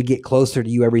Lord, as we get closer to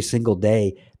you every single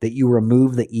day, that you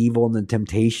remove the evil and the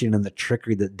temptation and the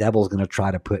trickery that the devil is going to try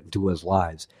to put into his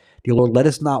lives. Dear Lord, let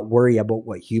us not worry about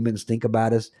what humans think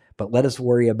about us, but let us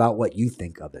worry about what you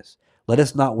think of us. Let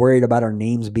us not worry about our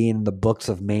names being in the books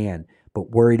of man, but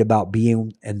worried about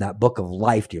being in that book of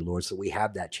life, dear Lord, so we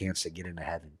have that chance to get into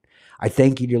heaven. I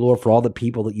thank you, dear Lord, for all the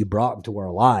people that you brought into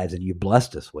our lives and you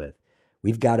blessed us with.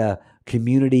 We've got a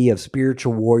community of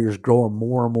spiritual warriors growing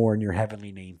more and more in your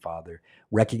heavenly name, Father.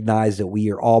 Recognize that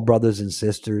we are all brothers and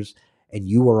sisters, and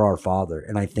you are our Father.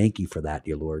 And I thank you for that,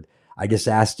 dear Lord. I just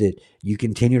ask that you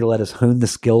continue to let us hone the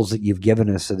skills that you've given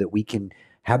us so that we can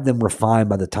have them refined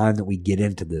by the time that we get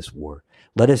into this war.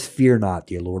 Let us fear not,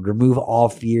 dear Lord. Remove all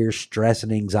fear, stress,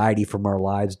 and anxiety from our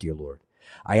lives, dear Lord.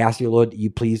 I ask you, Lord, that you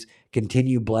please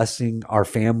continue blessing our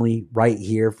family right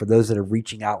here. For those that are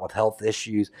reaching out with health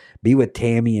issues, be with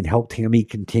Tammy and help Tammy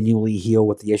continually heal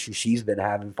with the issues she's been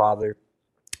having, Father.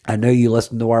 I know you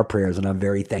listen to our prayers, and I'm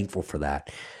very thankful for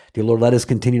that. Dear Lord, let us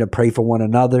continue to pray for one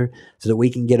another so that we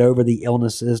can get over the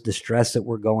illnesses, the stress that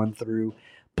we're going through.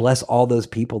 Bless all those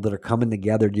people that are coming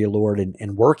together, dear Lord,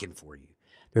 and working for you.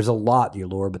 There's a lot, dear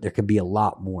Lord, but there can be a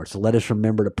lot more. So let us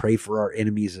remember to pray for our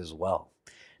enemies as well.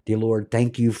 Dear Lord,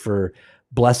 thank you for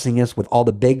blessing us with all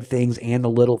the big things and the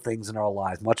little things in our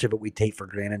lives. Much of it we take for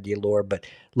granted, dear Lord, but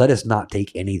let us not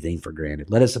take anything for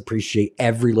granted. Let us appreciate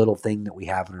every little thing that we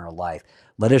have in our life.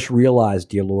 Let us realize,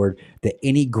 dear Lord, that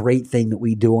any great thing that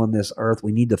we do on this earth,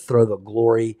 we need to throw the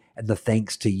glory and the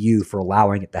thanks to you for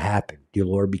allowing it to happen, dear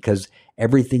Lord, because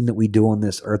everything that we do on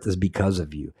this earth is because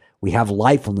of you. We have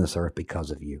life on this earth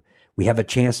because of you. We have a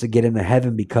chance to get into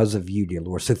heaven because of you, dear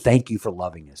Lord. So thank you for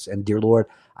loving us. And dear Lord,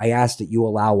 I ask that you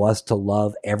allow us to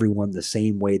love everyone the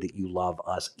same way that you love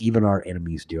us, even our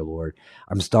enemies, dear Lord.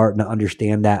 I'm starting to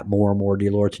understand that more and more,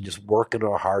 dear Lord, to just work in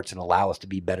our hearts and allow us to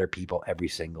be better people every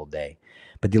single day.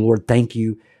 But dear Lord, thank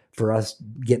you for us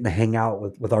getting to hang out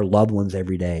with our loved ones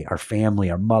every day, our family,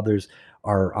 our mothers,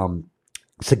 our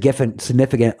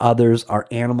significant others, our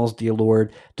animals, dear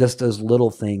Lord, just those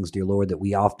little things, dear Lord, that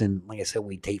we often, like I said,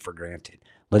 we take for granted.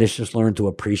 Let us just learn to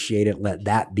appreciate it. Let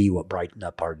that be what brighten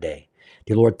up our day.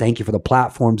 Dear Lord, thank you for the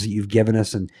platforms that you've given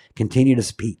us and continue to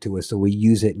speak to us so we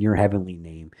use it in your heavenly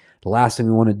name. The last thing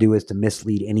we want to do is to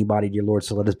mislead anybody, dear Lord,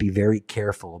 so let us be very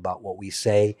careful about what we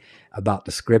say, about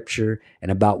the scripture, and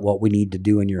about what we need to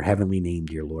do in your heavenly name,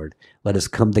 dear Lord. Let us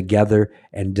come together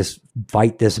and just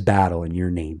fight this battle in your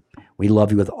name. We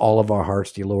love you with all of our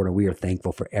hearts, dear Lord, and we are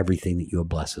thankful for everything that you have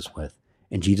blessed us with.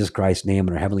 In Jesus Christ's name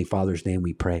and our Heavenly Father's name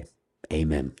we pray.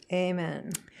 Amen.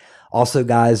 Amen. Also,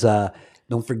 guys,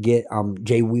 don't forget,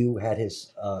 Jay Wu had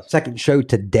his second show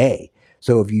today.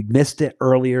 So if you missed it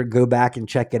earlier, go back and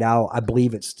check it out. I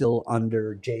believe it's still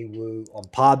under Jay Wu on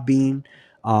Podbean,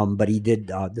 but he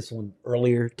did this one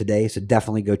earlier today. So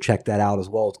definitely go check that out, as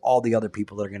well as all the other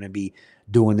people that are going to be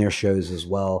doing their shows as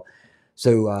well.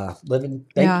 So, Livin,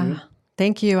 thank you.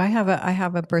 Thank you. I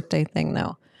have a birthday thing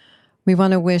though. We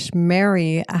want to wish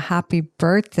Mary a happy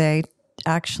birthday.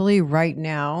 Actually, right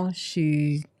now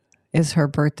is her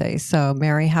birthday. So,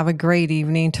 Mary, have a great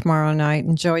evening tomorrow night.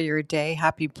 Enjoy your day.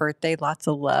 Happy birthday. Lots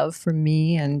of love from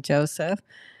me and Joseph.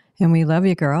 And we love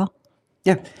you, girl.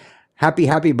 Yeah.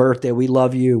 Happy birthday. We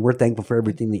love you. We're thankful for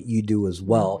everything that you do as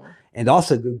well. And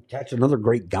also go catch another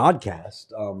great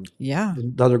Godcast.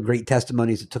 Other great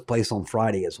testimonies that took place on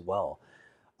Friday as well.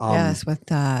 Yes, with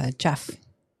Jeff.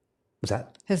 Was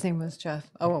that? His name was Jeff.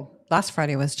 Oh, last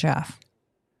Friday was Jeff.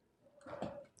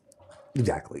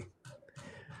 Exactly.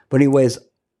 But anyways,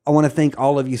 I want to thank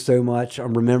all of you so much.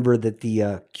 Remember that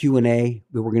the Q&A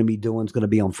that we're going to be doing is going to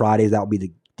be on Fridays. That will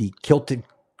be the Kilted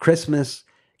Christmas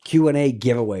Q&A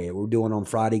giveaway we're doing on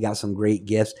Friday. Got some great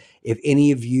gifts. If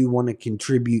any of you want to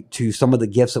contribute to some of the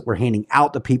gifts that we're handing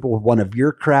out to people with one of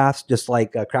your crafts, just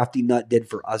like Crafty Nut did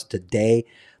for us today,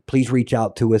 please reach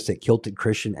out to us at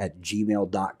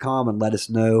kiltedchristian@gmail.com and let us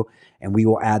know, and we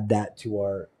will add that to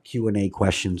our Q&A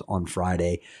questions on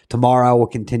Friday. Tomorrow I will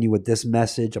continue with this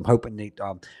message. I'm hoping to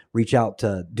reach out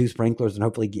to Do Sprinklers and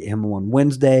hopefully get him on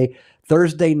Wednesday.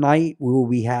 Thursday night, we will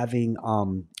be having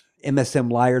MSM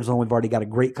Liars on. We've already got a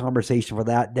great conversation for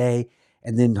that day.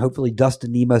 And then hopefully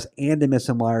Dustin Nemos and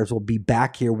MSM Liars will be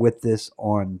back here with us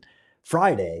on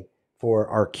Friday for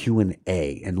our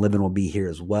Q&A, and Livin will be here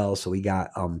as well. So we got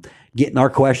getting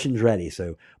our questions ready.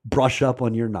 So brush up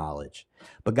on your knowledge.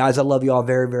 But guys, I love you all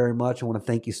very, very much. I want to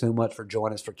thank you so much for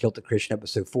joining us for Kilted Christian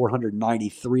episode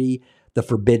 493, The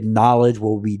Forbidden Knowledge.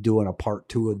 We'll be doing a part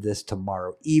 2 of this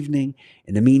tomorrow evening.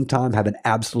 In the meantime, have an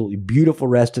absolutely beautiful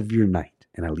rest of your night.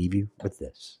 And I leave you with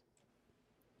this.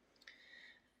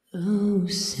 Oh,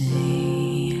 say,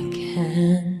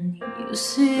 can you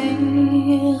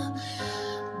see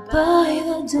by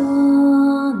the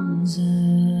dawn's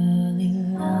early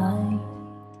light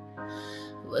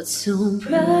what so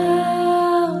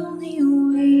proudly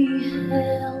we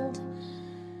held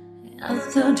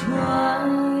at the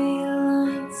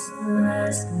twilight's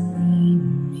last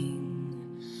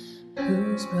gleaming,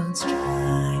 whose broad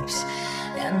stripes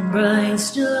and bright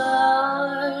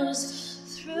stars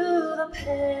through the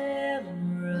perilous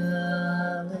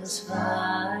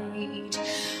fight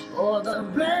o'er the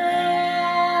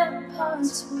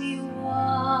ramparts we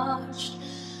watched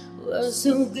were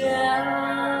so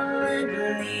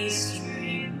gallantly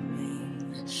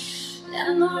streaming,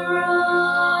 and the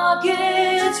rockets'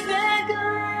 red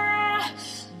glare,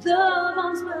 the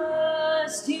bombs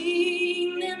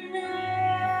bursting in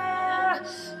air,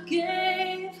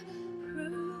 gave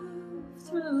proof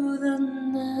through the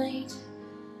night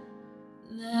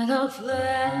that our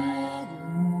flag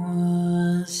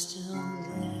was still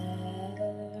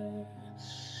there.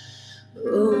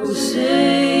 Oh,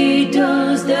 say,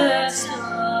 does that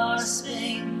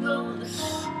star-spangled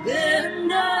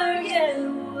banner yet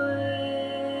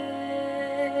wave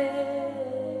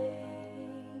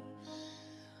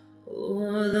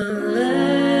o'er the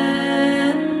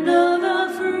land of the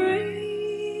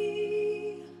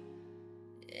free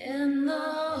and the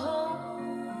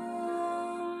home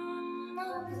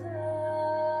of the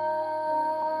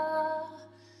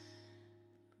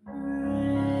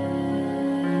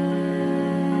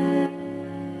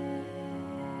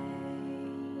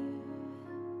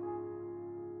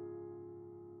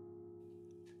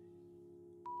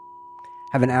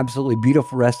Have an absolutely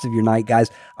beautiful rest of your night,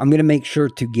 guys. I'm going to make sure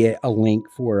to get a link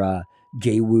for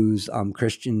Jay Woo's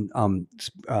Christian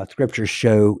scripture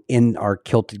show in our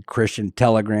Kilted Christian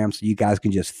Telegram, so you guys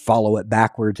can just follow it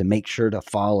backwards and make sure to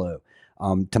follow.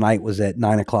 Tonight was at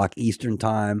 9 o'clock Eastern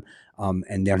time,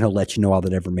 and then he'll let you know all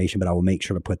that information, but I will make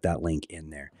sure to put that link in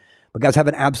there. But guys, have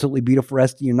an absolutely beautiful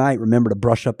rest of your night. Remember to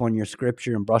brush up on your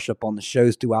scripture and brush up on the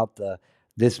shows throughout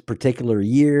this particular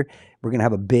year. We're going to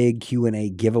have a big Q&A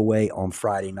giveaway on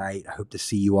Friday night. I hope to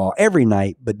see you all every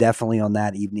night, but definitely on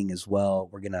that evening as well.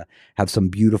 We're going to have some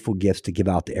beautiful gifts to give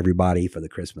out to everybody for the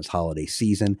Christmas holiday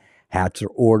season. Hats are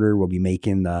ordered. We'll be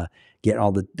making getting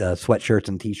all the sweatshirts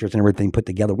and t-shirts and everything put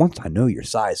together once I know your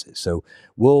sizes. So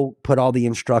we'll put all the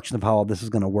instruction of how all this is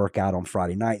going to work out on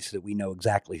Friday night so that we know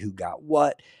exactly who got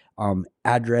what.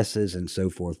 Addresses and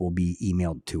so forth will be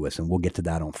emailed to us, and we'll get to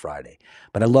that on Friday.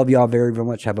 But I love y'all very, very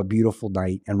much. Have a beautiful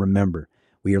night. And remember,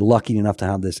 we are lucky enough to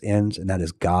how this ends, and that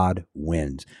is God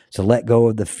wins. So let go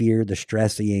of the fear, the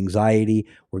stress, the anxiety.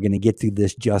 We're going to get through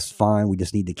this just fine. We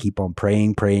just need to keep on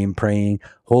praying, praying, praying.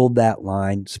 Hold that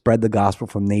line. Spread the gospel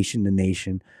from nation to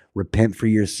nation. Repent for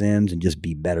your sins and just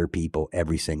be better people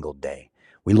every single day.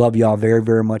 We love y'all very,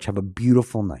 very much. Have a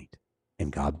beautiful night,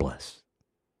 and God bless.